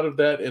seen a lot of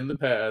that in the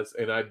past,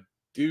 and I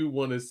do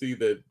want to see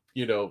that,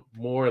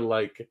 more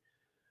like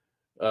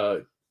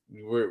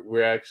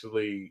we're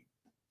actually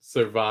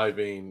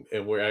surviving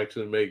and we're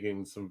actually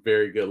making some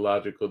very good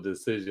logical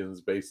decisions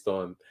based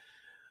on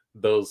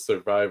those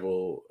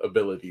survival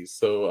abilities.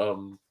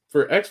 So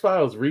for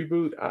X-Files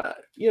reboot,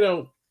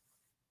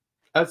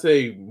 I'd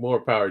say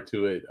more power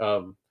to it.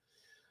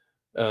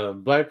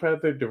 Black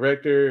Panther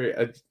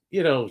director,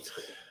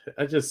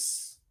 I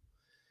just,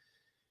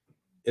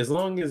 as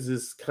long as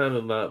it's kind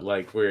of not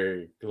like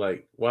where,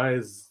 like, why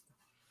is,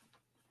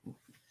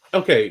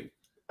 okay,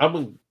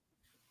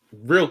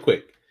 real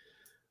quick.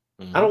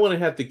 I don't want to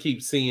have to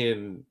keep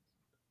seeing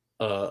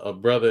a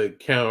brother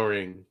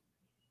cowering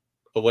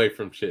away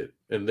from shit,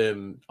 and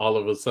then all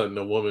of a sudden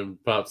a woman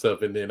pops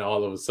up, and then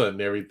all of a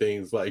sudden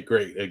everything's like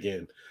great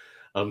again.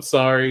 I'm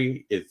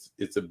sorry,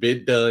 it's a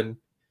bit done,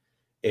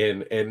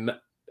 and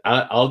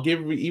I'll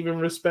give even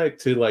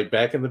respect to, like,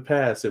 back in the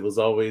past, it was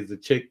always the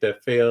chick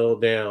that fell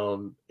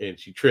down and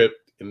she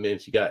tripped and then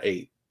she got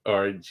ate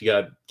or she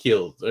got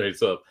killed. All right,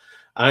 so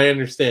I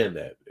understand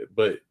that,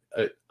 but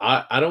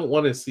I don't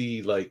want to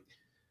see like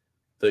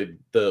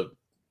the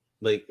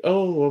like,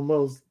 oh,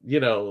 almost,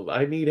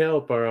 I need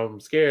help or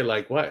I'm scared.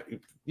 Like, why,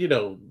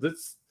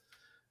 this,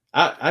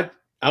 I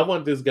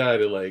want this guy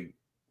to like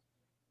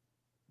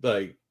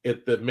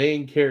if the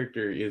main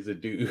character is a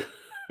dude,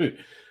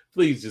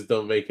 please just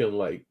don't make him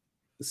like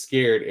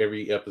scared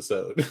every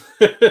episode.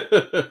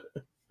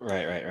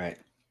 Right.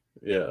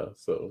 Yeah,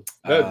 so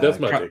that's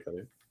my take on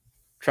it.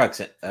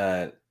 Trucks.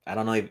 I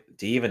don't know.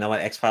 Do you even know what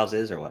X-Files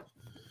is or what?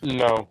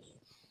 No.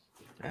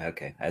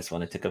 Okay, I just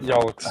wanted to confirm.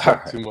 Y'all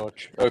expect too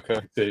much.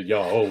 Okay. Said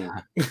y'all. All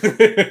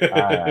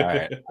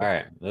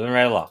right. Moving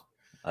right along.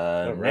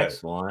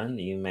 Next one,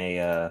 you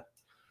may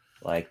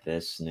like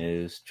this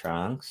news,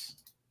 Trunks,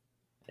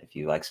 if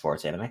you like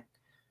sports anime.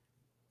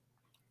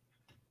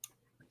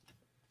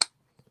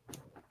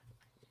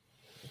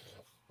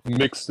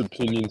 Mixed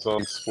opinions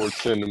on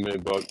sports anime,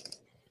 but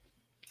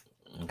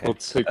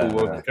let's take a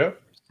look. Okay.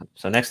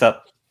 So next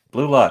up,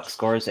 Blue Lock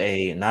scores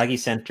a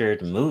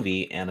Nagi-centered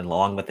movie, and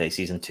along with a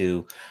season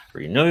 2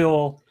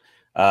 renewal.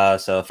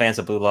 So fans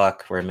of Blue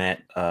Lock were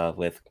met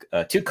with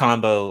 2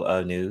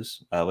 combo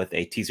news with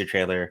a teaser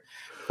trailer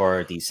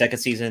for the second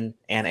season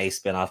and a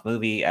spin-off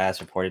movie, as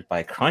reported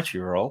by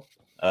Crunchyroll.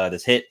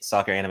 This hit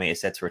soccer anime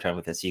is set to return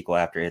with a sequel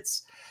after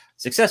its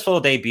successful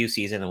debut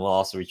season, and will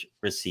also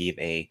receive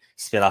a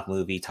spin-off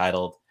movie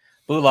titled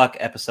Blue Lock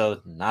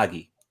Episode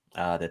Nagi.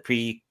 The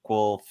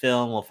prequel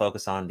film will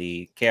focus on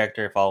the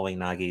character following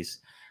Nagi's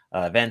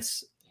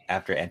events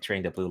after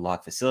entering the Blue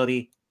Lock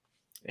facility,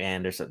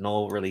 and there's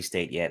no release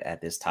date yet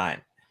at this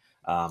time.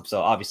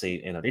 So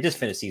obviously, they just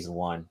finished season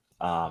 1,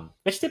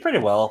 which did pretty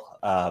well.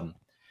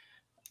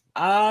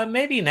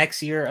 Maybe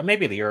next year,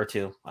 maybe a year or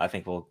two, I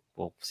think we'll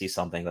see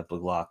something with Blue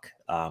Lock.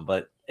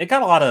 But it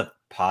got a lot of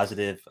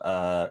positive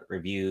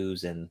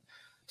reviews and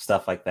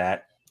stuff like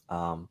that.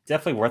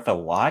 Definitely worth a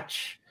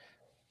watch.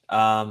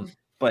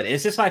 But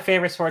is this my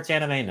favorite sports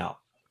anime? No,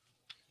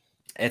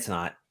 it's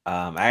not.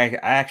 I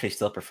actually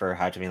still prefer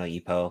Hajime no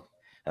Ippo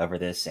over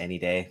this any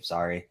day.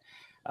 Sorry.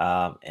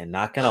 And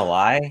not gonna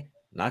lie,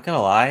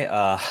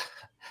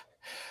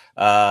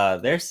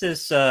 there's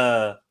this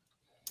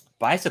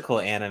bicycle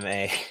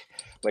anime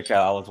which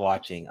I was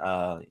watching.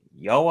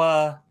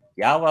 Yawa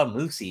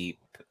Musi.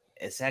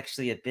 It's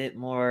actually a bit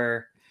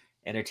more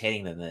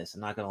entertaining than this.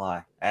 I'm not gonna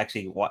lie. I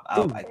actually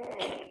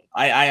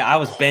I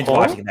was binge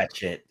watching that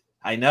shit.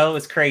 I know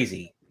it's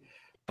crazy,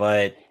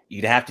 but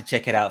you'd have to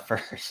check it out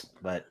first.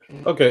 But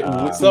okay,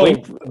 so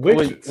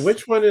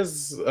which one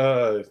is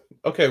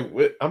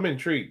okay? I'm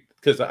intrigued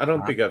because I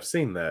don't think I've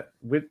seen that.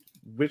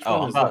 Which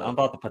one is that? I'm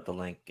about to put the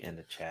link in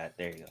the chat.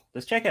 There you go.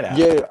 Let's check it out.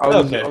 Yeah, I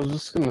was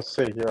just gonna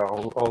say, yeah,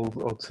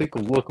 I'll take a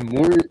look.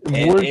 More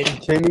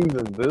entertaining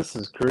than this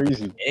is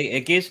crazy.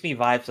 It gives me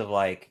vibes of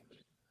like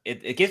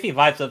it gives me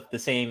vibes of the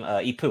same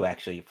Ipu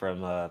actually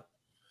from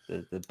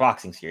the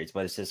boxing series,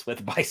 but it's just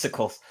with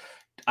bicycles.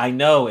 I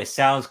know it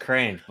sounds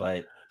cringe,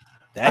 but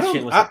that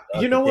shit was.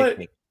 You know what?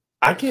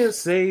 I can't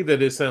say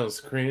that it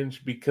sounds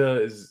cringe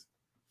because,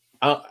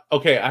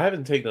 okay, I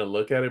haven't taken a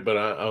look at it, but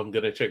I'm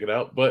gonna check it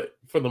out. But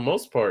for the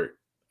most part,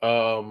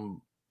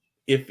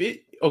 if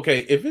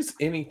it's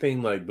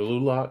anything like Blue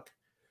Lock,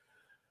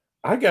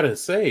 I gotta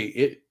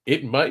say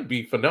it might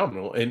be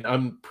phenomenal, and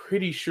I'm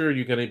pretty sure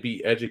you're gonna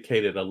be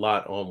educated a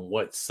lot on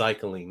what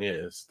cycling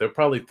is. They'll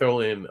probably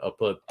throw in a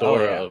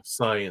plethora of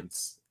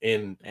science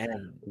in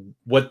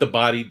what the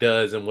body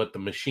does and what the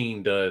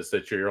machine does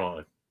that you're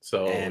on.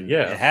 So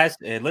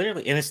it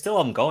literally, and it's still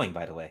ongoing,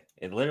 by the way.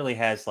 It literally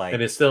has like,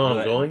 and it's still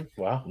ongoing.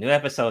 Wow, new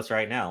episodes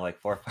right now, like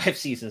 4 or 5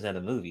 seasons in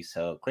a movie.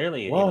 So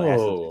clearly, it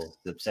has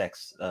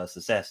some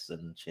success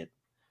and shit.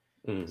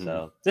 Mm-hmm.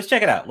 So just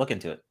check it out, look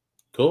into it.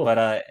 Cool.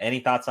 But any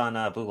thoughts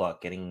on Blue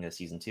Lock getting a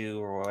season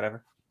 2 or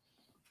whatever?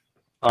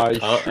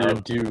 I sure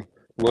do.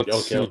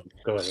 Let's see.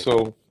 Go ahead.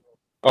 So,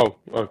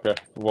 okay.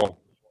 Well,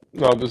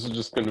 no, this is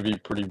just going to be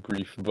pretty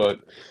brief,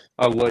 but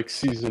I like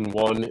season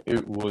 1.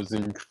 It was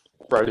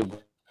incredibly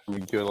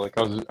good. Like,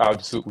 I was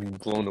absolutely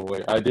blown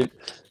away. I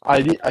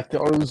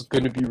thought it was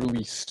going to be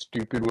really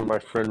stupid when my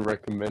friend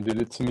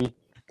recommended it to me,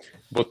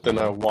 but then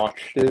I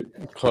watched it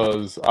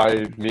because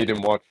I made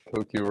him watch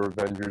Tokyo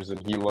Revengers and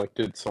he liked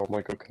it, so I'm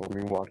like, okay, let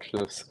me watch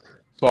this.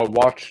 So I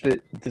watched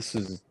it. This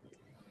is,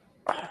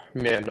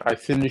 man, I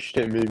finished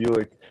it maybe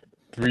like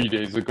 3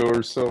 days ago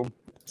or so.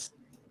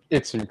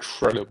 It's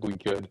incredibly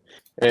good.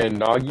 And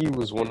Nagi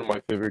was one of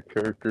my favorite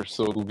characters,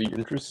 so it'll be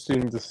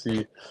interesting to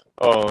see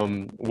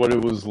what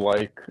it was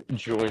like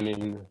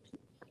joining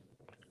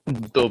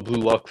the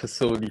Blue Lock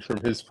facility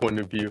from his point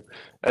of view.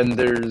 And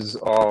they're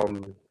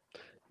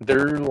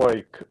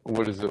like,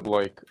 what is it,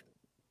 like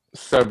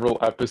several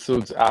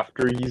episodes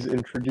after he's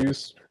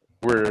introduced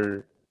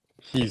where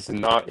he's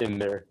not in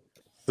there.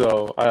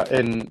 So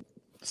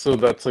so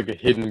that's like a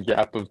hidden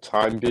gap of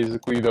time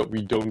basically that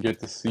we don't get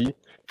to see.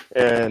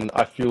 And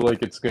I feel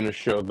like it's going to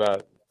show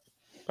that.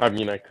 I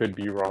mean, I could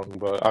be wrong,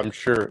 but I'm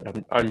sure.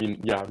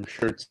 I'm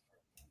sure it's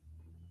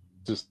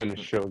just going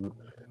to show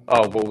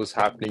what was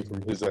happening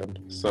from his end.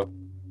 So,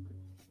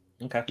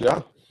 okay,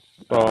 yeah,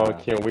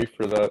 can't wait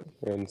for that.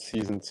 And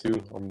season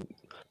 2,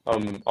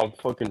 I'm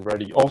fucking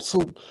ready.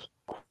 Also,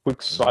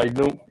 quick side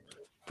note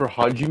for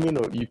Hajime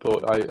no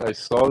Ippo, I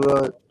saw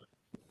that.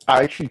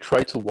 I actually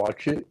tried to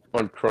watch it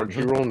on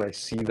Crunchyroll, and I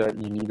see that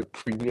you need a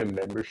premium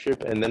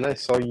membership, and then I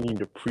saw you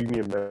need a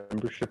premium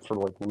membership for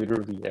like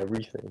literally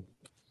everything.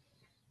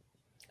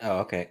 Oh,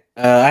 okay.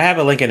 I have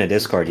a link in the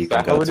Discord. You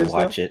can go to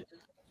watch it.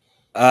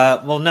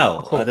 Well,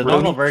 no. The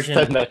normal version.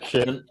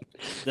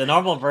 The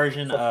normal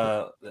version,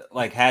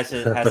 like has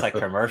like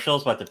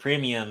commercials, but the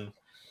premium,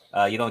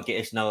 you don't get.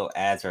 It's no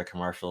ads or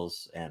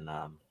commercials, and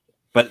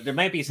but there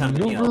might be some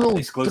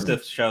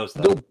exclusive shows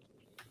though.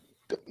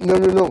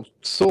 No.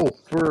 So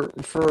for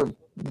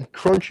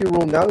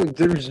Crunchyroll now,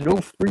 there's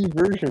no free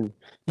version.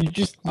 You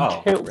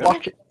can't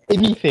watch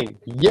anything.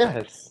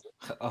 Yes.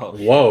 Oh.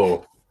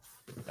 Whoa.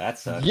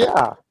 That's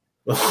yeah.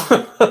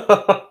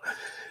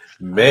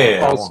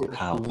 Man, Also,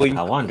 I link,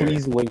 wonder.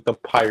 please link the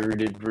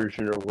pirated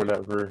version or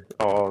whatever.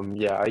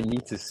 Yeah, I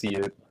need to see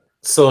it.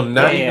 so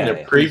not even a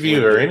yeah.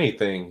 preview or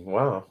anything.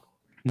 Wow.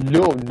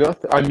 No,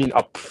 nothing. I mean,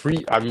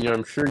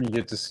 I'm sure you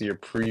get to see a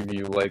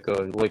preview, like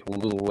a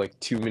little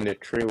 2-minute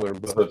trailer,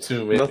 but So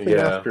 2 minutes, nothing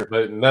yeah, after.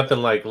 but nothing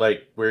like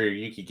where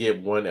you could get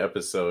one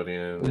episode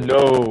in.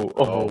 No,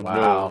 Oh,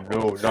 wow.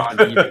 no, not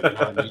even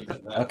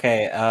that.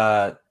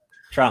 Okay,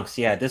 Trunks,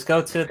 yeah, just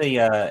go to the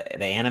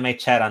anime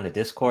chat on the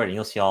Discord and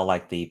you'll see all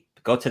like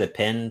go to the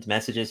pinned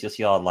messages, you'll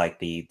see all like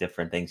the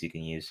different things you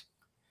can use.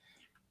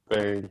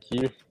 Thank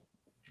you. Yeah,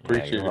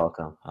 Appreciate you're it.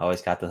 welcome. I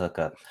always got the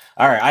hookup.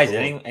 All right,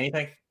 Isaac, Cool.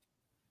 anything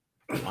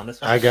on this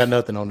one? I got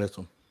nothing on this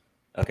one.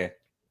 Okay.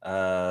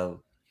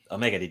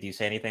 Omega, did you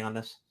say anything on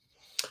this?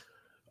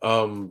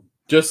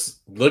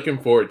 Just looking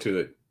forward to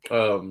it.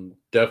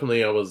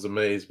 Definitely I was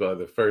amazed by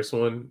the first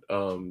one.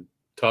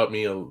 Taught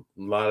me a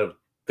lot of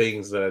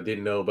things that I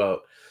didn't know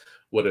about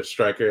what a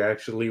striker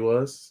actually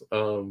was.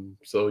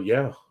 So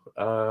yeah,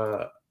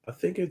 I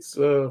think it's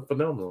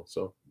phenomenal.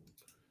 So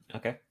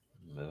Okay,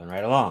 moving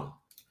right along.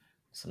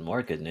 Some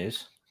more good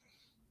news.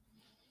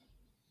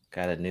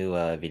 Got a new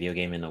video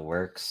game in the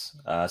works.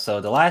 So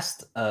the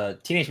last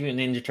Teenage Mutant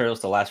Ninja Turtles: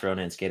 The Last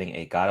Ronin is getting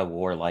a God of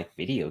War like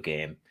video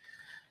game.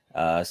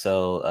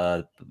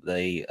 The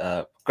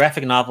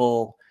graphic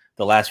novel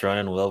The Last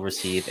Ronin will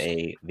receive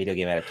a video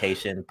game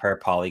adaptation per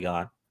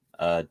Polygon.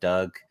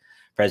 Doug,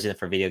 president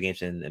for video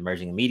games and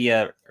emerging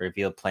media,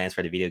 revealed plans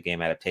for the video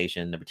game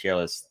adaptation. The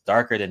material is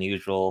darker than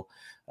usual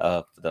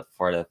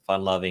for the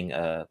fun-loving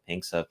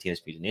pinks of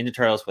Teenage Mutant Ninja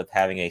Turtles, with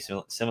having a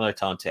similar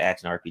tone to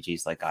action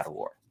RPGs like God of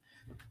War.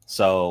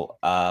 So,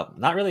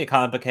 not really a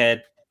comic book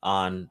head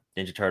on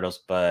Ninja Turtles,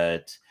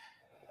 but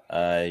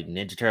a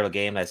Ninja Turtle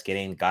game that's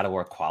getting God of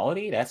War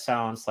quality. That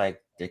sounds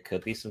like there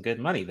could be some good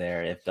money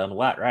there if done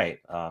right.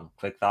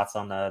 Quick thoughts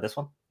on this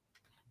one?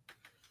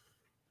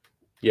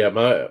 yeah,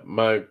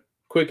 my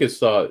quickest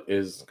thought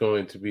is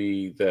going to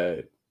be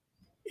that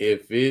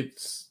if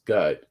it's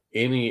got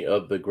any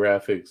of the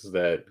graphics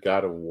that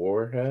God of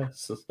War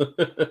has,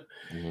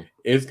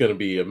 it's going to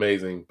be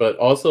amazing. But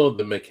also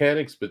the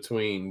mechanics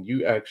between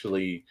you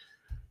actually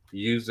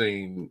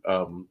using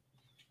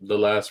the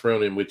Last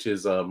Ronin, which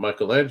is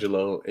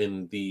Michelangelo,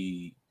 and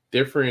the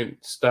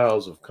different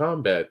styles of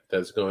combat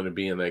that's going to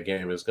be in that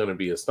game is going to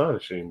be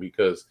astonishing,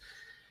 because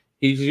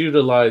he's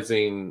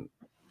utilizing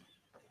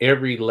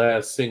every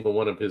last single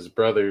one of his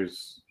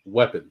brother's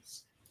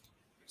weapons.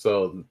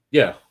 So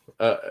yeah,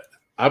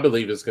 I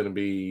believe it's going to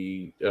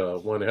be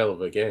one hell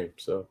of a game.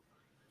 So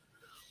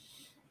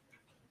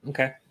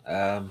Okay.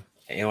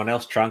 Anyone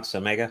else? Trunks,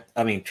 Omega?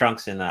 I mean,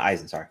 Trunks and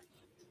Eisen, sorry.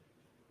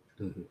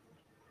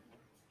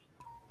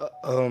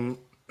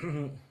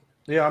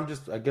 Yeah,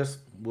 I guess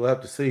we'll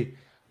have to see.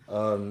 I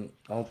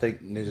don't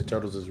think Ninja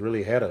Turtles has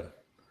really had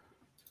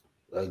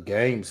a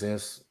game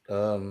since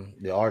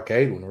the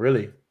arcade one,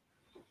 really.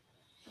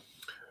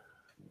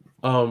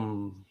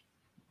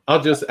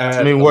 I'll just add.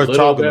 I mean, a worth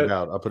little talking bit.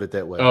 about. I'll put it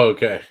that way. Oh,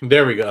 okay,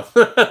 there we go.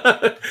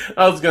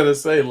 I was gonna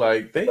say,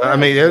 like, I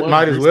mean, it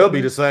might as well be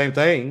the same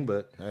thing,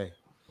 but hey.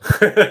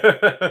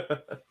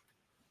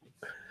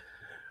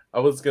 I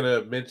was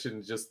gonna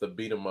mention just the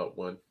beat 'em up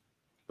one.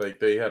 Like,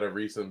 they had a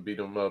recent beat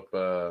 'em up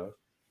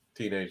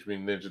Teenage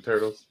Mutant Ninja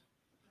Turtles.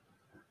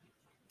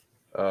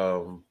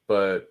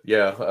 But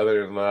yeah,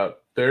 other than that,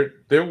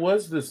 there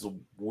was this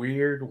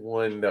weird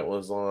one that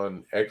was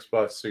on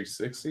Xbox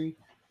 360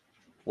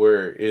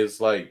 where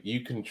it's like you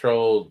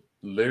controlled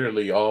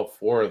literally all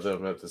four of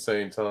them at the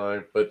same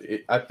time. But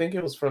I think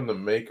it was from the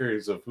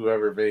makers of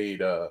whoever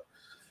made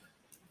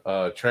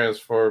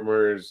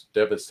Transformers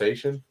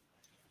Devastation.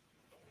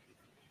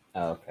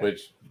 Okay.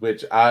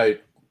 Which I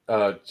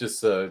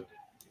just a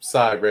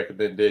side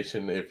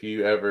recommendation, if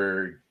you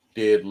ever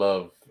did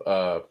love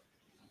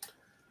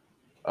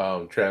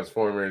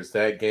Transformers,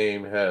 that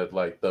game had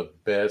like the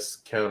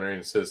best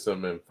countering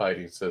system and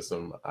fighting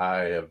system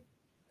I have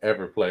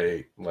ever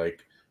played. Like,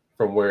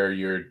 from where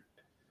your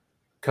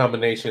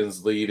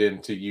combinations lead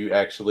into you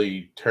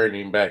actually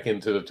turning back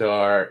into the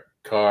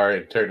car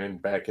and turning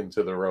back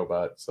into the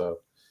robot. So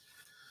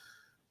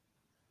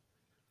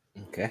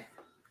Okay.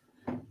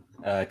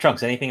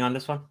 Trunks, anything on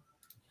this one?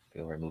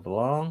 We'll move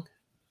along.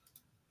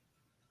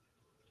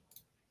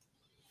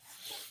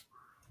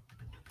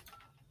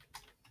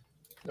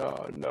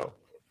 No.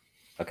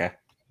 Okay,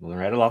 moving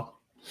right along.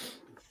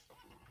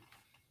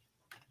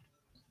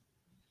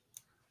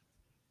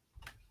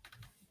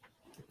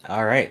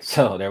 All right,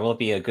 so there will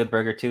be a Good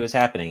Burger 2 is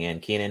happening,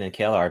 and Keenan and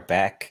Kel are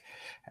back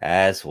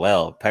as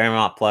well.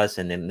 Paramount Plus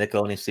and the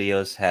Nickelodeon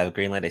Studios have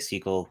greenlit a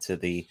sequel to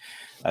the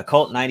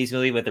cult 90s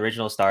movie with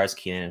original stars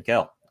Keenan and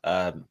Kel.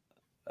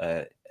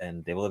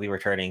 And they will be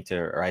returning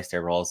to rise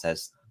their roles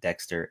as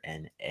Dexter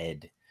and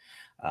Ed.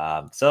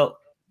 So,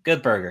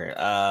 Good Burger.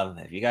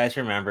 If you guys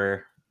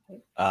remember,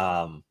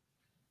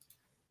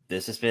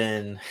 this has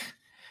been,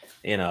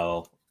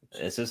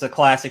 this is a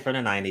classic for the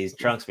 90s.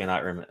 Trunks may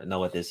not know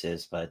what this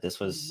is, but this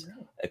was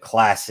a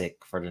classic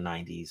for the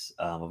 90s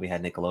when we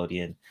had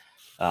Nickelodeon.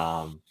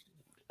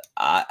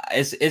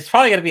 it's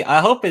probably gonna be.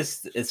 I hope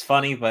it's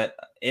funny, but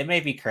it may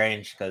be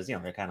cringe because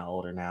they're kind of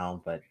older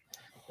now. But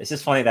it's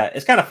just funny that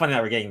it's kind of funny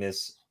that we're getting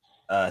this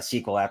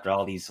sequel after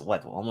all these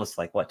almost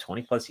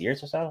 20 plus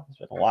years or so. It's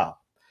been a while.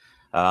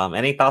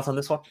 Any thoughts on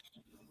this one?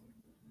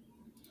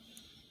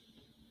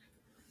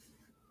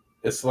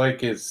 It's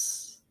like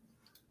it's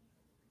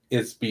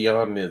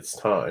beyond its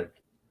time,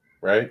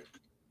 right?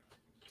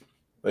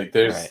 Like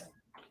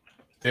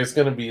there's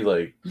gonna be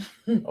like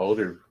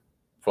older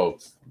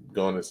folks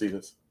going to see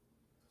this.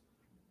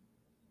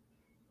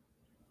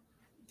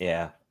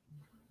 Yeah.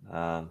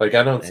 Like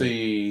I don't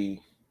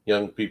see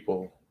young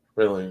people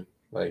really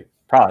like.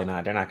 Probably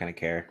not. They're not gonna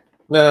care.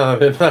 No,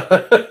 they're not.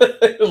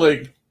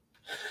 Like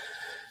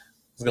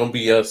it's gonna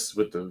be us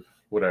with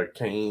our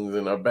canes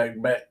and our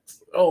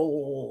backpacks.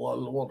 Oh,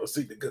 I want to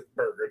see the good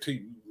burger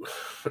too.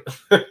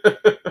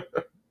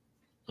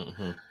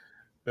 Mm-hmm.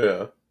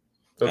 Yeah,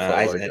 that's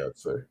all I got to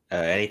say.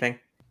 Anything?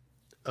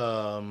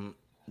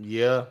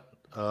 Yeah.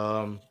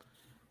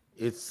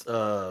 It's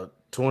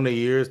 20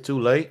 years too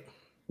late.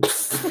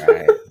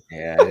 Right.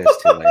 Yeah, it is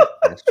too late.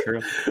 That's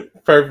true.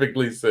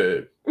 Perfectly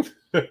said.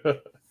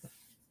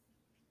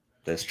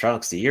 This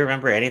Trunks, do you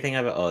remember anything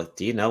about? Oh,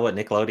 do you know what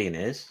Nickelodeon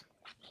is?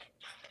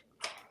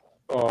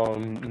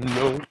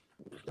 No.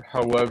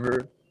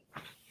 However,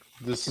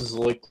 this is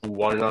like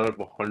 1 out of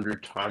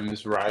 100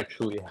 times where I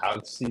actually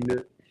have seen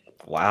it.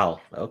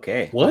 Wow.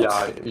 Okay. What?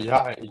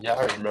 Yeah.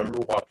 I remember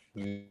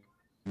watching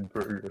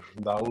Burger.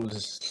 That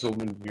was so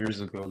many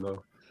years ago,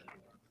 though.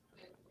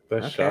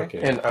 That's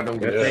shocking. And I don't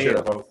give a shit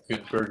about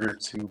Good Burger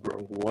 2, bro.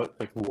 What?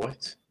 Like,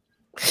 what?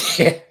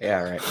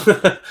 Yeah, right.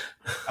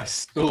 I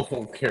still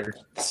don't care.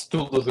 It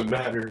still doesn't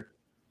matter.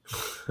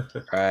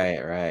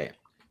 Right.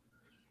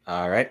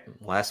 All right.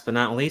 Last but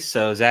not least,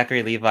 so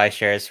Zachary Levi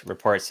shares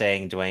report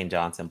saying Dwayne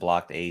Johnson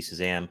blocked a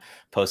Shazam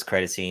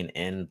post-credit scene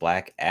in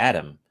Black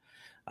Adam.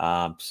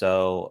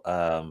 Says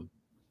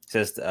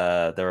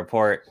the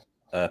report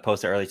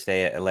posted early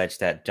today alleged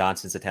that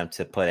Johnson's attempt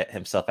to put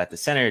himself at the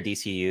center of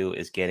DCU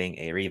is getting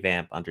a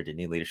revamp under the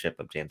new leadership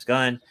of James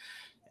Gunn,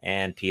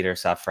 and Peter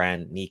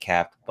Safran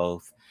kneecapped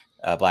both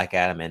Black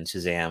Adam and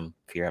Shazam: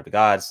 Fear of the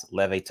Gods.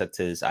 Levy took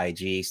to his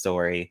IG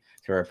story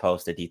to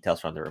repost the details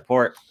from the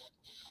report.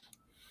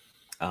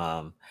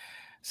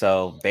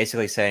 So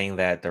basically saying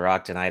that The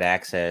Rock denied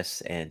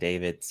access and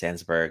David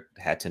Sandsberg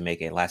had to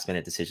make a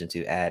last-minute decision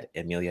to add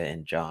Emilia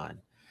and John.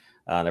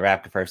 The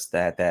rap confirms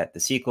that the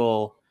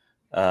sequel.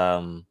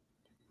 So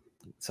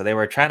they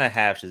were trying to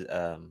have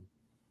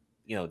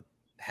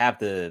have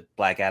the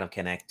Black Adam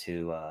connect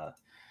to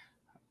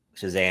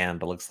Shazam,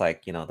 but looks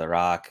like The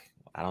Rock.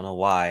 I don't know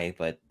why,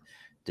 but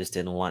just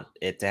didn't want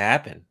it to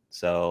happen.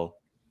 So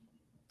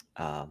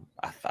I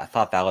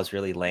thought that was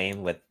really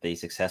lame with the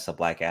success of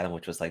Black Adam,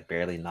 which was like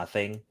barely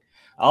nothing.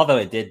 Although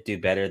it did do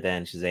better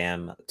than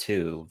Shazam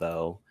 2,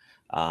 though.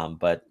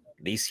 But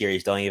these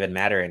series don't even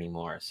matter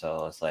anymore.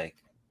 So it's like,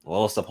 what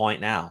was the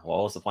point now?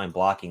 What was the point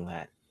blocking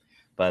that?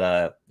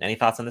 But any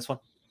thoughts on this one?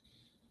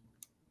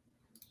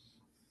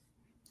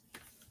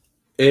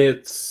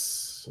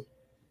 It's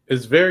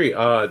very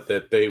odd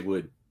that they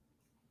would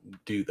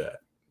do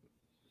that.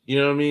 You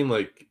know what I mean?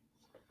 Like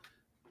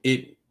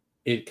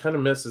it kind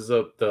of messes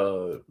up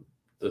the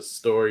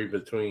story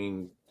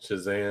between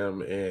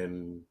Shazam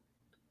and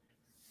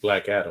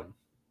Black Adam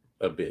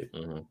a bit.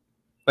 Mm-hmm.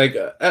 Like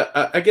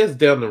I guess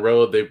down the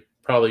road they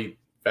probably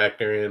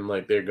factor in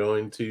like they're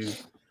going to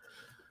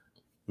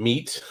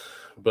meet,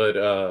 but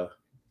I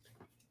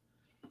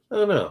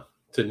don't know,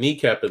 to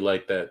kneecap it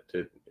like that,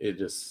 it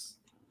just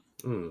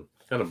kind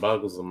of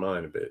boggles the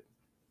mind a bit.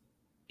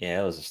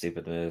 Yeah, it was a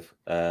stupid move.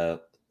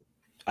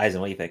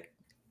 Eisen, what do you think?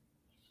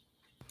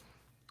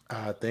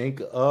 I think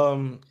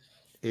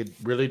it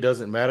really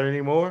doesn't matter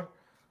anymore.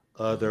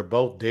 They're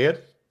both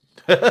dead.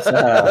 But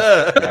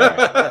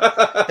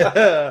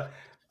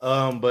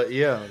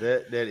yeah,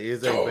 that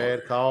is a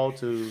bad call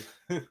to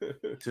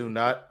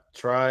not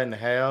try and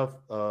have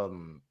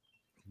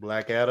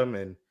Black Adam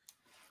and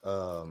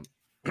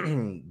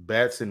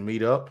Batson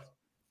meet up.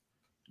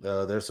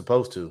 They're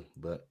supposed to,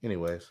 but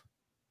anyways.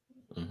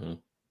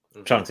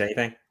 Chunks,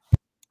 anything?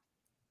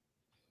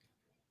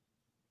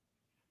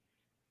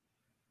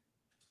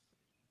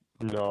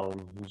 No,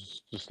 I'm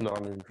just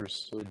not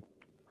interested.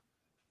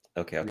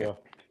 Okay. Yeah.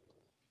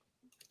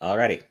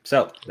 Alrighty.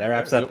 So that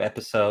wraps up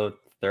episode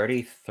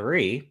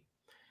 33.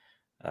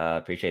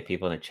 Appreciate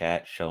people in the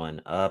chat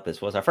showing up.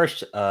 This was our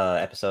first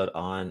episode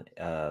on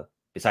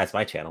besides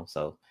my channel.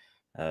 So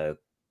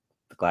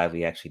glad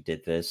we actually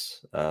did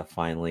this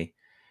finally.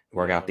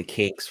 Work out the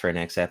kinks for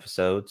next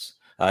episodes.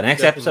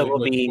 Next episode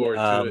will be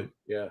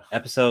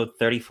episode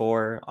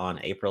 34 on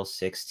April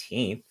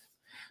 16th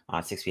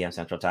on 6 p.m.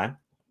 Central Time.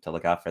 To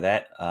look out for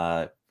that.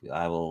 I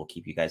will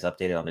keep you guys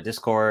updated on the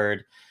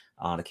Discord,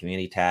 on the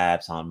community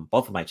tabs, on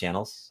both of my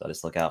channels. So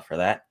just look out for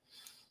that.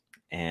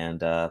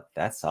 And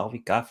that's all we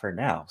got for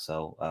now.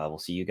 So we'll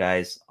see you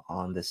guys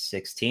on the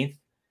 16th.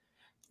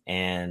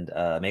 And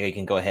maybe you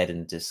can go ahead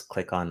and just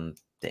click on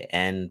the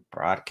end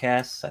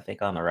broadcast, I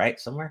think on the right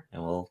somewhere,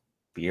 and we'll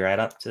be right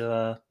up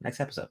to next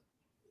episode.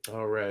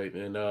 All right,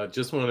 and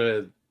just want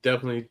to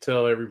definitely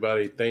tell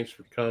everybody thanks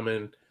for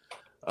coming.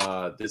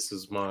 This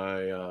is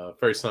my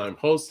first time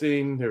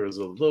hosting. There was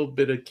a little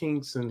bit of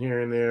kinks in here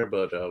and there,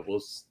 but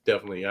we'll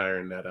definitely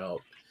iron that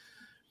out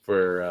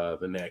for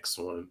the next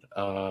one.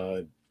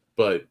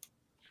 But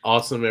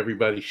awesome,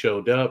 everybody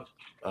showed up.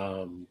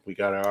 We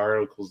got our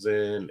articles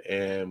in,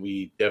 and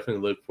we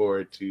definitely look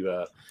forward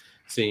to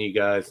seeing you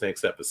guys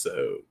next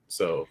episode.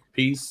 So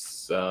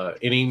peace.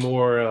 Any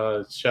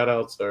more shout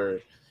outs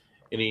or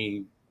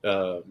any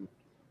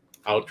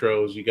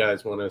outros you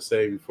guys want to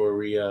say before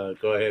we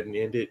go ahead and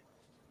end it?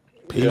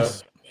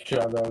 Peace. Yeah,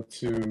 shout out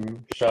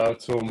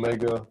to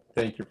Omega.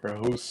 Thank you for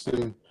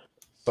hosting.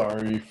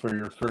 Sorry for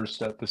your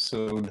first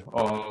episode.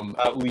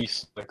 At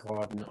least like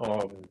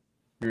on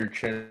your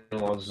channel,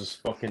 I was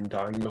just fucking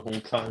dying the whole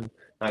time.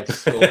 I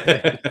still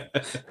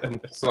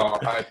so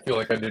I feel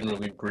like I didn't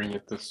really bring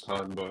it this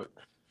time, but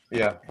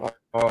yeah,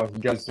 you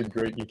guys did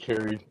great. You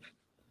carried.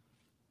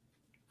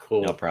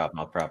 Cool. No problem.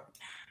 No problem.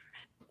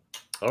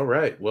 All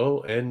right.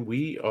 Well, and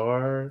we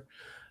are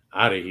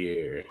out of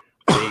here.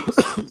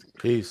 Peace.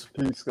 Peace.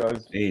 Peace,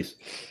 guys. Peace.